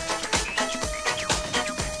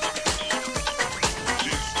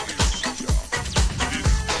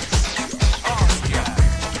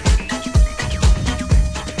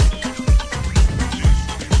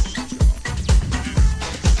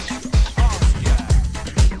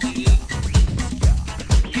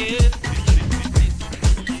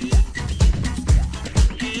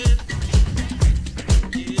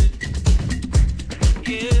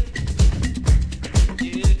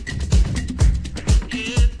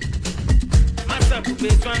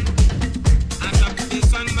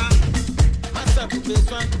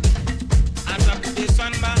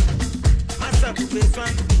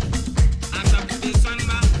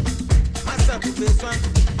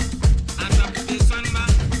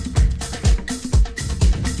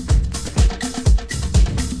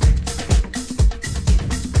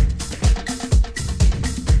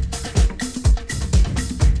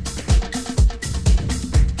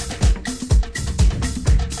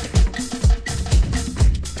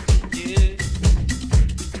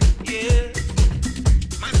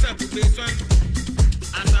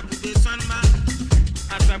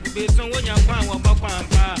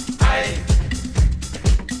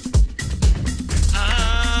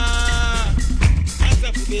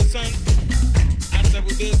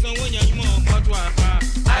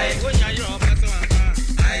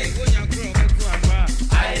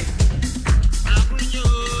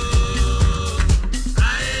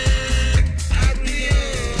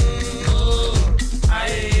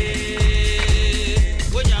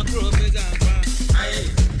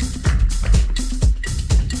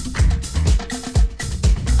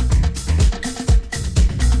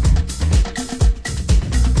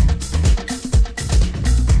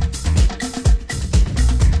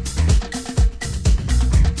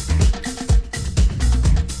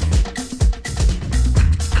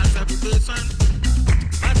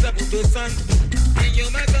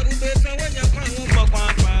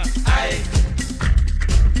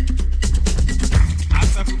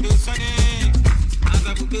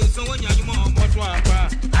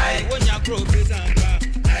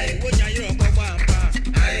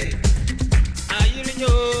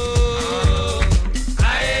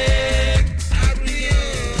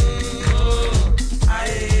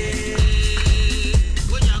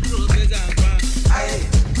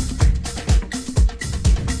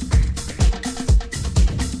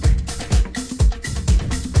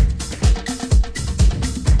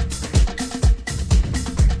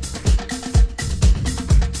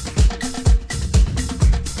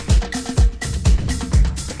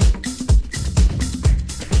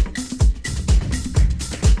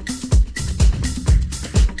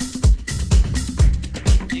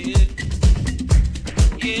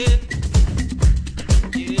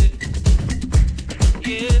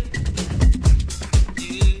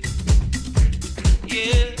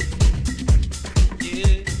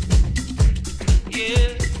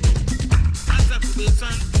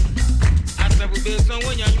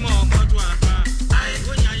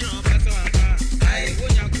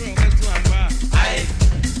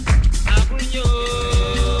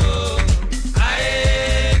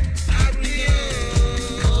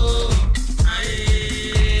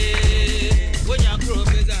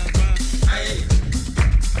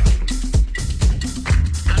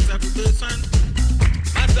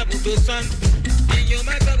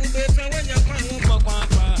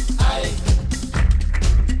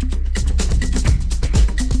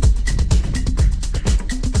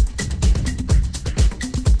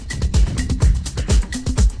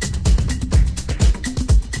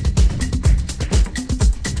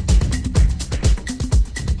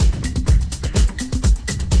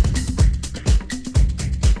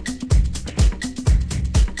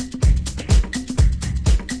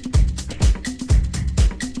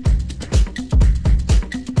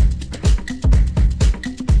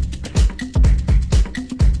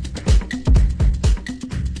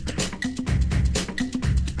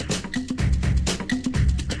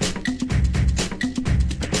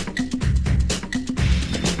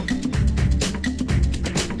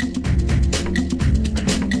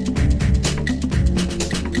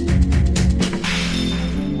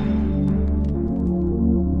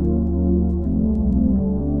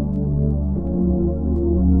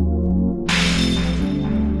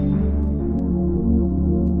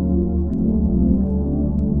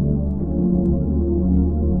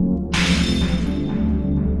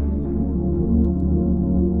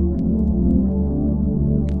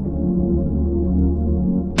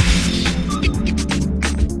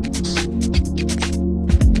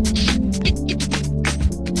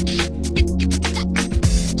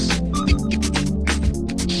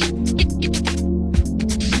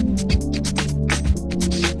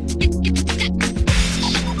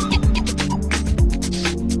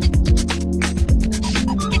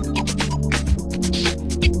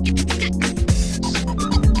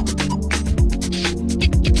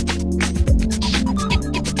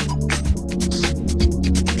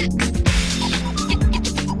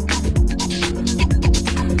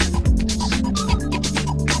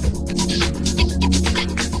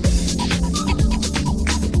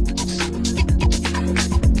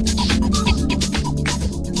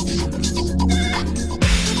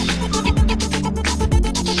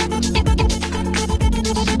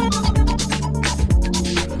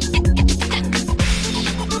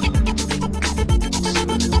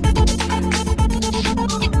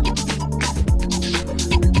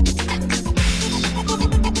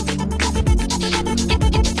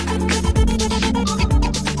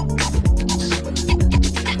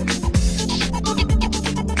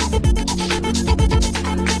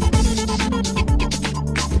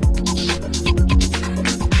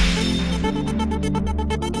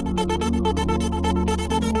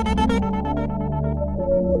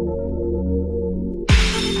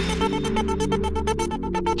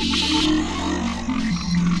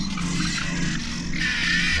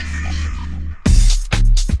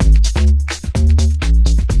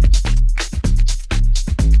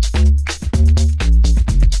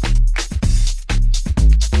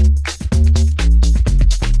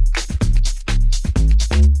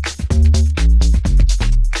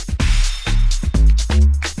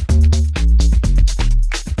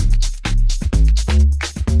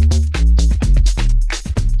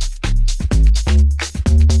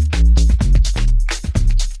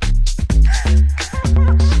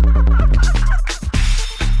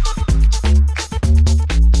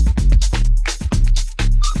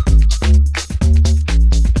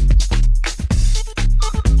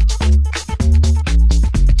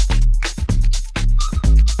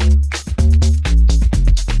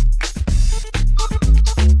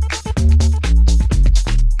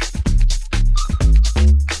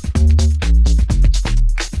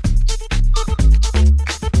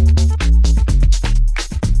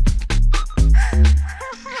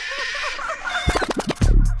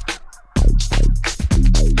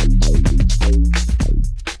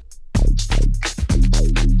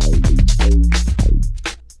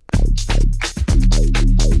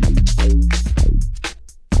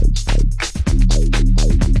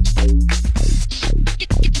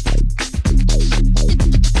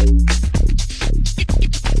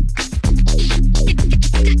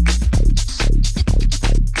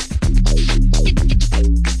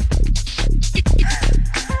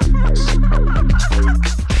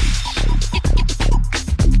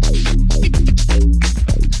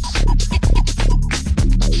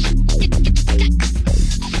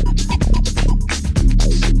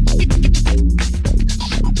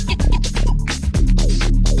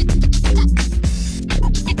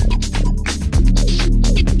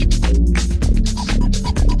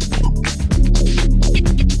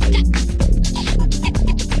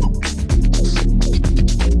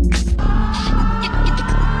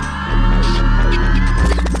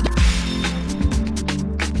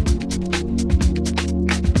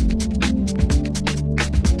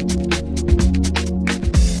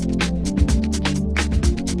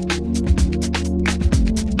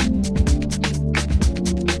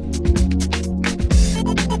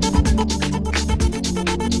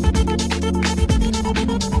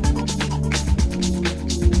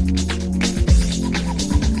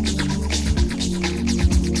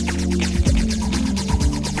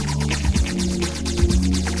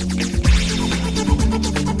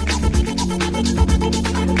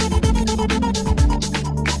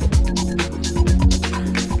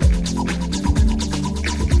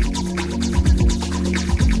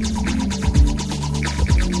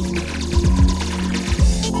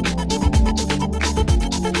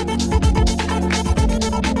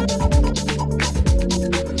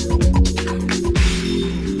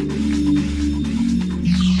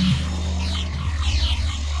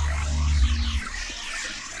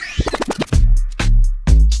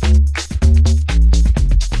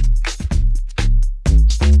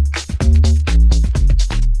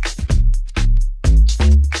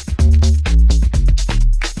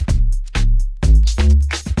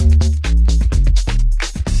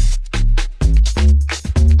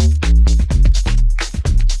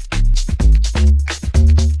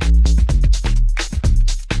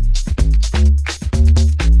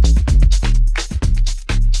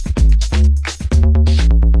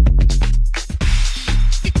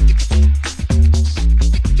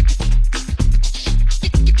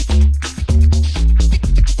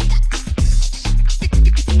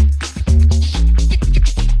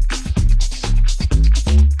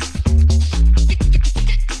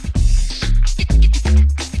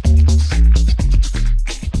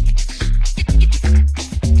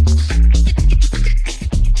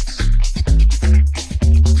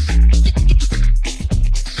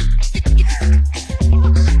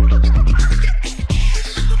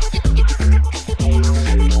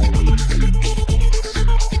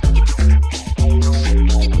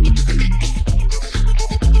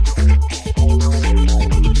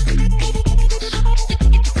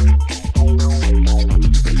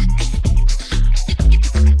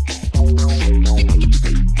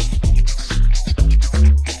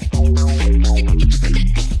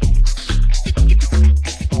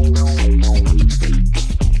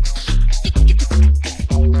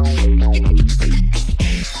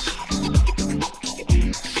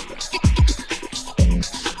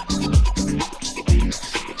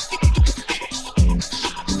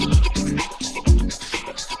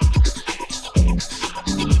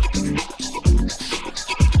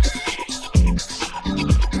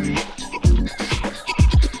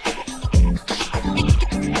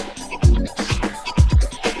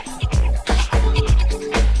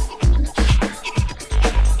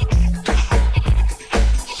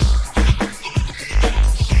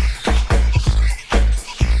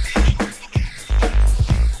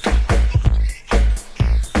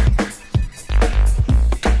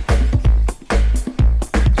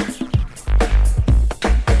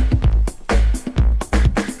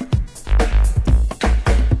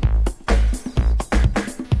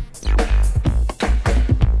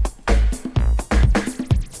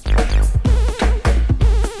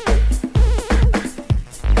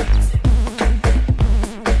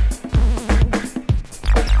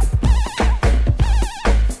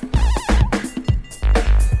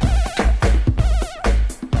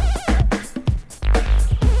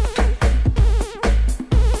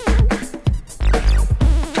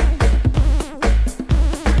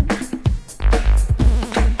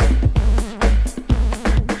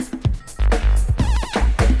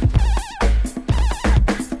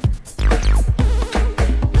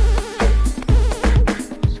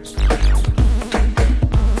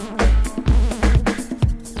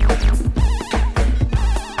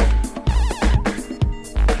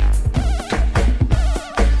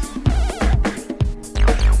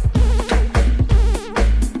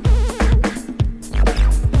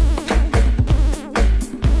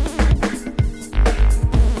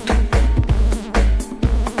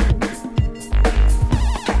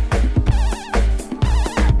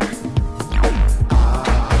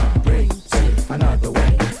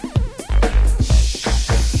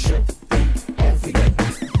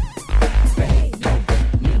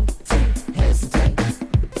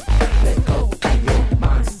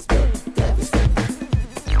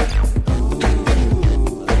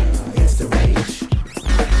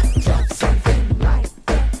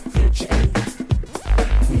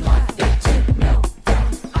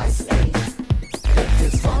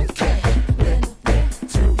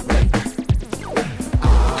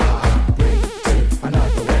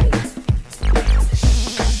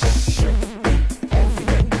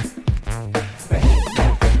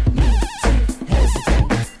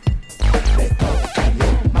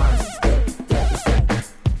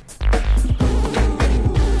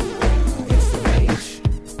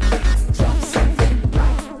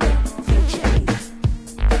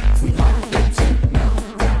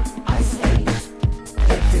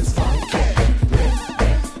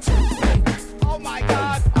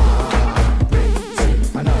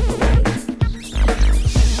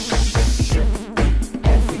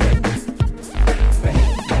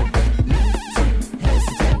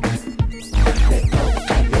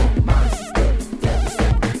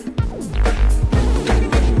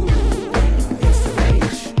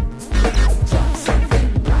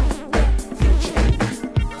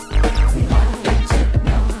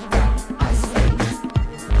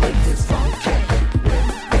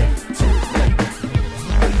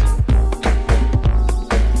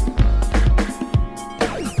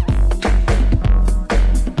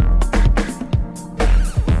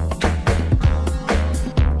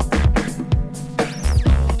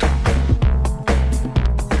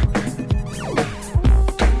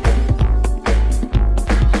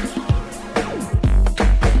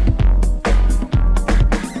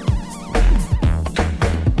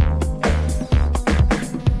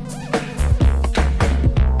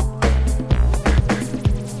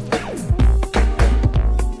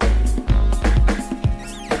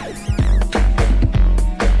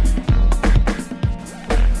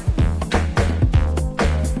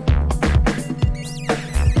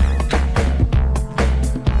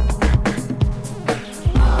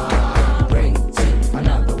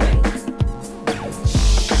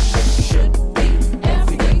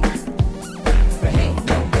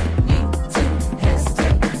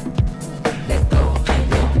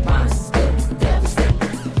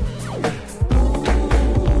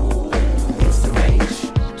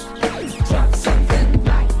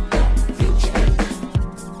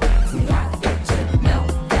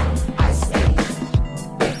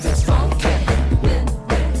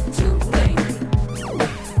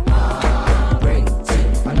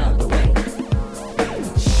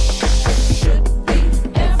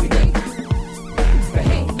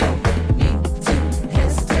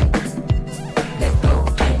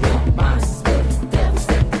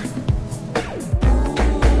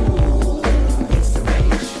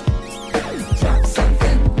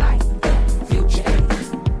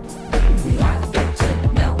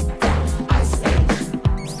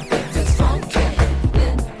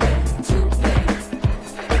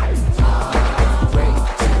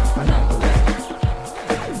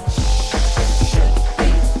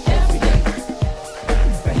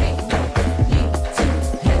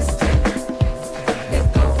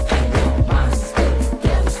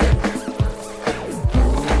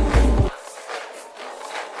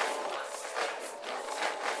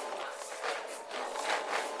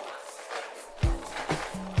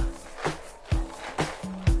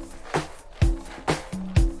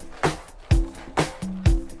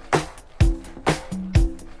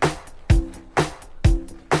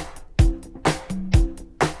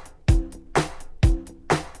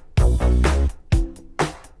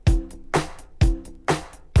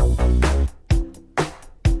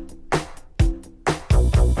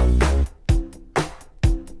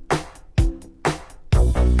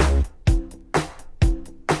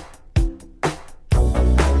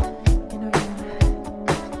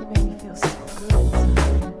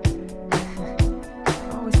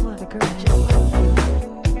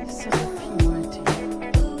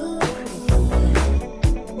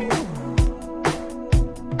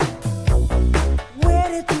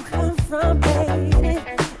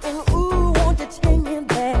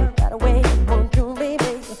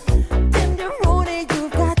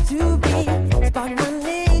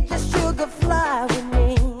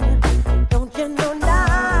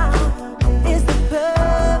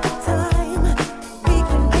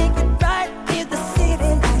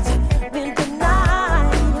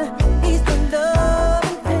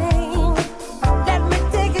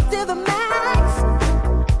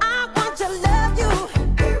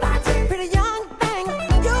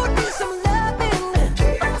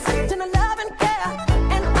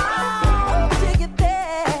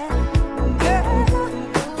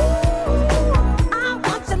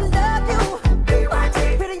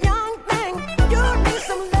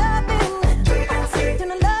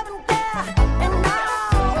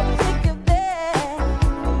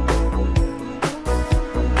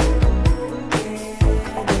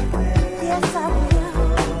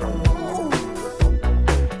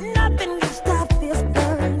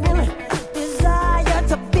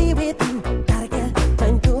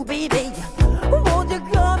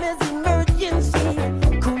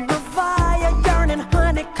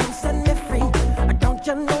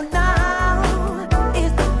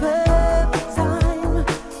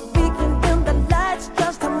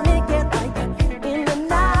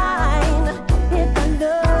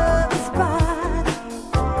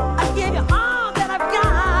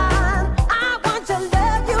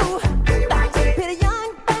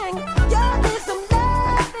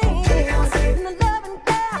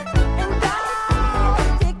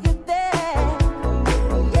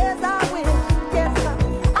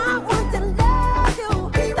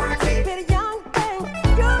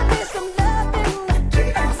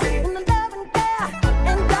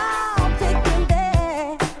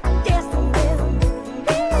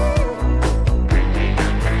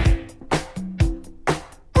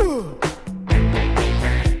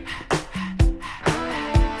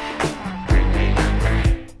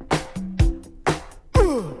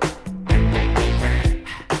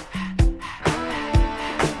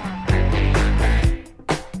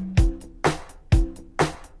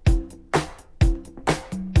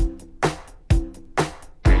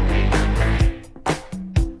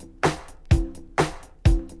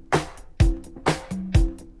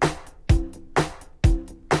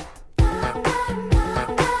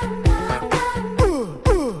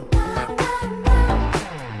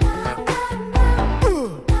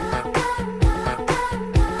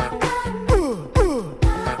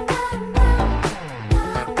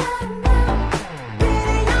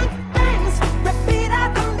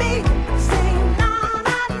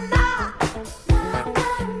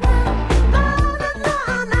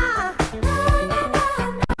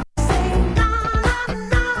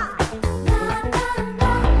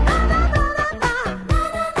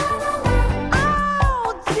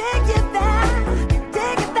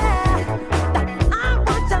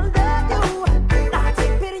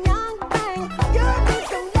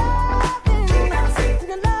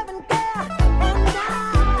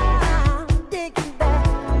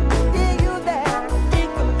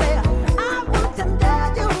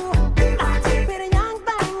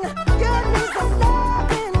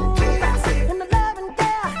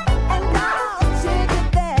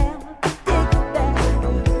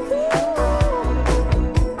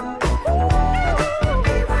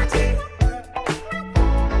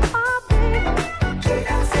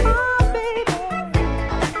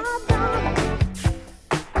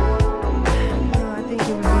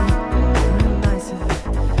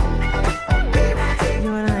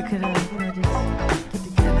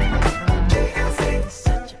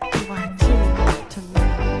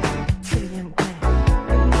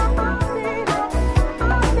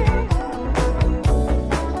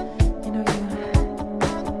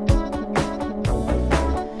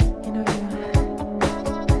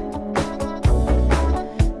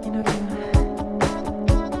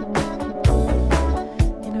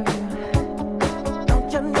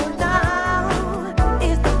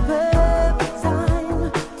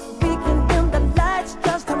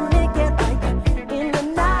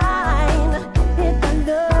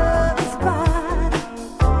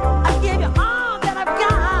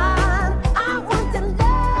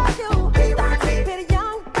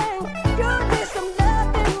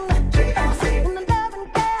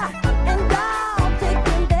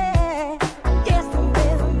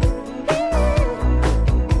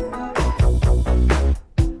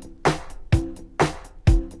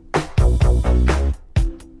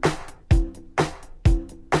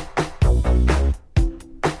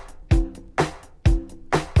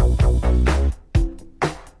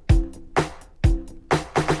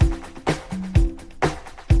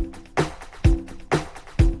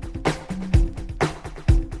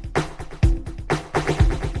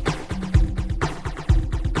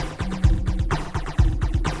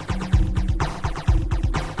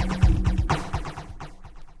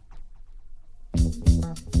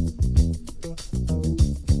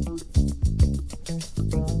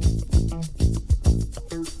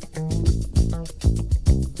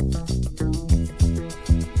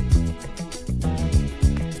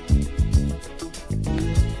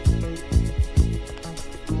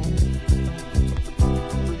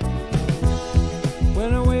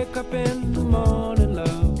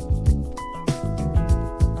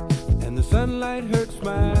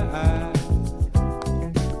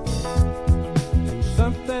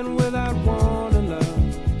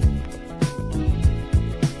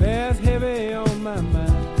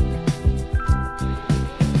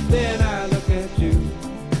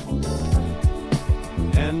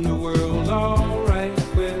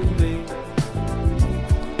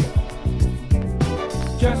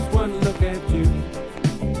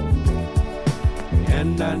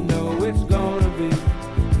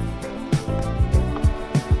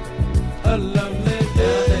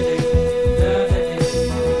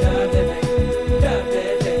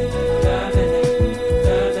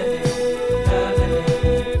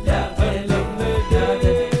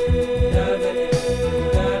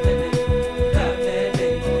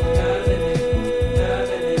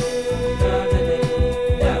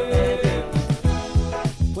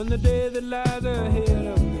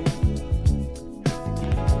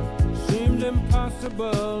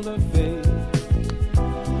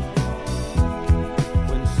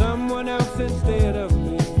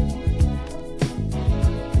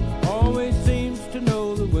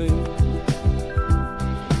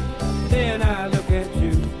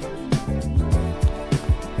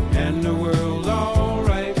 and the world's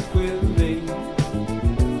alright with me.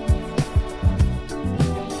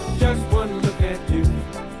 Just one look at you,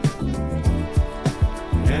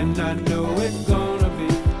 and I know it's gonna be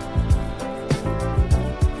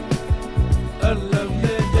a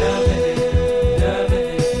lovely day.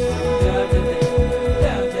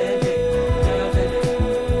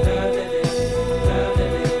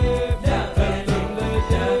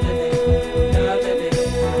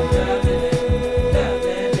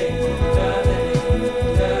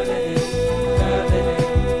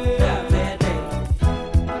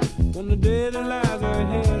 When the day that lies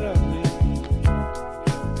ahead of me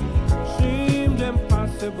seems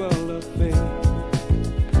impossible to face,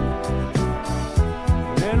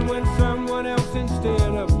 and when someone else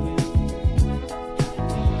instead of me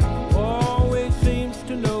always seems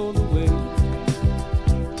to know the way,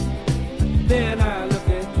 then I look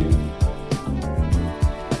at you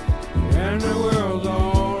and the world's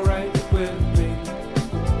alright with me.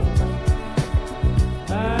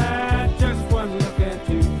 I just one look at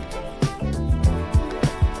you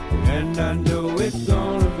and I know it's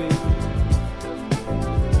gonna be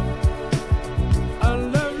a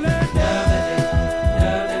lovely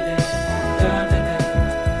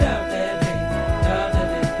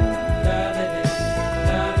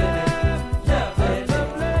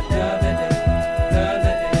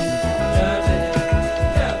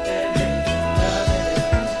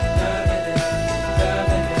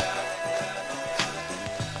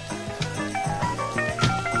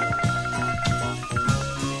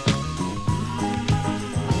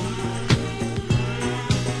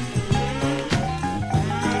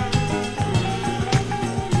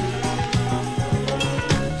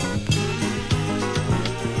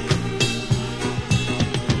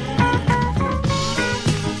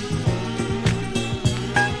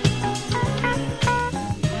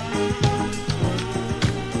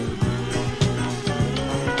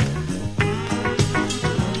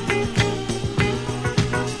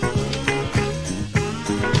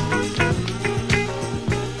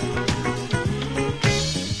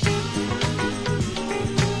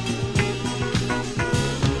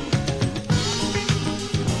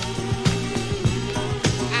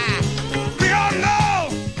We all know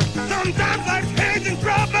sometimes life's hands in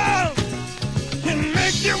trouble can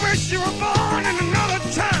make you wish you were born in another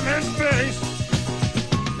time and space.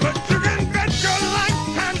 But you can bet your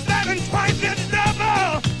lifetime's that and twice its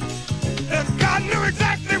double. If God knew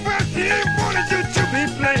exactly where He wanted you to be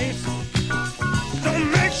placed. So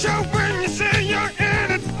make sure when you say you're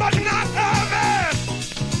in it, but not of it,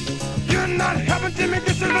 you're not helping to make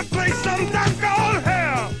this in a place sometimes called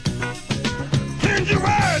hell. Change your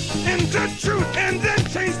words into truth and then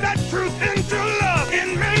change that truth into love.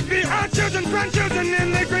 And maybe our children, grandchildren,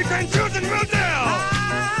 and their great-grandchildren will tell.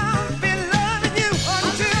 I've been loving you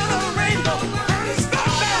until the rainbow burns the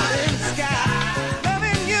mountain sky.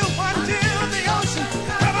 Loving you until the ocean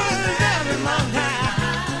covers every mountain.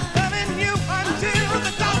 Loving you until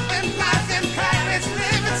the dolphin flies and pirates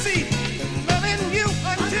live at sea. Loving you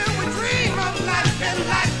until we dream of life and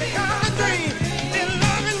life becomes a dream. And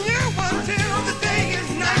loving you until the day is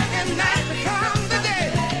night and night becomes the day.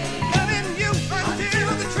 Loving you until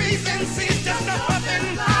the trees and seas just up and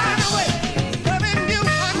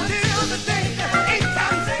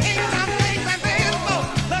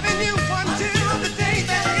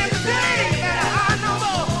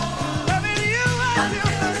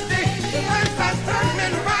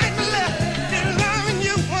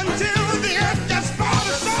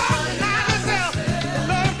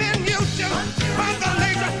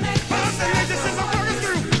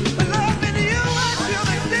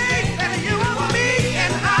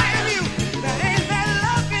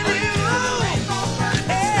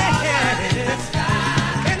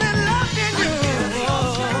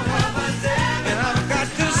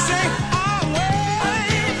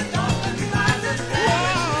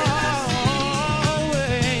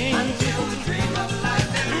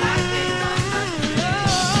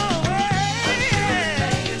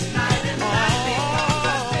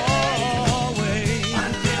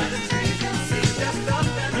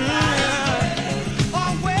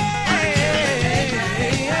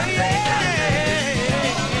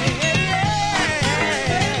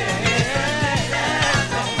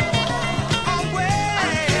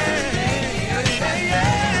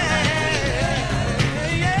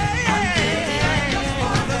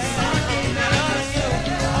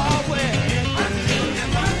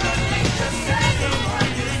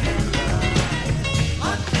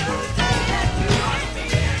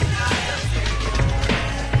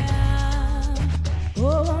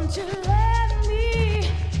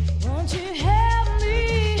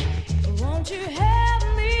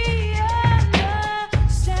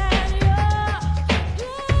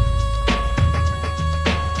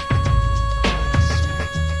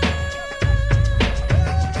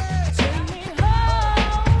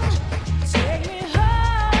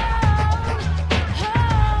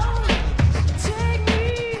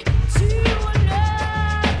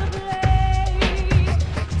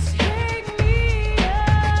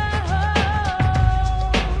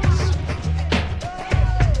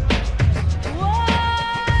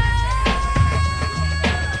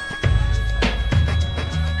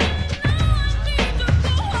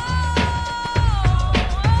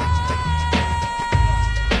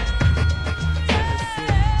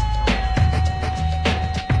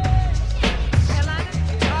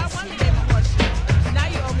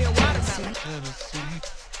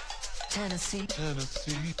Tennessee,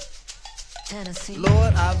 Tennessee. Tennessee.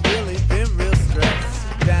 Lord, I've really been real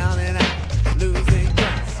stressed, down and out, losing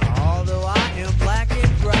ground. Although I am black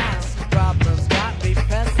and brown, problems got me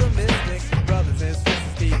pessimistic. Brothers and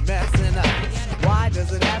sisters keep messing up. Why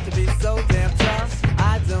does it have to be so damn tough?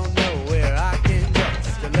 I don't know where I can go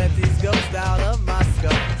to let these ghosts out of my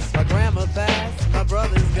skull. My grandma passed, my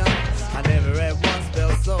brother's gone. I never at once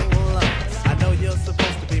felt so alone. I know you're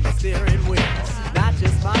supposed to be my steering wheel, not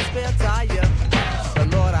just my spare tire. But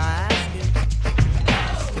Lord, I ask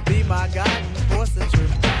you to be my guiding force and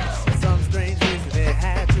truth. For some strange reason it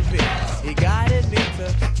had to be. He guided me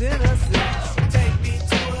to Tennessee. Take me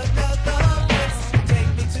to another place. Take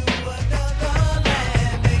me to another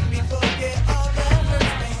land. Make me forget all that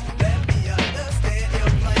hurts me. Let me understand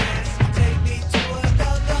your plan. Take me to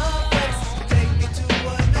another place. Take me to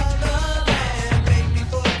another land. Make me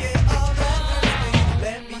forget all that hurts me.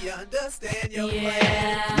 Let me understand your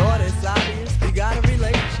plan. Lord, it's obvious we got a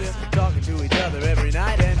relationship, talking to each other every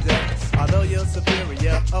night and day. Although you're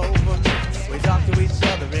superior over me, we talk to each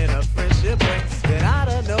other in a friendship way. Then out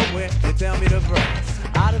of nowhere, you tell me to break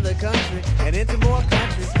out of the country and into more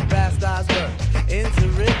countries, past Osborne, into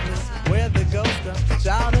Richmond, where the ghost of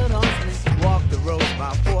childhood haunts me. Walk the roads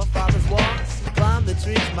my forefathers walked, climb the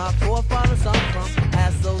trees my forefathers hung from.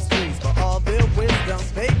 Ask those trees for all their wisdom.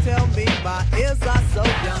 They tell me my ears are so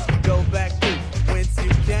young. Go back to whence you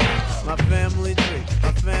came, my family tree,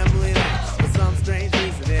 my family name. For some strange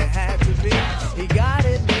reason it had to be. He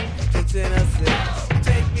guided me to Tennessee.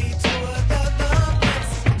 Take me to another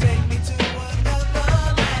place. Take me to another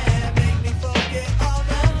land. Make me forget all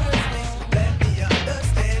that hurts me. Let me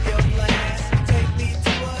understand your plan. Take me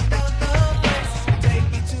to another place. Take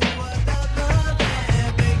me to another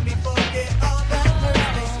land. Make me forget all that hurts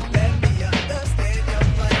me. Let me understand your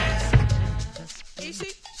plan.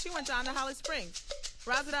 Ishi, she went down to Holly Springs.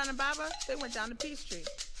 Razadon and Baba, they went down to Peachtree.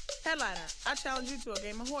 Headliner, I challenge you to a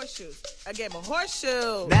game of horseshoes. A game of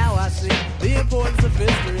horseshoes. Now I see the importance of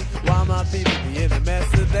history. Why my people be in the mess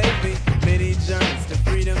that they be. Many journeys to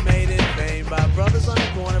freedom made in vain by brothers on the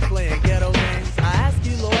corner playing ghetto games. I ask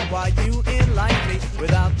you, Lord, why you enlighten me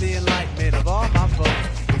without the enlightenment of all my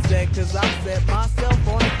folks. He said, cause I set myself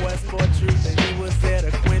on a quest for truth, and he was there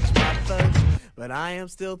to quench my thirst. But I am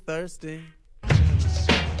still thirsty.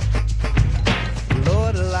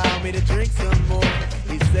 Lord, allow me to drink some more.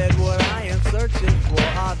 He said what I am searching for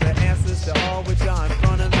are the answers to all which are in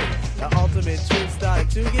front of me. The ultimate truth started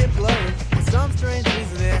to get blurry. For some strange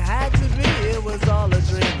reason it had to be.